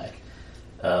 went back.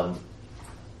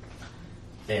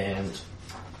 And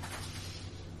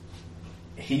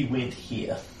he went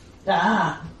here.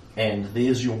 Ah! And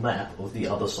there's your map of the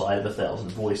other side of a Thousand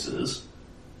Voices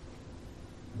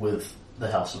with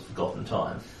the House of Forgotten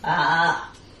Time.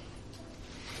 Ah!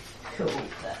 Cool,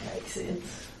 that makes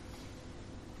sense.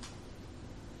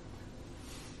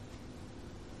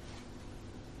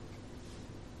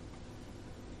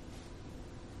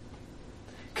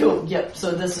 Cool, yep,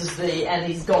 so this is and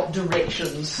he's got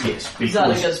directions. Yes,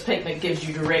 Zalagar's picnic gives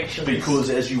you directions. Because,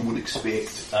 as you would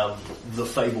expect, the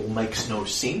fable makes no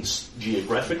sense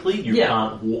geographically. You Yeah.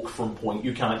 can't walk from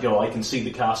you can't go, I can see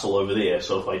the castle over there,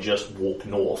 so if I just walk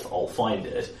north, I'll find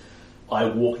it. I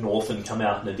walk north and come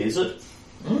out in a desert,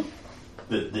 and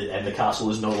the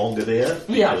castle is no longer there,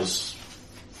 Yeah. because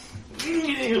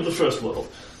the First World.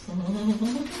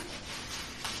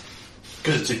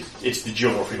 Because it's the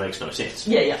geography makes no sense.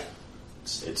 Yeah, yeah.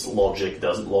 It's logic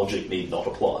need not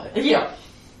apply. Yeah.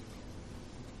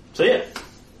 So yeah,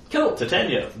 Cool.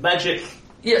 Titania, magic,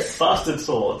 Yes. bastard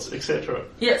swords, etc.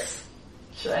 Yes.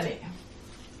 Shiny.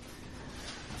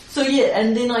 So yeah,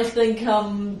 and then I think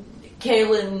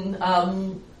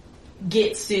Kaelin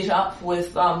gets set up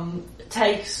with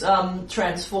takes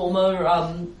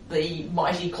Transformer, the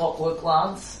mighty Clockwork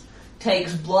Lance,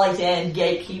 takes Blight and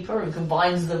Gatekeeper and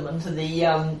combines them into the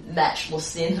Matchless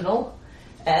Sentinel,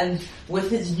 and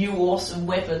with his new awesome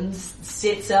weapons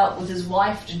sets out with his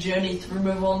wife to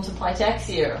move on to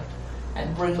Pitaxia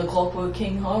and bring the Clockwork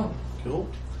King home. Cool.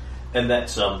 And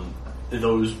that's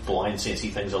those blind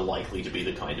sensey things are likely to be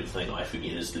the kind of thing I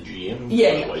forget as the GM. Yeah,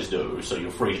 I yeah. always do. So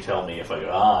you're free to tell me if I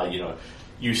go,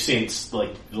 you sense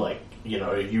like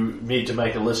you need to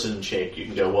make a listen check. You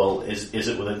can go, well, is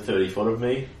it within 30 foot of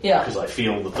me? Yeah. Because I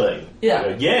feel the thing. Yeah.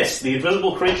 You go, yes, the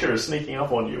invisible creature is sneaking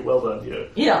up on you. Well done, you.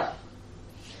 Yeah.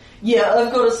 Yeah,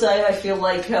 I've got to say, I feel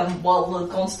like while the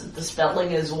constant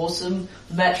dispelling is awesome,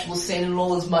 the Matchless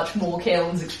Sentinel is much more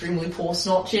Kaelin's extremely poor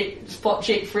spot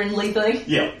check friendly thing.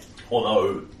 Yeah.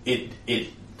 Although it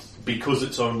because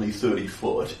it's only 30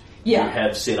 foot, Yeah. you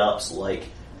have setups like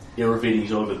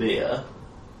Iravidi's over there,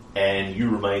 and you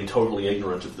remain totally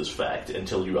ignorant of this fact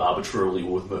until you arbitrarily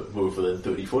move within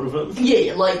 30 foot of him.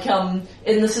 Yeah, like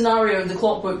in the scenario the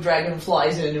Clockwork Dragon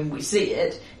flies in and we see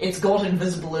it, it's got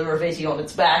invisible Iraviti on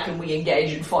its back and we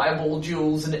engage in fireball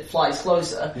duels and it flies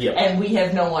closer. Yeah. And we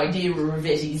have no idea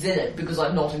Iraviti's in it because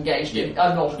I'm not engaged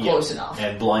I'm not close enough.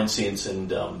 And blind sense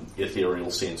and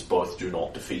ethereal sense both do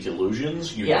not defeat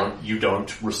illusions. You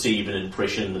don't receive an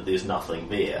impression that there's nothing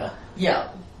there. Yeah.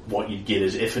 What you get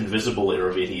is if invisible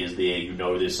Iraviti is there, you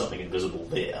know there's something invisible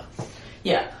there.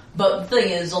 Yeah, but the thing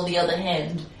is, on the other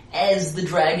hand, as the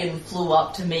dragon flew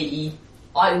up to me,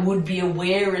 I would be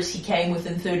aware as he came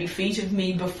within 30 feet of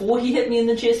me before he hit me in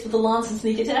the chest with the lance and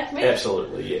sneak attack me?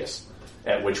 Absolutely, yes.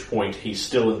 At which point he's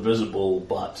still invisible,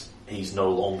 but he's no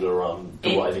longer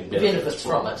deriving benefits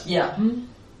from it. Yeah.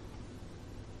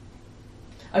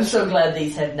 I'm so glad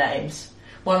these have names.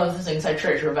 One of the things I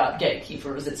treasure about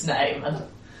Gatekeeper is its name, and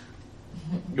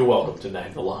you're welcome to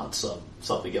name the lance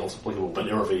something else applicable, but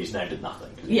Iravidi's named it nothing,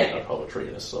 because there's no poetry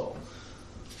in his soul.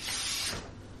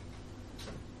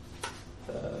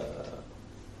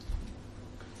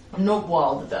 I'm not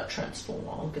wild about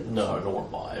Transformer. No, nor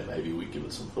am I. Maybe we give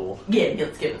it some thought. Yeah,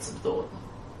 let's give it some thought.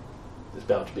 There's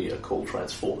bound to be a cool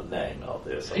Transformer name out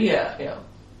there somewhere.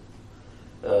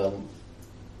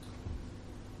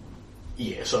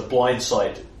 Yeah. So blind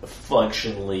sight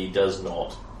functionally does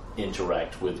not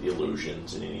interact with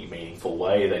illusions in any meaningful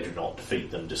way. They do not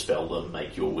defeat them, dispel them,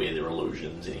 make you aware they're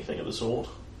illusions, anything of the sort.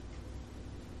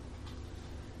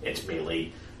 It's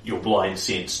merely your blind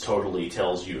sense totally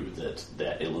tells you that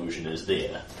that illusion is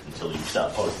there until you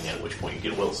start poking at it, at which point you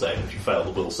get a will save. If you fail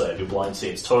the will save, your blind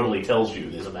sense totally tells you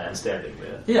there's a man standing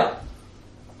there.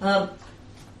 Yeah.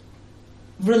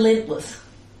 Relentless.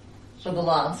 For the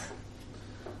lance.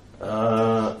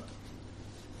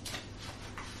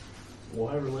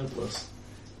 Why relentless?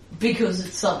 Because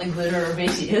it's something that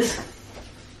Iraviti is.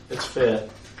 It's fair.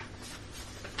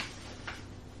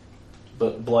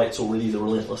 But Blight's already the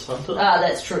relentless hunter. Ah,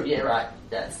 that's true. Yeah, right.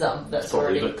 That's Probably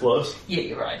already a bit close. Yeah,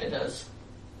 you're right. It is.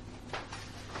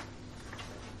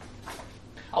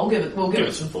 We'll give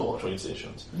it some thought thought. between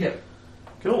sessions. Yep.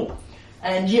 Cool.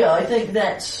 And yeah, I think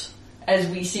that as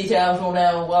we set out on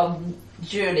our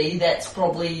journey, that's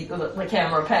probably the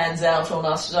camera pans out on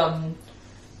us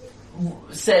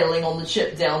sailing on the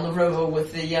ship down the river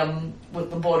with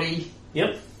the body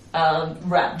Yep.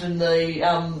 wrapped in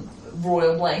the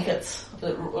royal blankets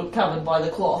that were covered by the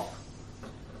cloth.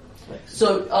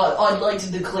 So I'd like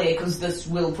to declare, because this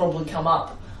will probably come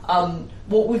up,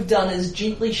 what we've done is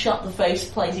gently shut the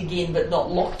faceplate again, but not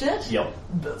locked it. Yep.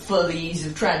 For the ease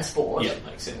of transport. Yep,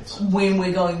 makes sense. When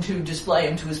we're going to display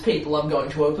him to his people, I'm going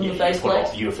to open the You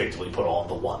faceplate. you effectively put on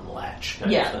the one latch.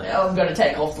 kind of Yeah, thing. I'm going to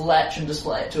take off the latch and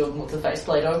display it to him with the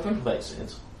faceplate open. Makes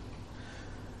sense.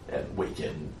 And we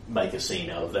can make a scene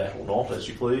out of that or not, as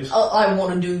you please. I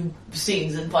want to do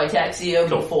scenes in Phytaxia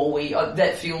Cool. before we.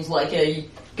 That feels like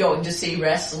going to see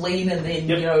Rasteline and then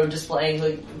Yep. displaying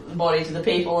the body to the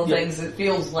people and Yep. things. It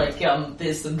feels like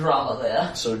there's some drama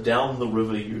there. So down the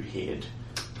river you head,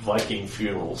 Viking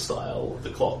funeral style, the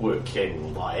Clockwork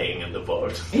King lying in the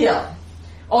boat. Yeah.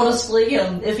 Honestly,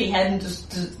 if he hadn't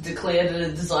just declared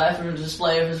a desire for a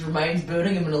display of his remains,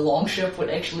 burning him in a longship would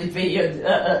actually be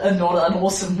a not an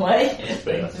awesome way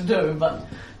Fair. to do. But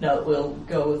no, we'll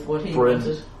go with what he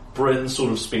wanted. Bryn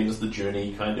sort of spends the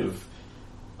journey kind of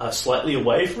slightly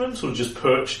away from him, sort of just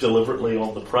perched deliberately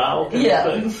on the prow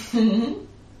kind of thing.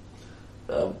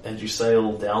 And you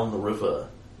sail down the river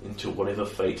into whatever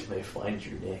fate may find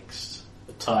you next.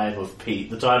 The time of peace,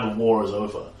 the time of war is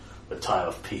over. The time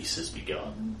of peace has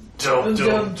begun. Dum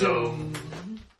dum dum.